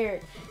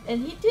scared.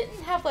 And he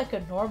didn't have like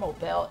a normal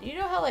belt. You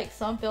know how like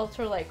some belts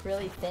are like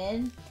really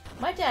thin?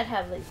 My dad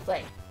had these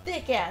like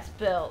thick ass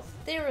belts.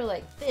 They were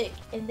like thick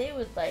and they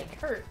would like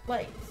hurt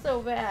like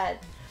so bad.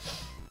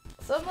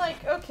 So I'm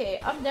like, okay,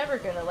 I'm never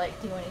gonna like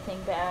do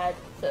anything bad.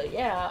 So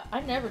yeah,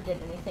 I never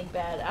did anything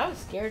bad. I was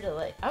scared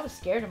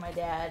of my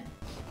dad.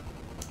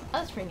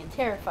 I was freaking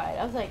terrified.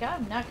 I was like,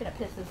 I'm not gonna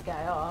piss this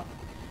guy off.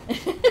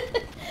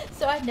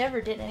 So I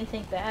never did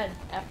anything bad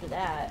after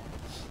that.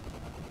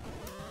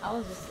 I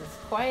was just this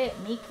quiet,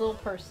 meek little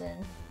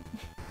person.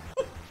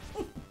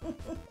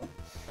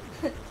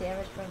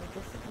 Damage from the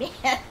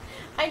distant man.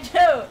 I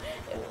know.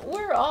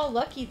 We're all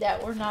lucky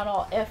that we're not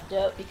all effed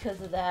up because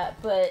of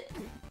that, but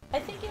I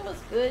think it was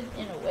good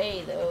in a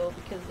way though,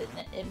 because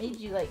it made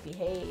you like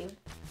behave.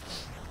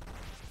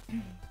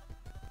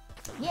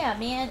 Yeah,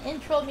 man,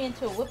 trolled me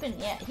into a whooping.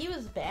 Yeah, he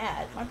was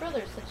bad. My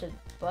brother's such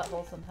a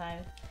butthole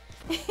sometimes.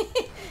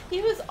 He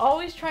was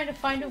always trying to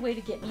find a way to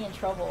get me in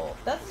trouble.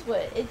 That's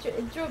what it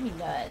drove me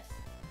nuts.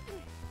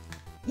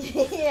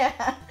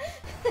 Yeah.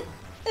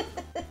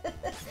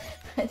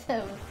 My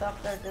dad was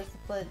softer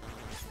disciplined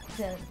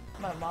than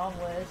my mom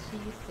was. She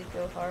used to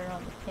go hard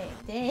on the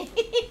pain.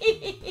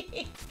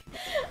 Dang.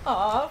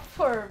 Aw,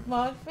 poor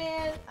Monk,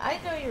 man. I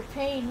know your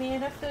pain,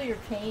 man. I feel your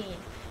pain.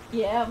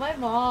 Yeah, my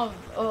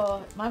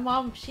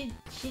mom, she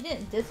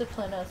didn't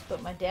discipline us,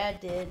 but my dad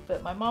did.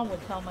 But my mom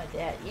would tell my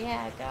dad,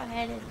 yeah, go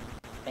ahead and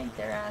spank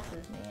their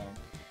asses, man.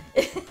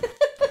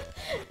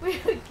 We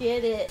would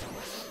get it.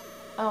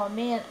 Oh,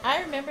 man.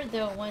 I remember,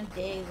 though, one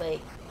day,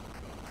 like,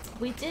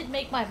 we did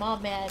make my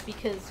mom mad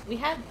because we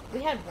had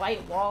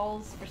white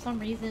walls. For some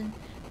reason,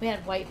 we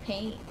had white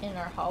paint in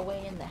our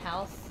hallway in the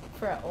house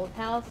for our old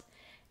house.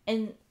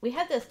 And we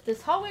had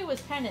this hallway was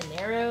kind of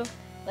narrow.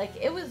 Like,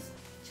 it was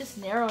just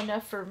narrow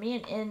enough for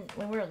me and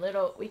when we were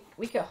little,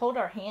 we could hold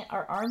our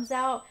arms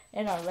out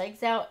and our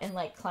legs out and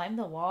like climb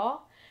the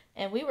wall.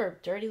 And we were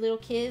dirty little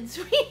kids.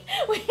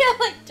 We had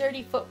like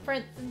dirty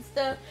footprints and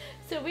stuff.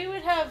 So we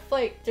would have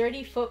like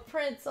dirty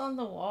footprints on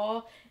the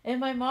wall. And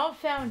my mom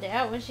found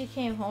out when she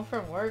came home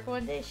from work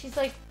one day. She's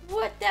like,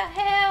 what the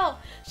hell?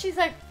 She's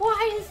like,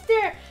 why is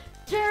there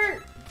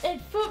dirt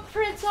and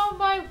footprints on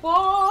my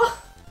wall?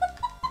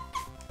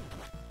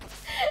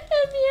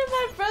 And me and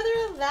my brother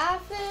are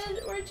laughing.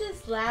 We're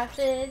just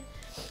laughing.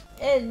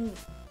 And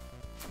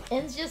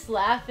just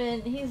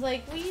laughing. He's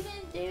like, we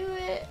didn't do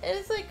it. And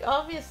it's like,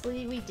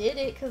 obviously we did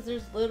it because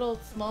there's little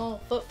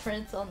small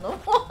footprints on the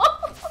wall.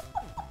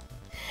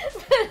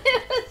 But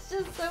it was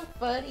just so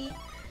funny.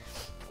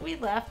 We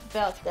laughed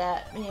about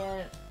that,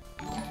 man.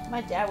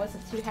 My dad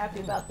wasn't too happy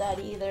about that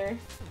either.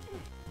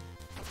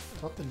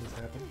 Something just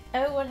happened.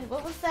 Oh,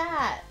 what was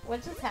that?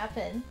 What just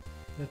happened?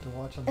 You have to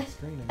watch on the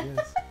screen, I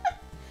guess.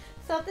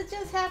 Something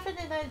just happened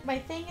and my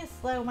thing is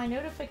slow. My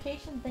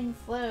notification thing's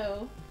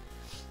slow.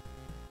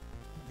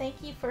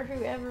 Thank you for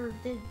whoever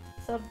did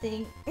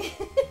something.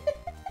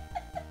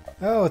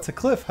 Oh, it's a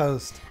Cliff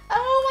host.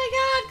 Oh my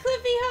god,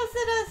 Cliffy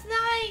hosted us.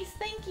 Nice.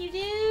 Thank you,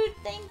 dude.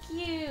 Thank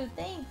you.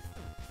 Thanks.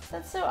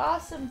 That's so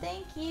awesome.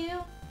 Thank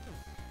you.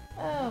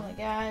 Oh my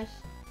gosh.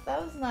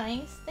 That was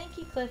nice. Thank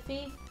you,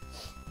 Cliffy.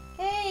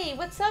 Hey,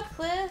 what's up,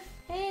 Cliff?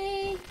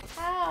 Hey.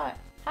 Hi.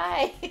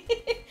 Hi.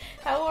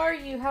 How are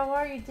you? How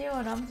are you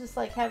doing? I'm just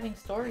like having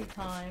story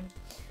time.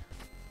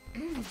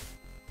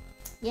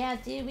 Yeah,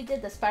 dude, we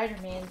did the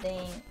Spider-Man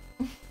thing.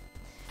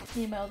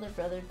 Me and my older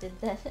brother did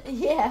that.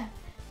 Yeah.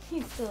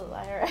 He's still a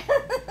liar.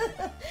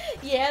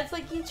 Yeah, it's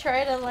like you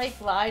try to like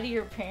lie to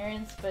your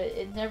parents, but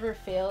it never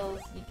fails.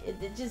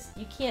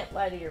 You can't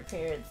lie to your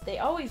parents. They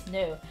always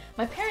knew.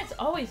 My parents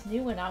always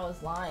knew when I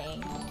was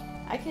lying.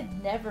 I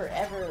could never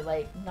ever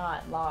like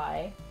not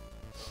lie.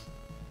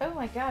 Oh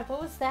my god,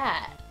 what was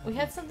that? We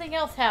had something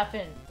else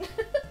happen.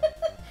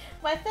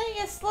 My thing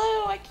is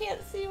slow. I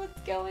can't see what's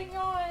going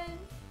on.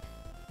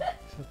 You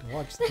have to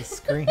watch the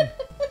screen.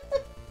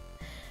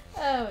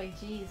 Oh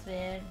jeez,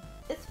 man.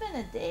 It's been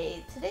a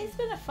day. Today's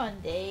been a fun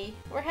day.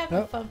 We're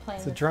having fun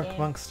playing this game. It's a Drunk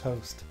Monk's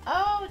host.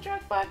 Oh,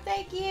 Drunk Monk,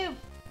 thank you.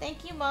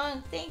 Thank you,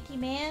 Monk. Thank you,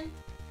 man.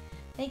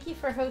 Thank you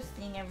for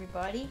hosting,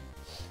 everybody.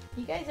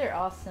 You guys are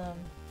awesome.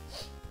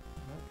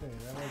 Okay,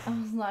 that was.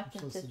 I was locked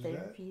into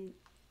therapy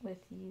with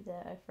you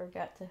that I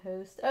forgot to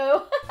host.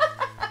 Oh,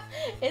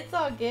 it's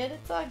all good.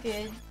 It's all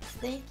good.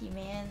 Thank you,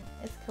 man.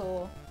 It's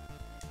cool.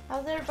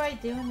 How's everybody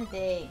doing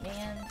today,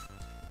 man?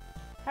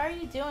 How are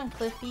you doing,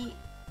 Cliffy?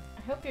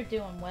 I hope you're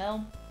doing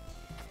well.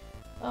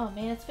 Oh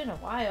man, it's been a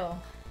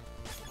while.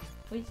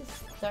 We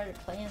just started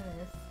playing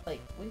this.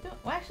 Like we've been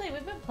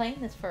playing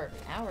this for an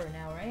hour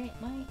now, right,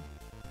 Mike?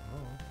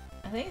 Oh.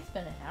 I think it's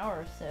been an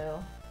hour or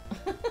so.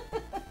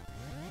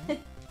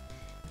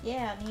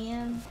 Yeah,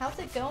 man. How's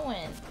it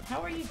going?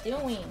 How are you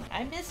doing?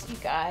 I missed you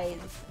guys.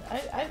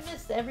 I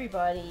missed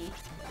everybody.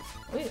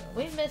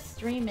 We missed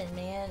streaming,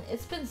 man.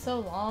 It's been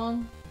so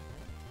long.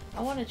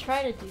 I want to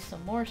try to do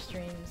some more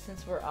streams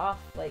since we're off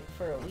like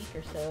for a week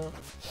or so.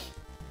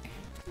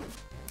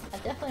 I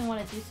definitely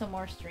want to do some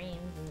more streams,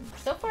 and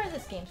so far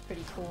this game's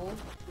pretty cool.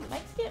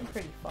 Mike's getting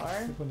pretty far.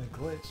 Except when it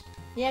glitched.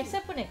 Yeah,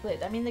 except when it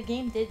glitched. I mean, the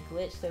game did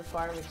glitch so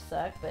far, which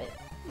sucked, but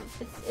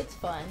it's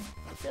fun.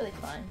 It's really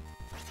fun.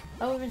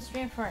 Oh, we've been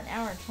streaming for an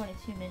hour and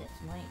 22 minutes,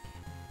 Mike.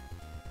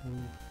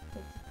 Ooh.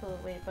 Like to pull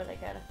away, but I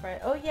gotta fry.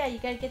 Oh yeah, you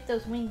gotta get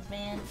those wings,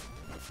 man.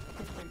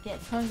 If you're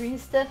getting hungry and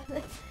stuff.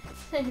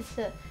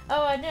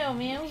 Oh, I know,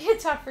 man. We could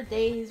talk for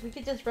days. We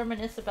could just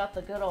reminisce about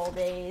the good old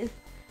days.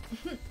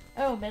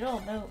 Oh,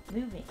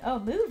 moving. Oh,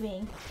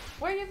 moving?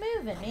 Where are you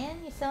moving,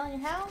 man? You selling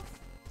your house?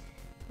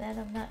 That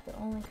I'm not the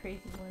only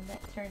crazy one.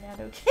 That turned out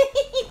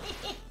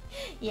okay.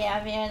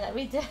 Yeah, man.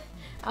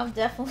 I'm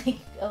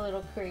definitely a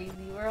little crazy.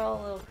 We're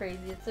all a little crazy.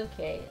 It's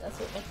okay. That's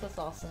what makes us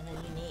awesome and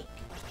unique.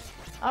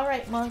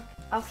 Alright, Monk.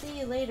 I'll see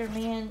you later,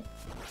 man.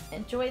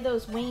 Enjoy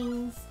those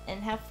wings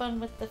and have fun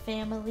with the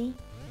family.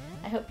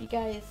 I hope you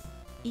guys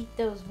eat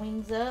those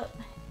wings up.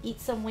 Eat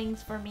some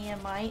wings for me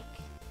and Mike.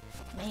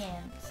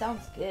 Man,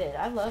 sounds good.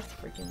 I love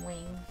freaking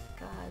wings.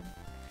 God,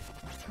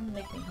 it's gonna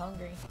make me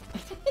hungry.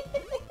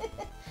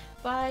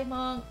 Bye,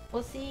 Monk.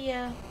 We'll see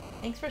ya.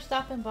 Thanks for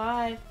stopping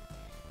by.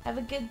 Have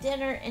a good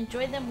dinner.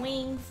 Enjoy them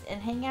wings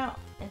and hang out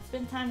and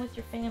spend time with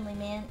your family,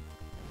 man.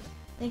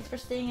 Thanks for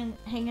staying and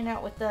hanging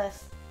out with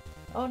us.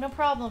 Oh, no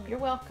problem. You're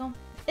welcome.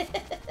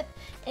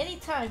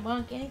 Anytime,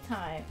 Monk.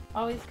 Anytime.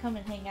 Always come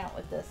and hang out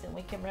with us and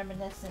we can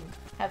reminisce and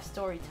have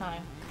story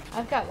time.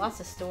 I've got lots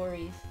of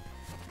stories.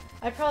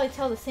 I probably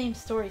tell the same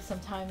stories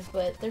sometimes,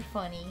 but they're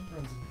funny.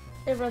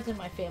 It runs in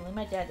my family.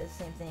 My dad does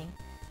the same thing.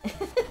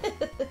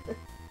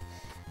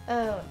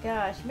 Oh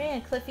gosh,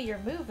 man, Cliffy, you're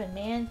moving,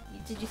 man.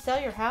 Did you sell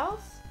your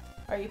house?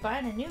 Are you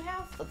buying a new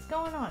house? What's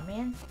going on,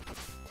 man?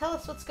 Tell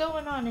us what's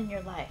going on in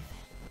your life.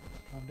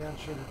 Calm down,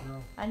 sugar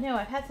girl. I know,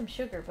 I've had some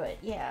sugar, but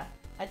yeah.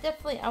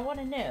 I want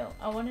to know.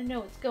 I want to know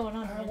what's going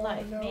on in your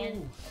life,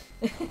 man.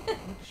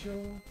 What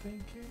you're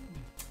thinking.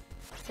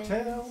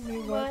 Tell me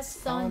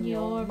what's on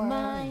your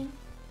mind.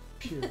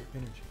 Pure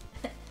energy.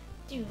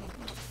 do,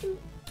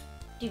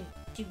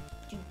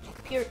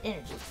 pure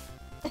energy.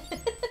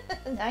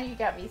 Now you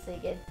got me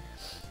singing.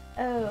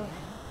 Oh,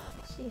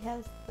 she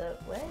has the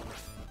what?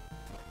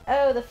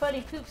 Oh, the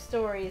funny poop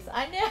stories.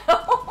 I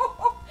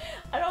know.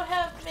 I don't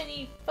have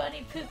many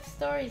funny poop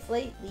stories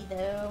lately,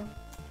 though.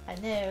 I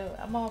know.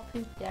 I'm all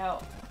pooped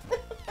out.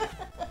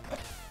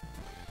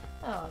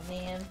 Oh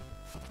man.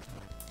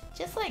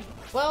 Just like,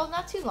 well,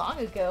 not too long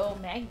ago,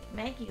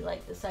 Maggie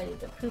like decided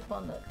to poop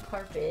on the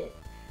carpet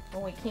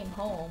when we came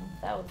home.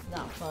 That was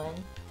not fun.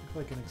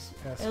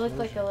 It looked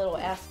like a little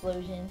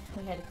ass-plosion.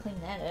 We had to clean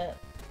that up.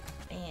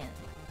 Man,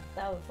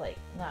 that was like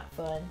not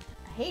fun.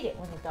 I hate it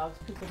when the dogs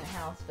poop in the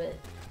house, but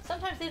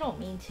sometimes they don't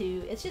mean to.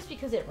 It's just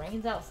because it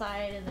rains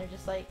outside and they're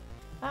just like,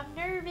 I'm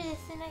nervous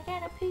and I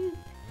gotta poop.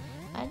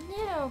 I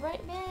know,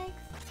 right, Mags?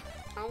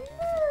 I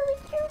know,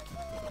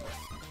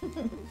 it's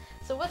okay.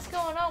 So what's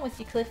going on with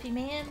you, Cliffy,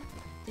 man?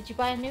 Did you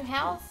buy a new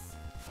house?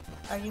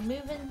 Are you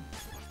moving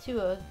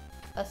to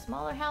a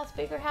smaller house,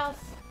 bigger house?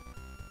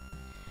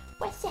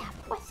 What's up?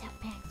 What's up,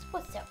 Max?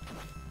 What's up?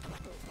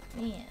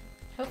 Man,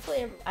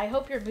 hopefully, I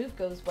hope your move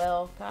goes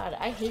well. God,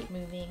 I hate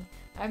moving.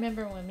 I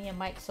remember when me and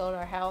Mike sold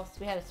our house,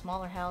 we had a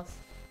smaller house,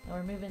 and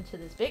we're moving to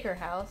this bigger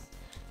house,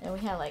 and we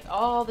had like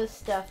all this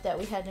stuff that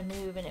we had to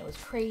move, and it was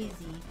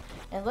crazy.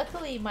 And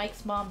luckily,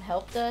 Mike's mom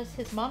helped us.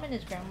 His mom and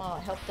his grandma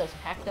helped us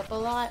pack up a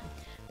lot.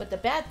 But the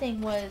bad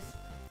thing was,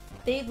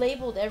 they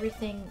labeled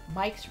everything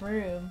Mike's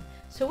room,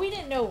 so we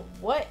didn't know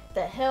what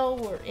the hell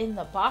were in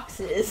the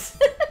boxes.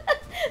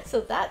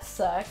 So that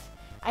sucked.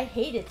 I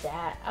hated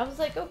that. I was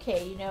like,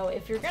 okay, you know,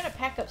 if you're gonna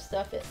pack up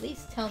stuff, at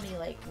least tell me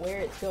like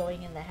where it's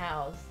going in the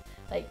house.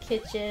 Like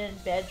kitchen,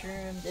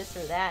 bedroom, this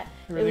or that.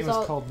 Everything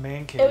was called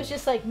man cave. It was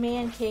just like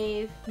man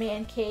cave.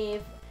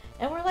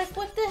 And we're like,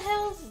 what the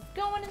hell's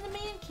going in the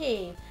man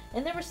cave?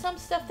 And there was some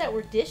stuff that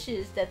were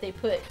dishes that they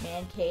put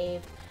man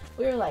cave.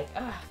 We were like,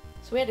 ugh.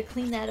 So we had to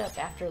clean that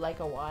up after like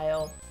a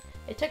while.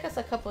 It took us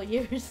a couple of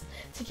years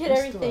to get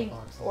everything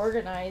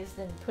organized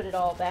and put it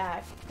all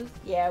back.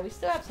 Yeah, we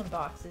still have some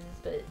boxes,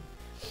 but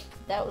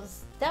that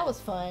was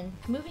fun.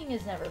 Moving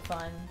is never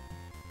fun.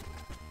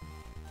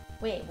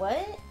 Wait,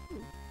 what?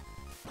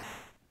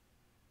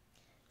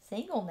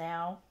 Single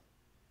now.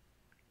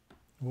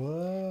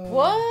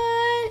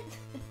 What?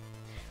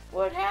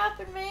 What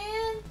happened,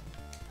 man?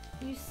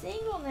 You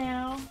single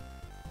now?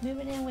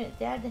 Moving in with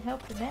Dad to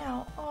help him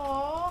out.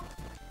 Aww.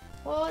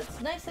 Well, it's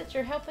nice that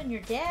you're helping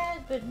your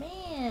dad, but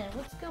man,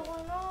 what's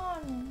going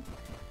on?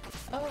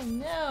 Oh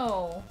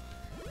no.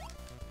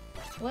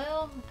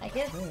 Well, I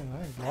guess... Man,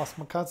 I lost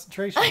my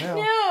concentration now. I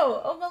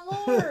know! Oh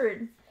my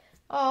lord!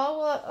 Oh,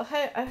 well,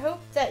 I hope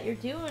that you're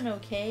doing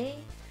okay.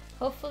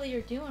 Hopefully you're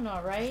doing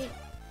alright.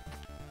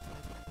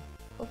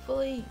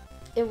 Hopefully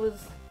it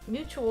was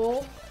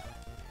mutual.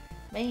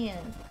 Man,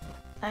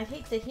 I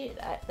hate to hear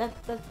that.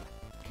 That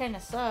kind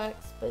of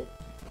sucks, but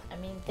I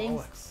mean,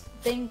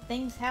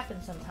 things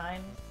happen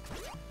sometimes.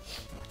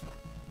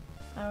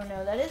 I don't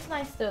know. That is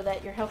nice though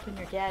that you're helping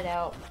your dad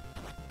out.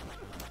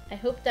 I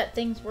hope that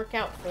things work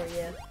out for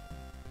you.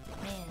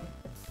 Man,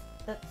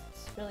 that's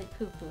really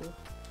poo-poo.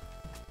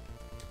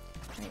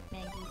 Right,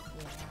 Maggie?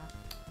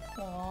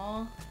 Yeah.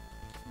 Aww.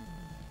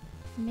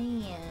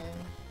 Man.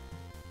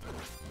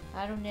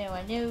 I don't know.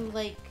 I know,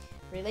 like,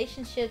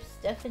 relationships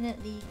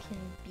definitely can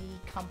be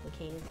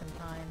complicated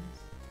sometimes.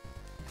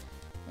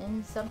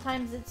 And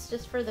sometimes it's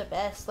just for the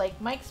best. Like,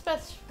 Mike's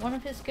one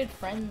of his good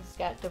friends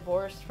got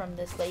divorced from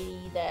this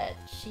lady that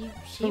she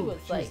was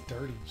like,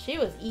 dirty. She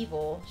was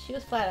evil. She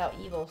was flat out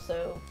evil.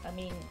 So, I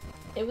mean,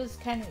 it was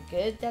kind of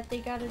good that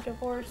they got a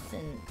divorce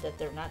and that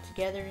they're not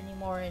together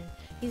anymore. And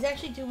he's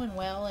actually doing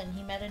well, and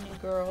he met a new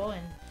girl,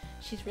 and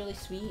she's really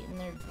sweet, and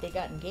they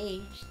got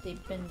engaged.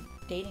 They've been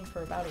dating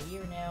for about a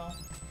year now.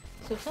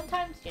 So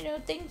sometimes, you know,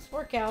 things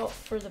work out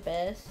for the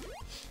best.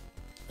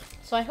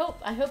 So I hope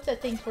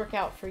that things work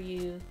out for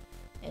you,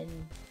 and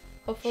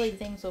hopefully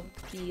things will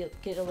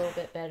get a little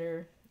bit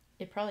better.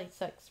 It probably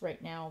sucks right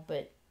now,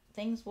 but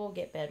things will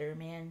get better,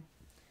 man.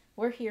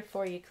 We're here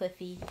for you,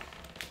 Cliffy.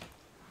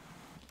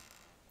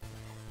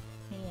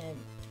 Man.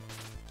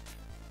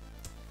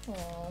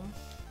 Oh.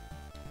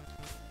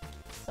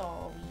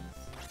 Sorry.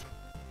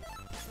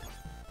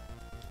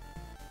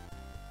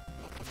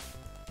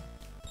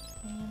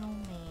 Man, oh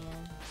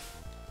man.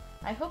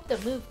 I hope the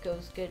move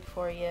goes good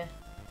for you.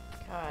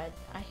 God,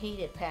 I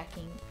hated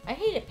packing. I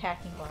hated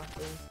packing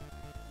boxes.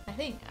 I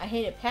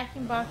hated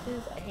packing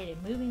boxes. I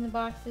hated moving the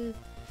boxes,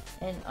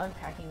 and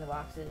unpacking the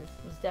boxes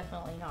was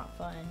definitely not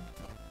fun.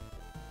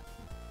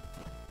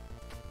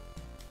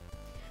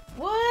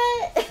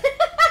 What?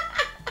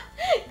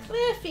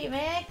 Cliffy,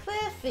 man,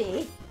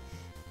 Cliffy.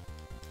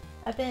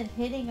 I've been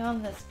hitting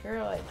on this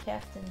girl at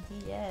Captain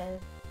Diaz.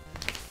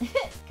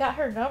 Got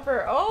her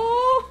number.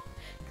 Oh,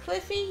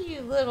 Cliffy,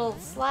 you little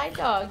sly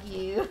dog,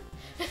 you.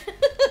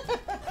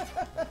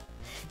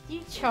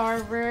 You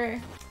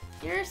charmer.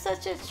 You're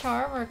such a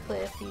charmer,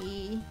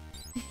 Cliffy.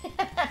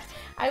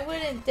 I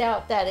wouldn't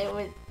doubt that it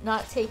would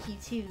not take you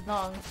too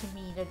long to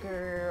meet a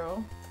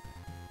girl.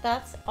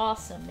 That's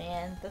awesome,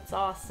 man. That's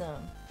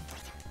awesome.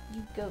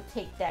 You go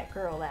take that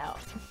girl out.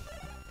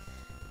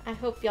 I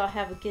hope y'all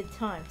have a good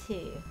time,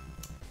 too.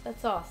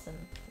 That's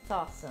awesome. That's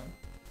awesome.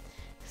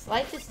 'Cause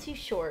life is too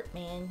short,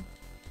 man.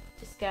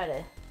 Just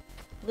gotta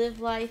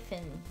live life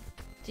and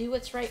do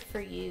what's right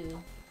for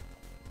you.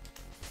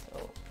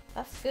 So,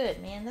 that's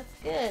good, man. That's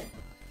good.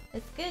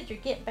 It's good you're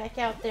getting back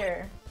out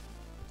there.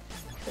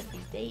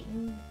 Cliffy's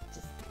dating.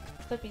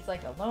 Cliffy's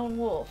like a lone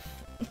wolf.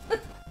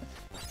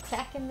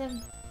 Attacking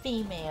them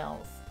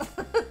females.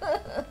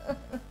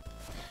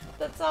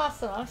 That's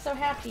awesome. I'm so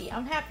happy.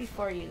 I'm happy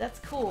for you. That's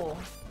cool.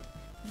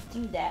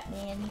 You do that,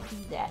 man. You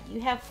do that.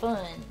 You have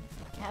fun.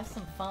 Have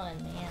some fun,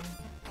 man.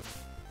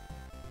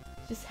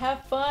 Just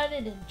have fun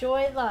and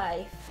enjoy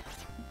life.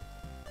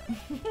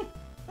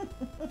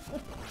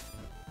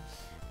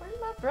 Where's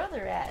my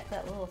brother at?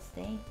 That little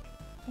stink.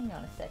 Hang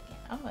on a second.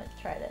 I'm gonna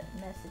try to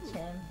message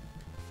him.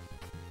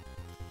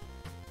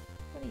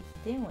 What he's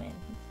doing?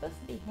 He's supposed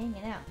to be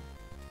hanging out.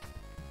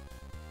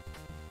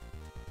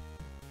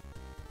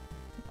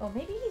 Oh,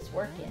 maybe he's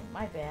working.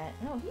 My bad.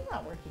 No, he's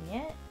not working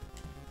yet.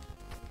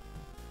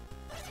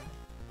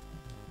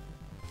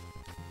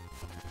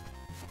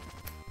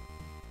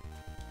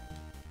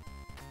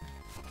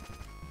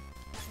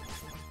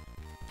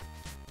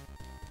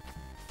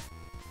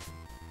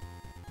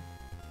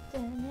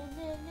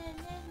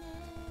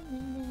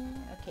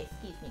 Okay,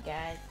 excuse me,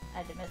 guys. I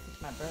had to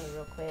message my brother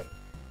real quick.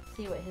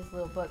 See what his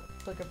little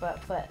booger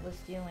butt was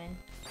doing.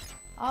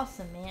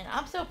 Awesome, man.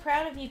 I'm so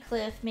proud of you,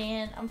 Cliff,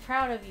 man. I'm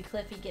proud of you,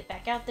 Cliffy. Get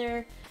back out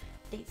there,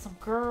 date some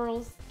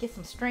girls, get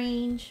some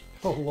strange.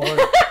 Oh Lord.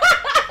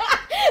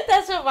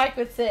 That's what Mike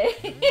would say.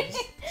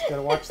 Just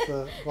gotta watch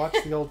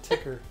the old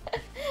ticker.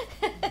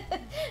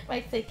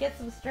 Mike said, get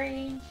some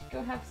strange,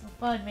 go have some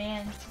fun,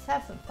 man. Just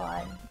have some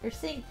fun.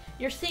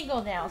 You're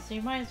single now, so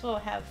you might as well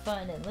have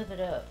fun and live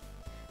it up.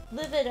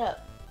 Live it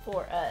up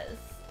for us.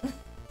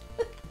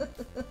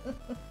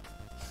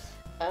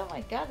 Oh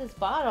my god, this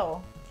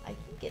bottle. I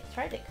think it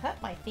tried to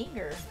cut my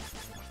finger.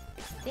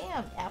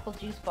 Damn, apple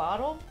juice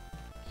bottle.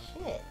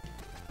 Shit.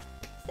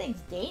 This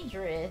thing's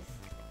dangerous.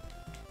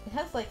 It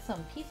has like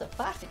some piece of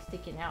plastic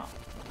sticking out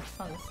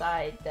on the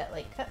side that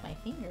like cut my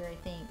finger, I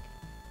think.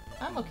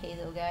 I'm okay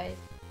though, guys.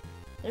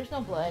 There's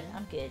no blood.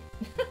 I'm good.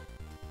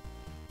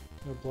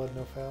 No blood,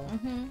 no foul.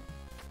 Mm-hmm.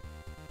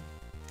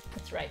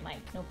 That's right,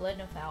 Mike. No blood,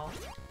 no foul.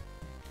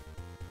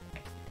 Oh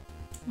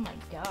my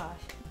gosh.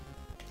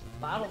 This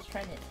bottle's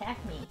trying to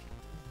attack me.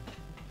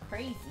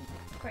 Crazy.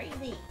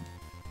 Crazy.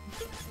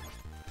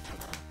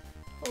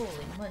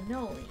 Holy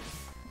manolis.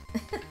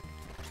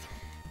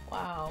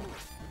 Wow.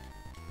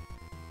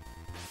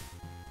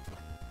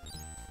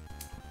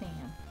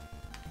 Man.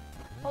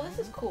 Oh, this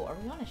is cool. Are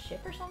we on a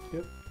ship or something?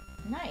 Yep.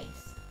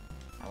 Nice.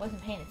 I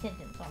wasn't paying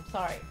attention, so I'm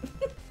sorry.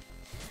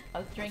 I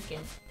was drinking.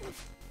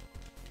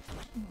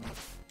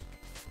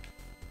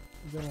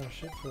 You've been on a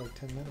ship for like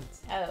 10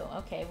 minutes. Oh,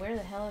 okay. Where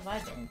the hell have I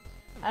been?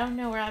 I don't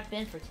know where I've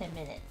been for 10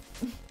 minutes.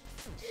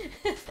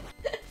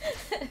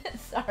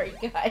 Sorry,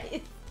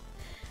 guys.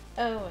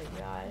 Oh my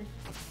god.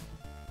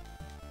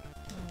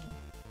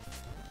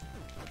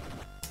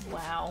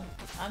 Wow.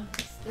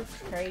 This is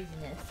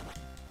craziness.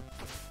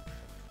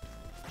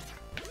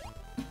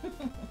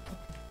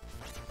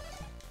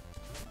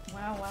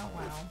 Wow, wow,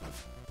 wow.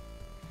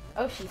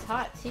 Oh, she's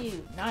hot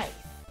too. Nice.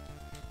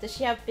 Does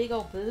she have big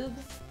old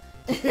boobs?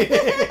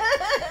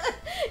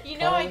 You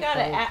know, I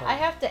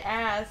have to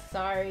ask.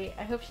 Sorry.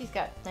 I hope she's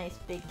got nice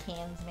big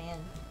cans, man.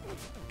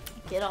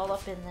 Get all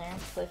up in there,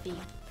 Cliffy.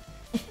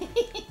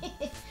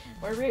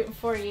 We're rooting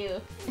for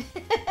you.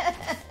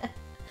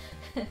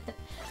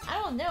 I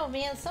don't know,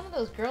 man. Some of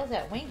those girls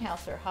at Wing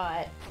House are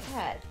hot.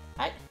 God,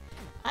 I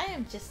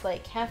am just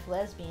like half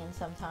lesbian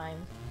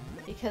sometimes.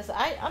 Because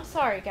I'm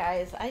sorry,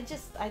 guys. I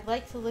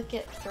like to look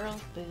at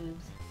girls'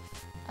 boobs.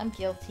 I'm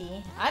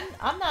guilty.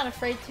 I'm not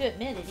afraid to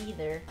admit it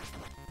either.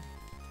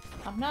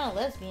 I'm not a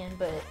lesbian,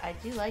 but I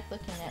do like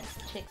looking at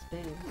chicks'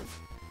 boobs.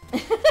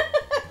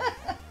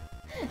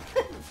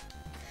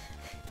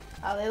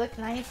 Oh, they look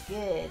nice.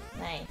 Good.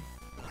 Nice.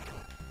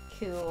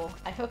 Cool.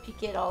 I hope you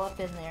get all up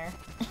in there.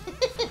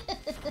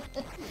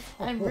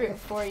 I'm rooting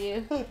for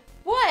you.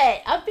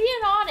 What? I'm being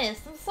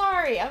honest. I'm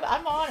sorry.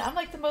 I'm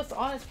like the most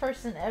honest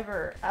person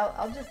ever.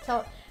 I'll just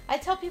tell. I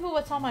tell people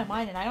what's on my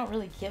mind, and I don't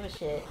really give a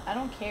shit. I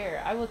don't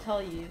care. I will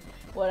tell you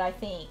what I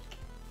think.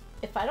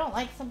 If I don't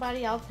like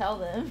somebody, I'll tell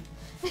them.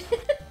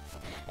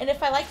 And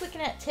if I like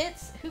looking at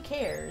tits, who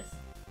cares?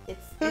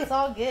 It's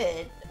all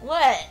good.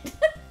 What?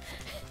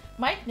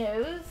 Mike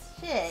knows.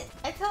 Shit.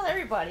 I tell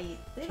everybody.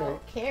 They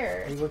don't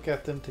care. We look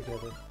at them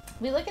together.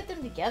 We look at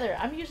them together.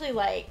 I'm usually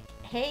like,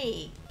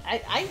 hey,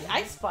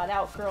 I spot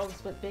out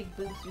girls with big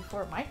boobs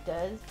before Mike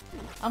does.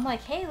 I'm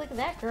like, hey, look at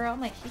that girl.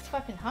 I'm like, she's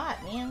fucking hot,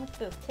 man. Look at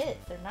those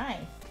tits. They're nice.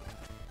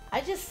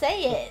 I just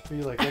say it.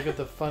 You're like, look at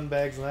the fun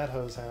bags on that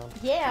hose hound.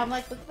 Yeah, I'm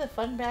like, look at the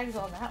fun bags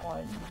on that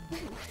one.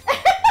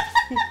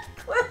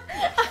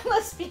 I'm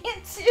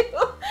lesbian too.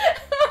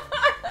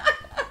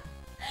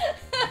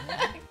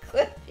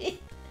 Cliffy.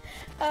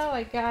 Oh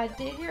my god,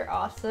 dude, you're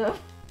awesome.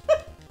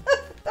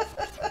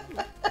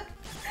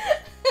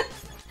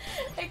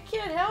 I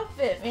can't help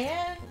it,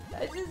 man.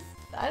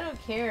 I don't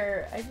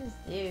care. I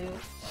just do.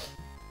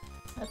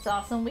 That's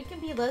awesome. We can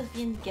be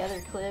lesbian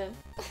together, Cliff.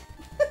 Just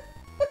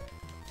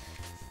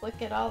look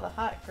at all the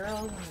hot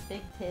girls and the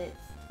big tits.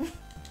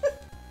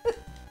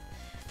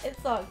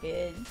 It's all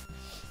good.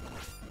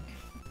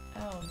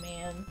 Oh,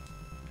 man.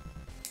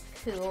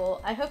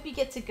 Cool. I hope you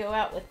get to go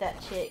out with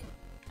that chick.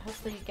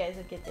 Hopefully you guys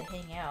will get to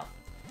hang out.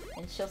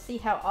 And she'll see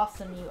how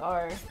awesome you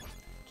are.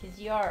 Because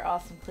you are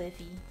awesome,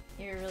 Cliffy.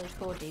 You're a really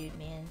cool dude,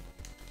 man.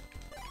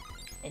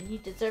 And you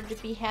deserve to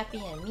be happy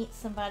and meet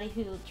somebody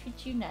who will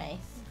treat you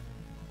nice.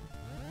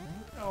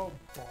 Oh,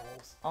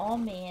 balls. Oh,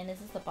 man. Is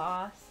this the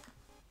boss?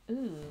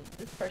 Ooh,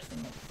 this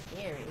person looks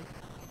scary.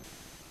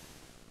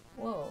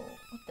 Whoa.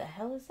 What the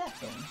hell is that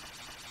thing?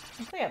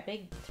 Looks like a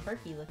big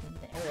turkey looking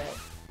thing.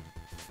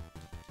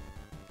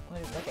 Or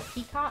like a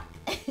peacock?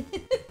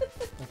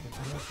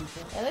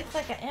 It looks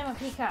like an Emma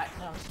peacock.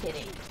 No, I'm just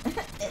kidding.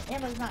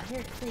 Emma's not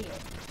here to see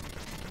it.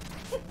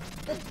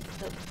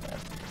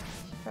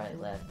 She probably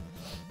left.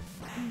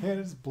 Yeah,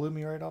 it just blew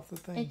me right off the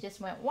thing. It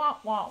just went wah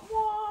wah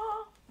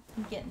wah.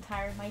 I'm getting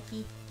tired,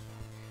 Mikey.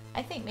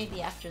 I think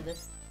maybe after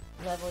this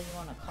level you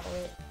want to call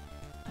it.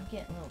 I'm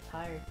getting a little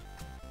tired.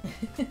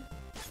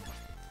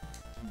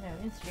 I've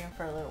been streaming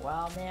for a little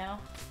while now.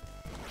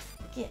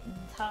 Getting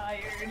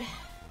tired.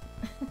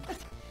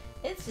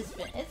 It's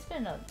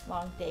been a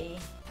long day.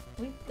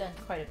 We've done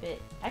quite a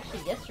bit.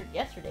 Actually,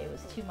 yesterday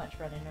was too much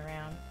running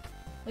around.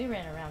 We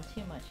ran around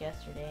too much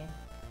yesterday.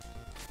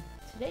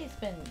 Today's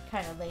been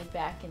kind of laid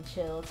back and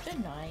chill. It's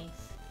been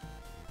nice.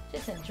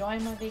 Just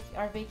enjoying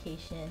our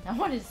vacation. I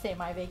wanted to say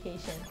my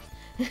vacation.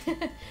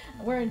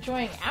 We're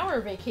enjoying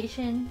our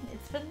vacation.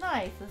 It's been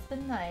nice. It's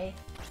been nice.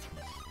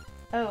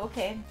 Oh,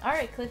 okay.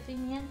 Alright, Cliffy,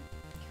 man.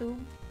 Cool.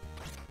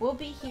 We'll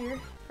be here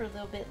for a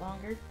little bit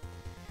longer.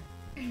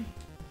 Oh,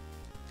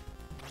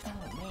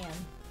 man.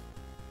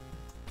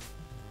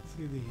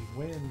 See, the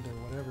wind or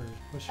whatever is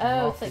pushing you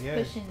off the edge. Oh, it's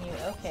like pushing you.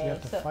 Okay. So you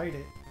have to fight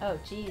it. Oh,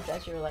 geez.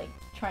 As you're, like,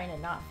 trying to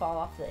not fall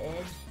off the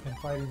edge. And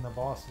fighting the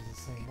boss is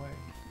the same way.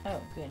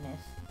 Oh,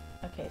 goodness.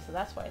 Okay, so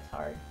that's why it's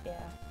hard.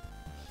 Yeah.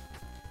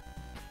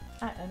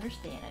 I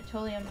understand. I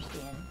totally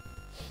understand.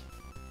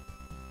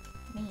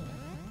 Man.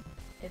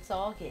 It's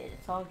all good.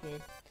 It's all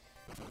good.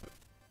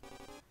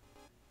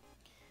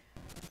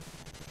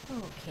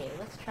 Okay,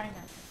 let's try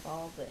not to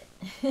fall, but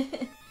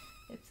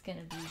it's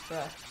gonna be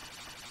rough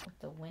with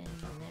the wind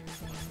and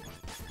everything.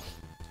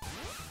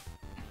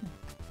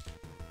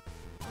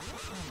 Oh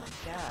my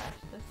gosh,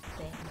 this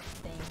thing.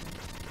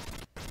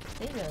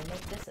 They really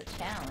make this a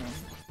challenge.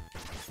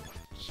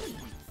 Jeez.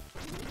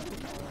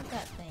 What is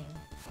that thing?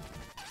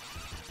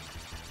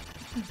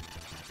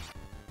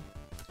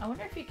 I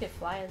wonder if you could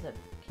fly as a...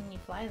 Can you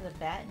fly as a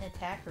bat and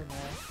attack or no?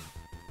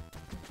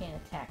 You can't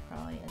attack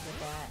probably as a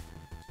bat.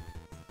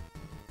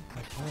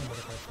 I can, but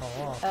if I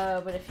fall off...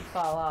 Oh, but if you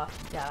fall off,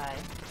 you die.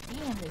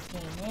 Damn this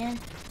game, man.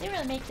 They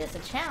really make this a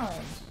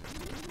challenge.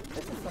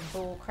 This is some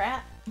bull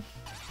crap.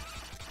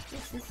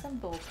 This is some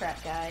bull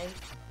crap, guys.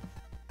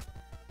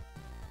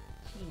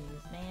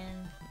 Jeez,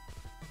 man.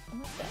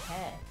 What the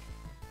heck?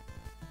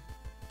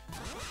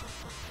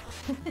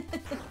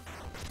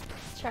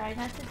 Try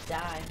not to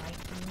die,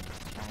 Mikey.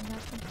 Try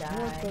not to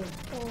die.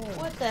 Oh.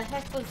 What the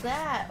heck was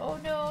that? Oh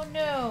no,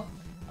 no.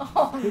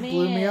 Oh It man.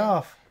 blew me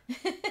off.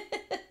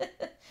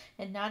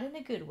 And not in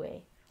a good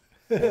way.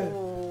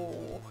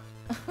 Oh.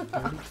 Dirty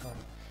car.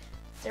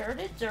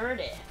 Dirty,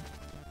 dirty.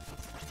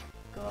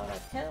 Gotta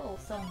tell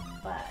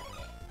somebody.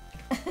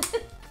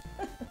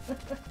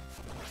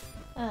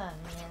 Oh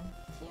man,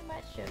 too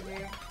much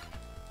sugar.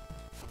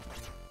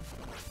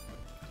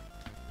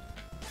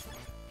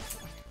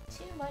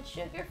 Too much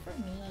sugar for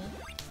me.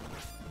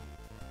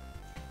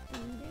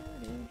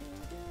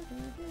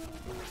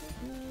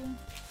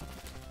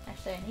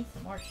 Actually, I need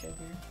some more sugar.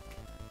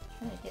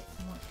 I'm trying to get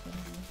some more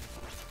candy.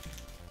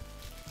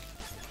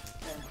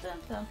 Dum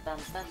dum dum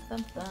dum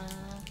dum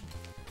dum.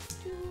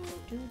 Do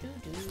do do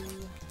do.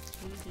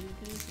 Do do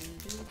do do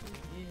do do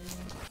do.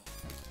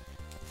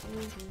 Do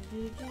do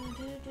do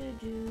do do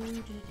do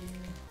do do.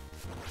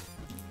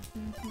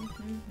 Dum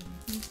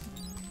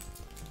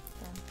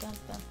dum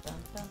dum dum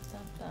dum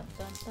dum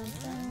dum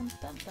dum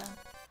dum dum.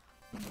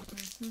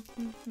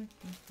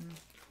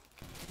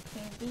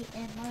 Candy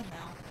in my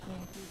mouth.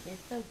 Candy is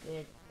so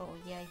good. Oh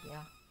yeah,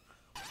 yeah.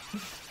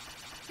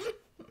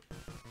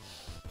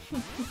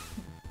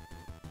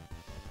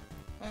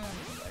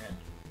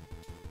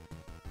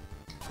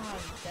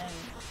 Oh, dang.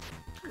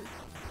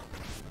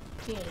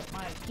 Get it,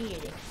 Mike,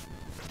 get it.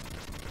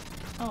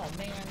 Oh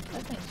man,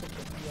 that thing's such a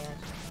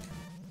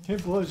BS.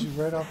 It blows you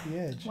right off the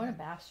edge. What a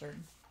bastard.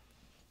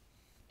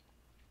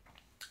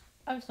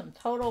 Oh, some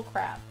total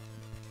crap.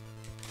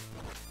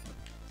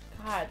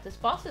 God, this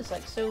boss is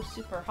like so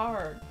super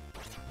hard.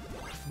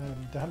 No,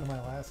 I'm down to my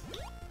last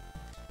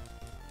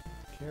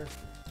character.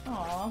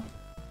 Aw,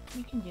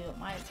 you can do it,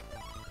 Mike.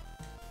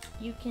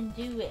 You can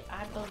do it.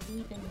 I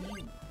believe in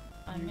you.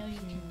 I know you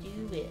can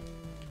do it.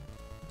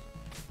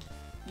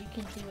 You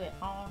can do it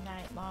all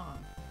night long.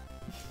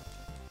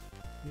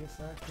 Yes,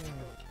 I can.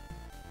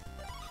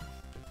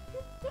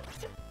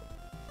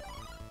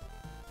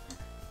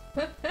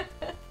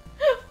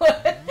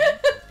 What?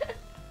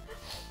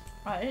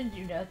 I didn't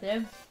do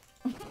nothing.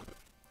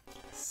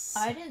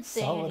 I didn't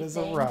say Solid anything. as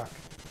a rock.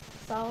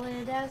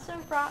 Solid as a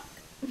rock.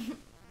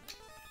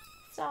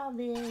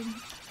 Solid.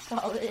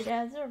 Solid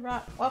as a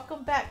rock.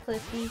 Welcome back,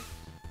 Cliffy.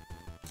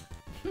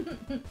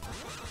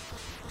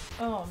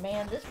 Oh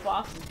man, this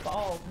boss is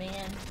balls,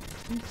 man.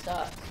 He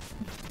sucks.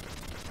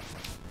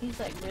 He's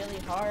like really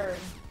hard.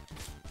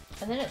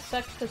 And then it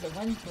sucks because the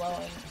wind's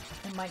blowing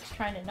and Mike's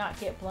trying to not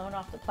get blown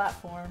off the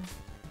platform.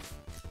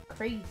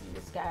 Crazy,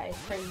 this guy is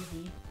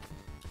crazy.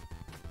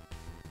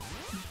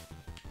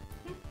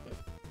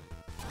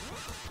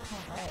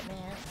 Alright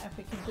man, if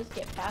we can just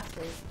get past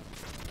this.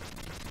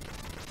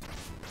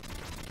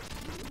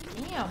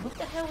 Damn, what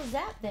the hell was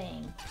that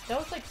thing? That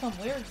was like some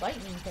weird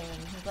lightning thing.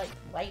 He's like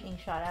lightning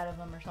shot out of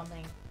him or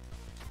something.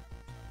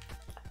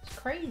 It's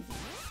crazy.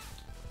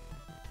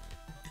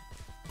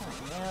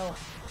 Oh no.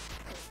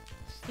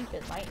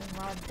 Stupid lightning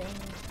rod thing.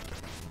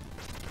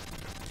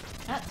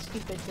 That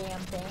stupid damn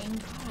thing.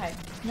 God,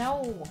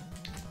 no.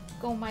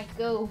 Go, Mike,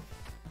 go.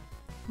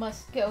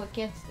 Must go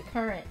against the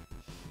current.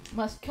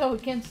 Must go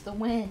against the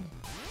wind.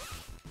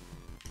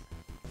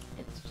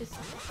 It's just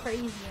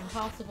crazy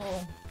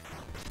impossible.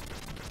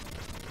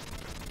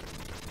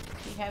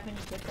 Do you have any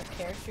different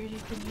characters you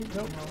can use?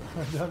 Nope,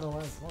 I've done the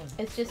last one.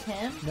 It's just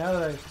him? Now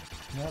that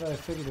I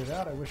figured it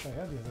out, I wish I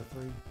had the other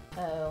three.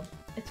 Oh,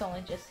 it's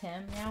only just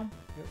him now?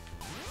 Yep.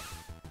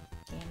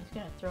 Damn, he's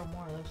gonna throw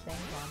more of those things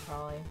on,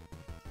 probably.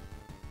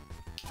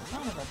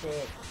 Son of a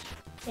bitch.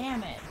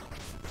 Damn it.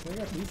 So I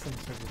got these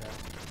things figured out.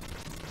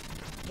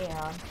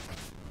 Yeah.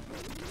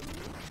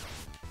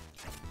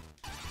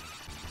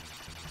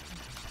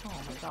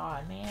 Oh my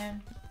god,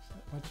 man.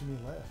 How much you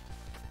need left?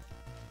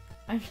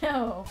 I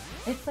know.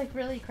 It's like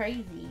really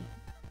crazy.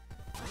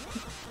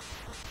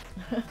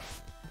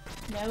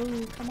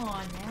 No, come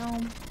on now.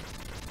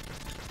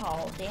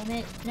 Oh, damn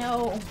it.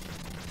 No.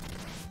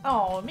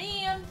 Oh,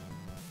 man.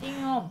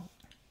 Damn.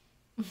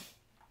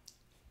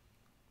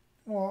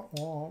 Wah,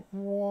 wah, wah.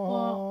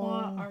 Wah,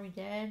 wah. Are we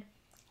dead?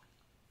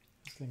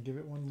 Just gonna give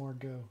it one more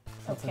go.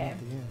 Since Okay. I'm at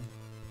the end.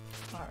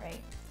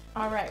 Alright.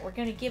 Alright, we're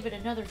gonna give it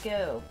another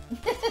go.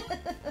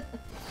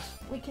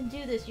 We can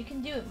do this. You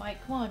can do it, Mike.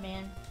 Come on,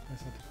 man. I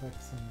just have to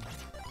collect some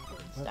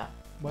Stop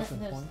weapon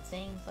letting those points.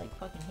 things like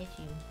fucking hit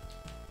you.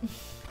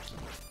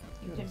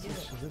 You Good, can I'll do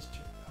switch it. to this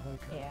chick. I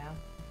like her. Yeah.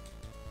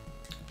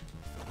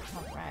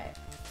 Alright.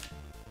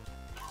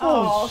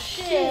 Oh, Oh,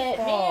 shit!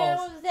 Man, balls.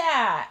 what was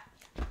that?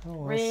 Oh,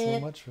 well, so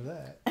Rip. much for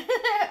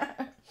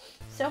that.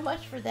 So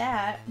much for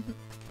that.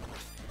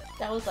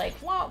 That was like,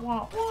 wah,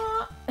 wah,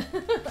 wah.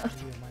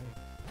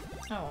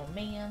 Oh,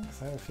 man.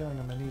 I have a feeling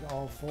I'm gonna need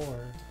all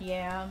four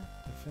Yeah,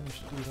 to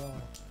finish it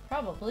all.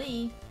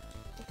 probably.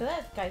 Because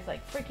that guy's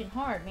like freaking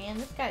hard, man.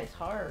 This guy's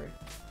hard.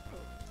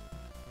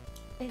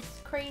 It's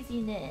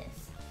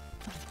craziness.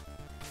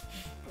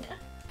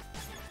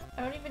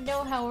 I don't even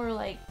know how we're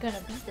like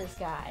gonna beat this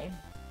guy.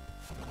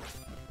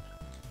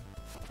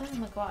 Oh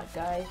my god,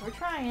 guys. We're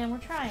trying. We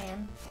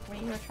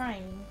are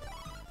trying.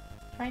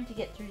 Trying to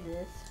get through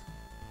this.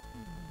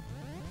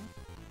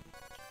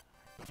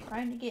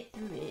 Trying to get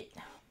through it.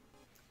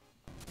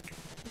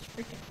 It's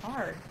freaking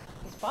hard.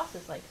 This boss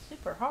is like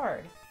super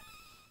hard.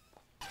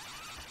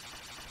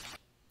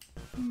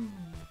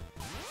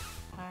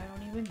 I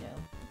don't even know.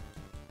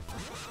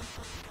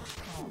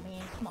 Oh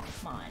man, come on,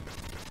 come on.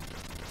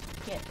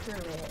 Get through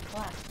it.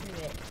 Blast through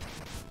it.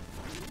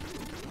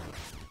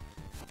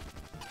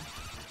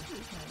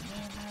 Oh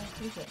man, Mike,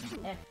 you're getting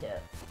effed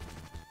up.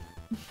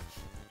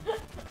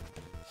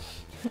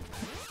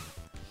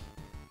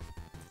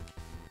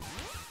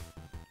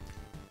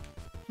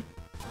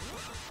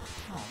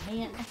 Oh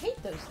man, I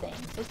hate those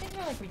things. Those things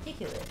are like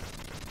ridiculous.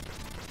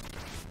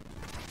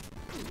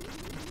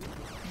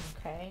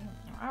 Okay,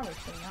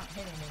 obviously not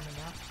hitting him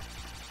enough.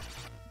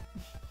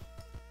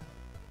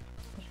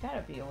 There's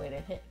gotta be a way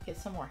to get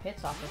some more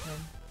hits off of him.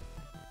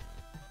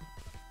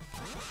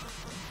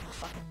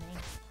 Fucking thing.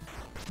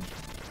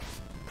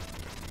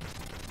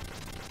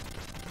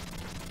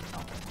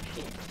 Oh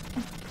shit.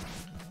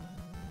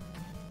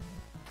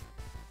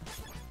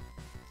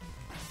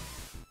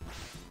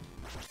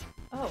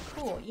 Oh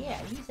cool,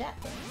 yeah, use that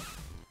thing.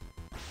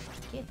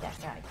 Get that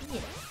guy,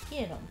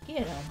 get him.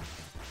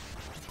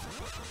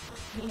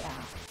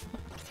 Yeah.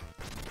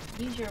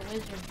 Use your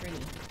wizardry.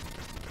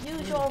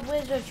 Use your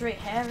wizardry,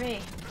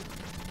 Harry!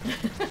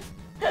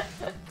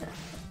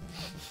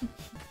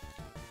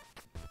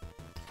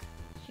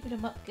 Shoot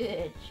him up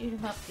good. Shoot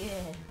him up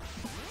good.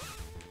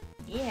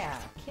 Yeah,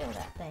 kill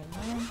that thing,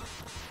 man.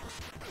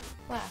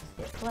 Blast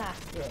it,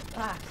 blast it,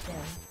 blast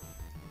him.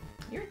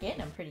 You're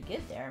getting him pretty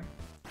good there.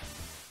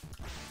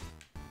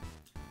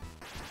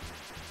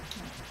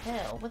 Oh,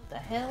 hell, what the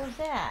hell is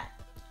that?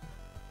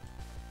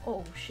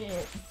 Oh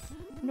shit.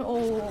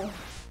 No.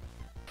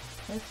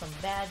 That's some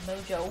bad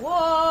mojo.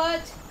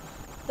 What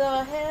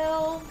the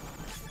hell?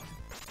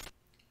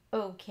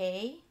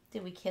 Okay.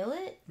 Did we kill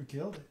it? We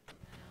killed it.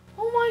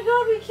 Oh my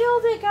god, we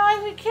killed it,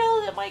 guys! We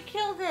killed it! Mike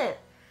killed it!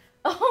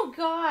 Oh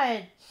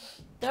god!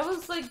 That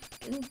was like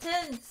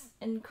intense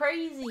and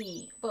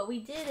crazy, but we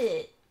did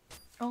it!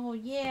 Oh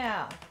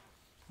yeah!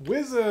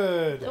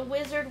 Wizard! The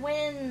wizard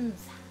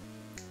wins!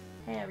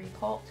 Harry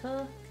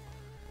Potter!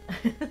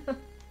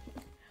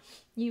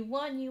 You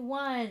won, you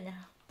won!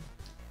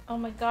 Oh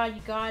my god,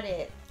 you got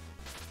it!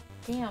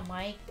 Damn,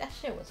 Mike, that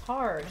shit was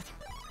hard.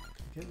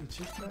 Get the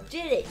cheek back?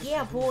 Did it!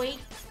 Yeah, boy!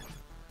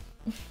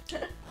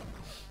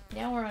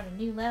 Now we're on a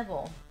new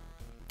level.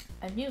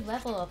 A new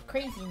level of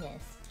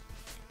craziness.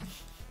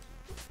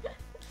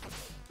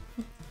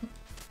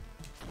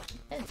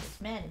 That's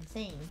just mad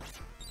insane.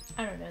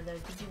 I don't know though,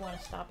 did you want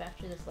to stop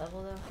after this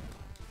level though?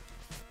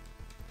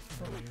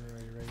 Oh, you're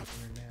already ready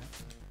for your nap.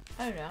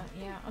 I don't know,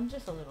 yeah, I'm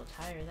just a little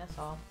tired, that's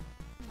all.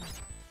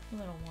 A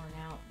little worn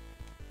out.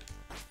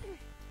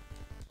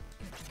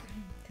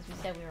 Because we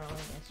said we were only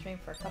going to stream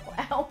for a couple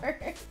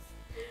hours.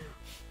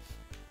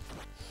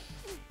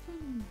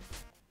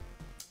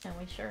 And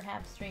we sure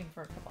have streamed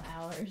for a couple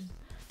hours.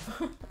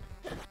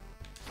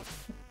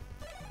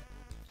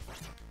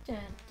 Dun,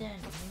 dun, dun.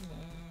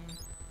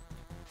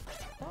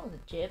 That was a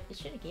jip. It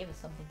should have gave us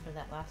something for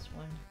that last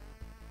one.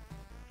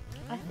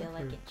 I feel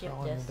like it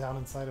gypped us. Down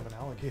inside of an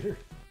alligator.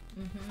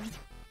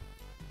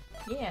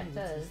 Yeah, it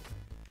does.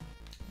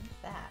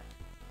 What's that?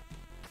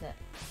 That?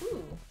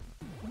 Ooh.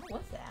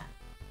 What's that?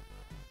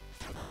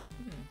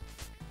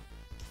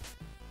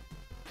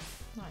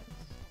 Nice.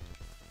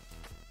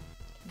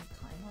 Can you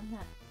climb on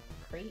that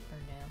crate or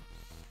no?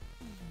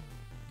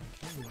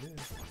 Kind of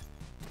is.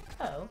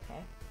 Oh,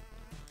 okay.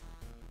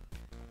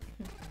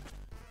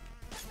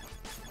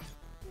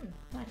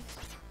 Nice.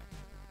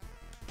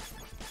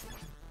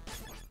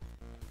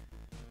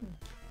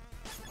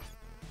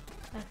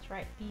 That's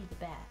right, be the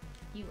bat.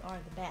 You are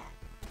the bat.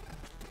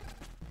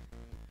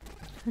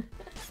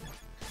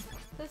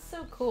 That's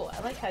so cool. I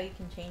like how you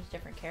can change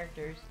different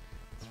characters.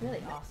 It's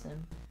really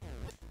awesome.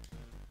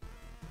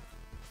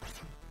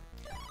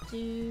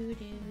 Do do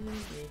do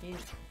do.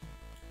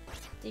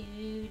 Do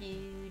do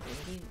do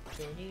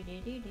do do do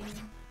do do.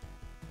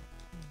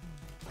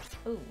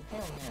 Oh,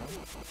 hell no.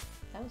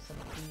 That was some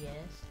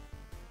BS.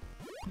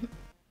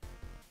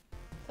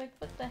 It's like,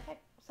 what the heck?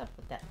 What's up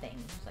with that thing?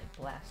 It's like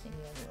blasting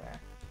me everywhere.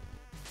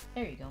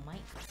 There you go,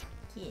 Mike.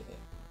 Get it.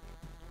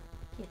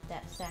 Get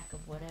that sack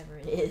of whatever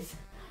it is.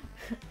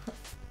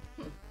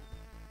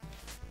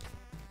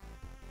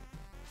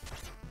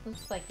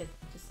 Looks like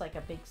just like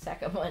a big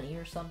sack of money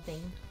or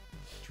something.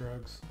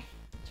 Drugs.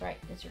 That's right,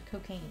 it's your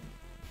cocaine.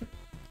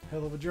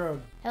 Hell of a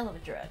drug. Hell of a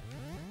drug.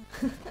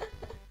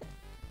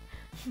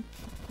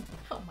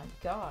 Oh my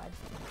god.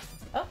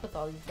 What's up with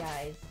all these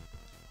guys?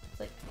 It's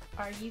like,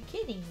 are you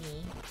kidding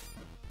me?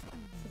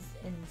 This is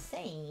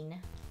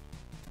insane.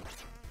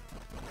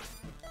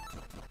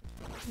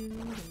 Do do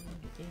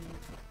do.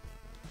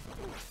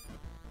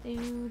 Do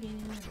do do do.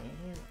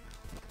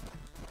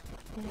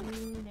 Do do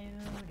do do.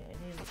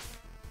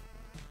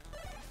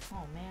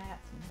 Oh man, I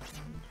got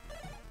some.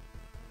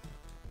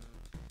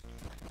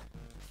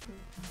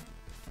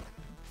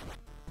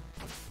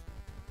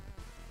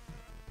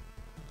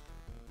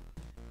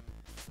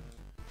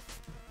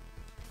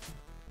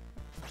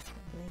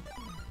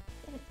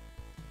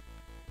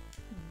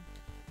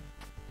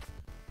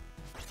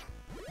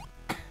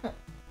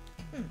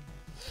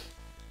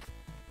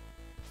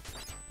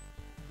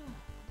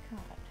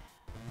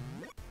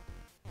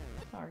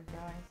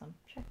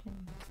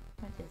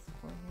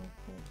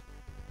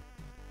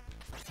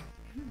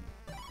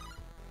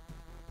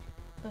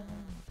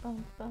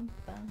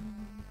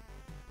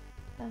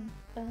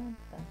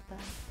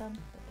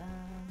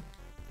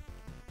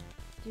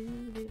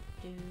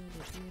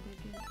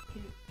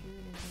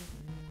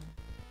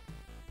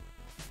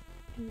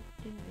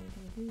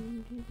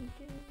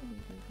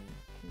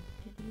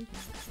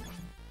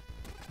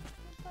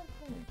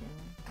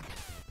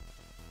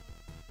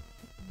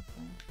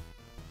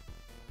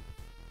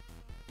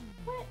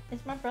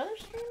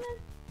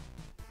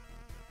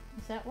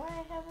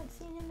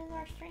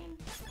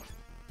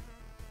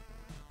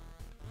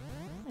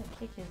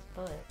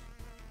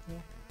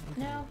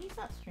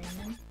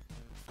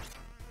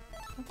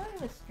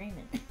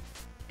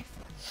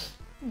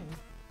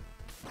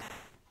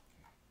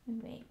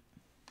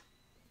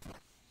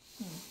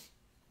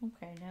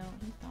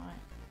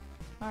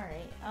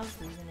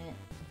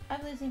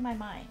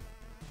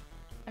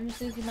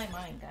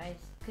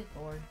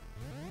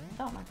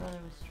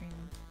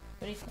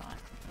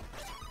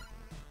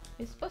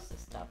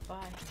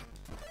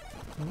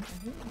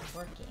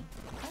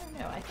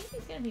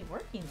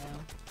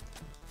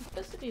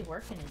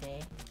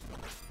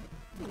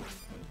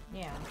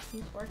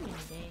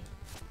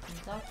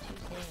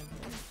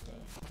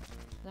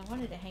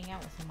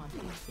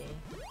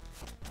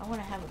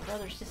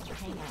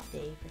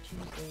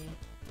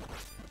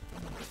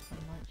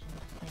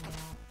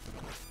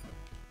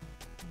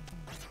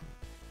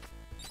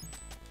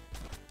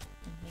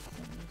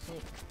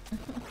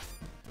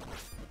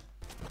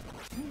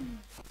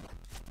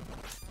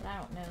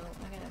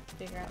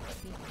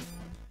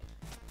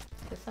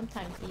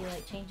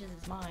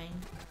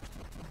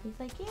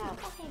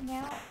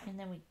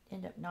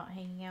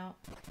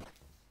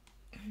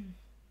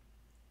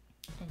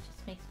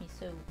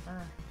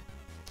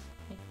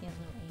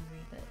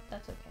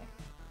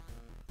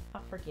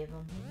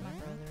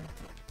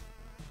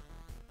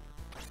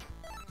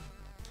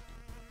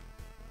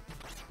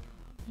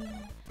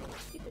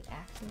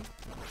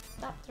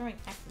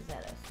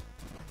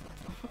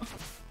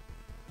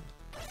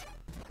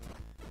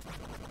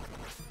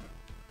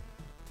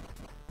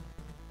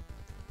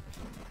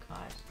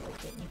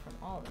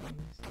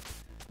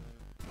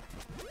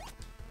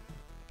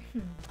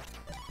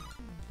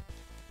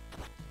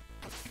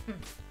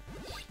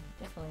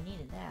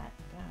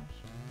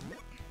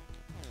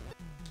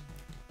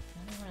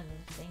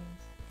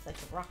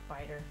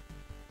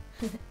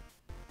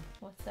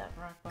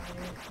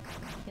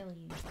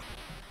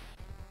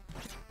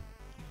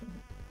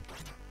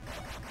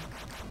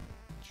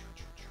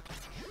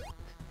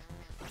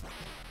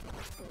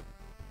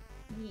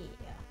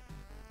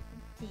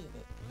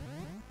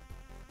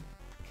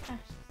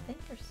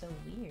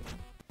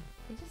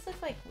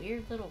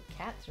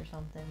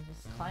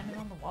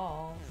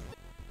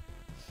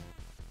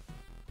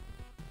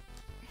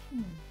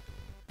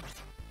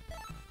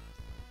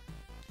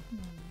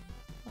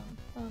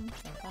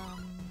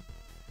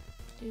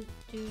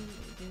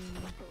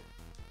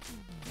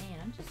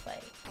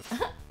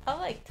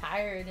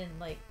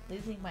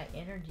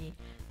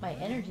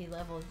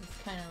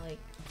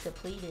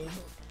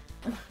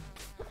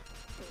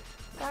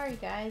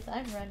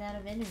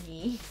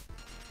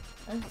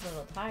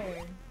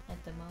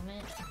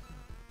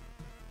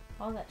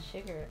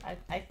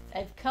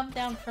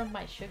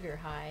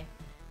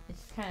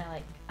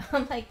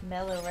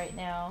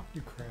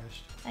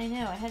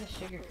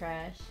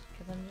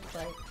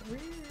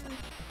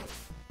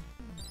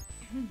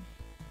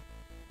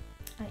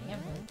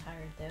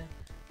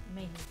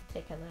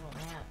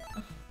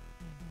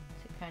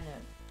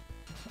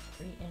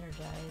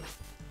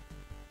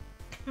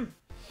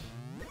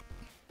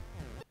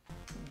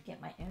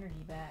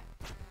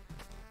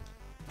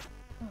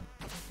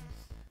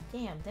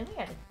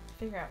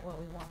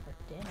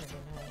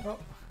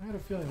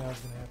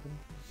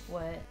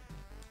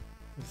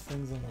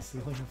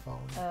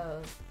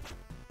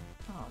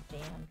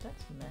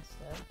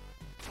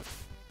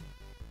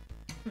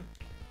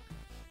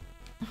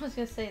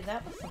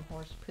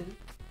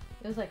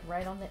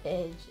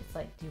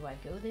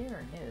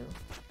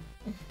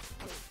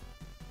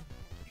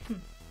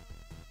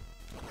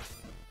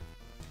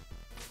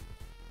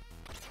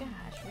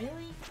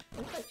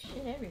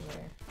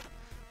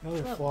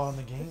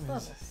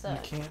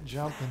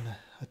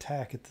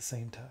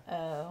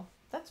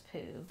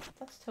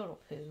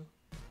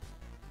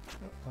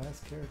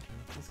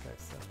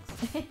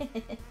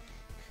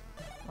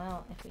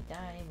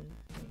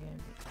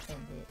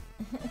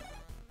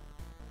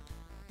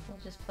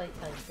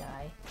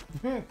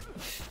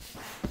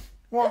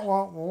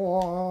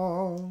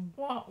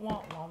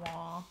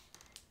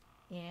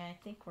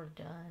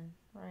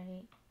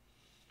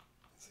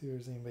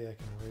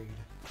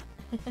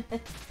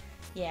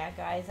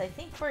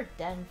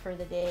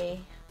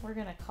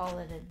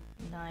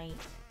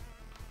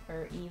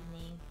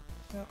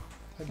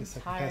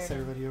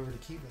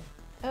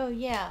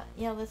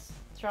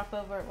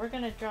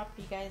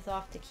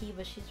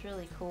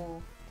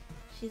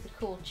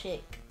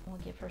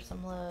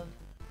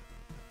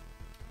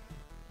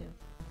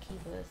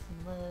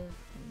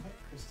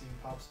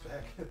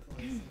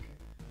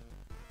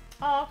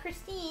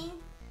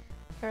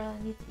 Carla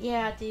needs.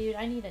 Yeah, dude,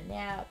 I need a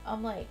nap.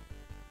 I'm like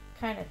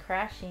kind of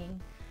crashing.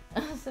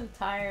 I'm so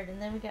tired,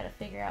 and then we gotta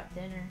figure out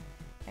dinner.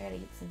 I gotta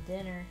eat some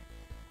dinner.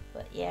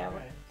 But yeah,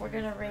 we're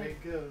gonna raid.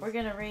 We're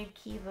gonna raid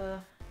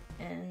Kiva,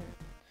 and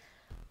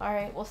all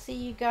right, we'll see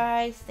you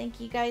guys. Thanks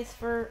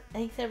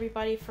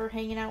everybody for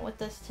hanging out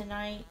with us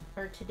tonight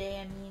or today.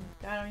 I mean,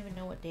 I don't even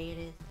know what day it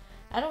is.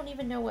 I don't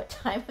even know what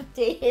time of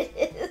day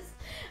it is.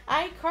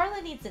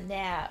 Carla needs a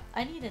nap.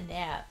 I need a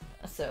nap.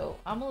 So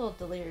I'm a little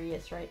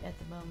delirious right at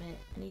the moment.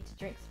 I need to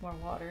drink some more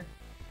water.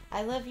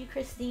 I love you,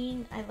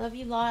 Christine. I love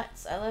you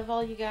lots. I love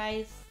all you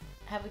guys.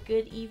 Have a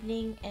good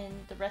evening and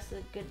the rest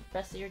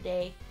of your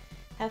day.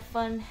 Have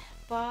fun.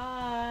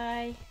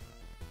 Bye.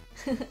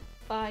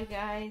 Bye,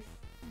 guys.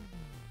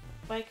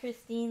 Bye,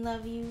 Christine.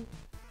 Love you.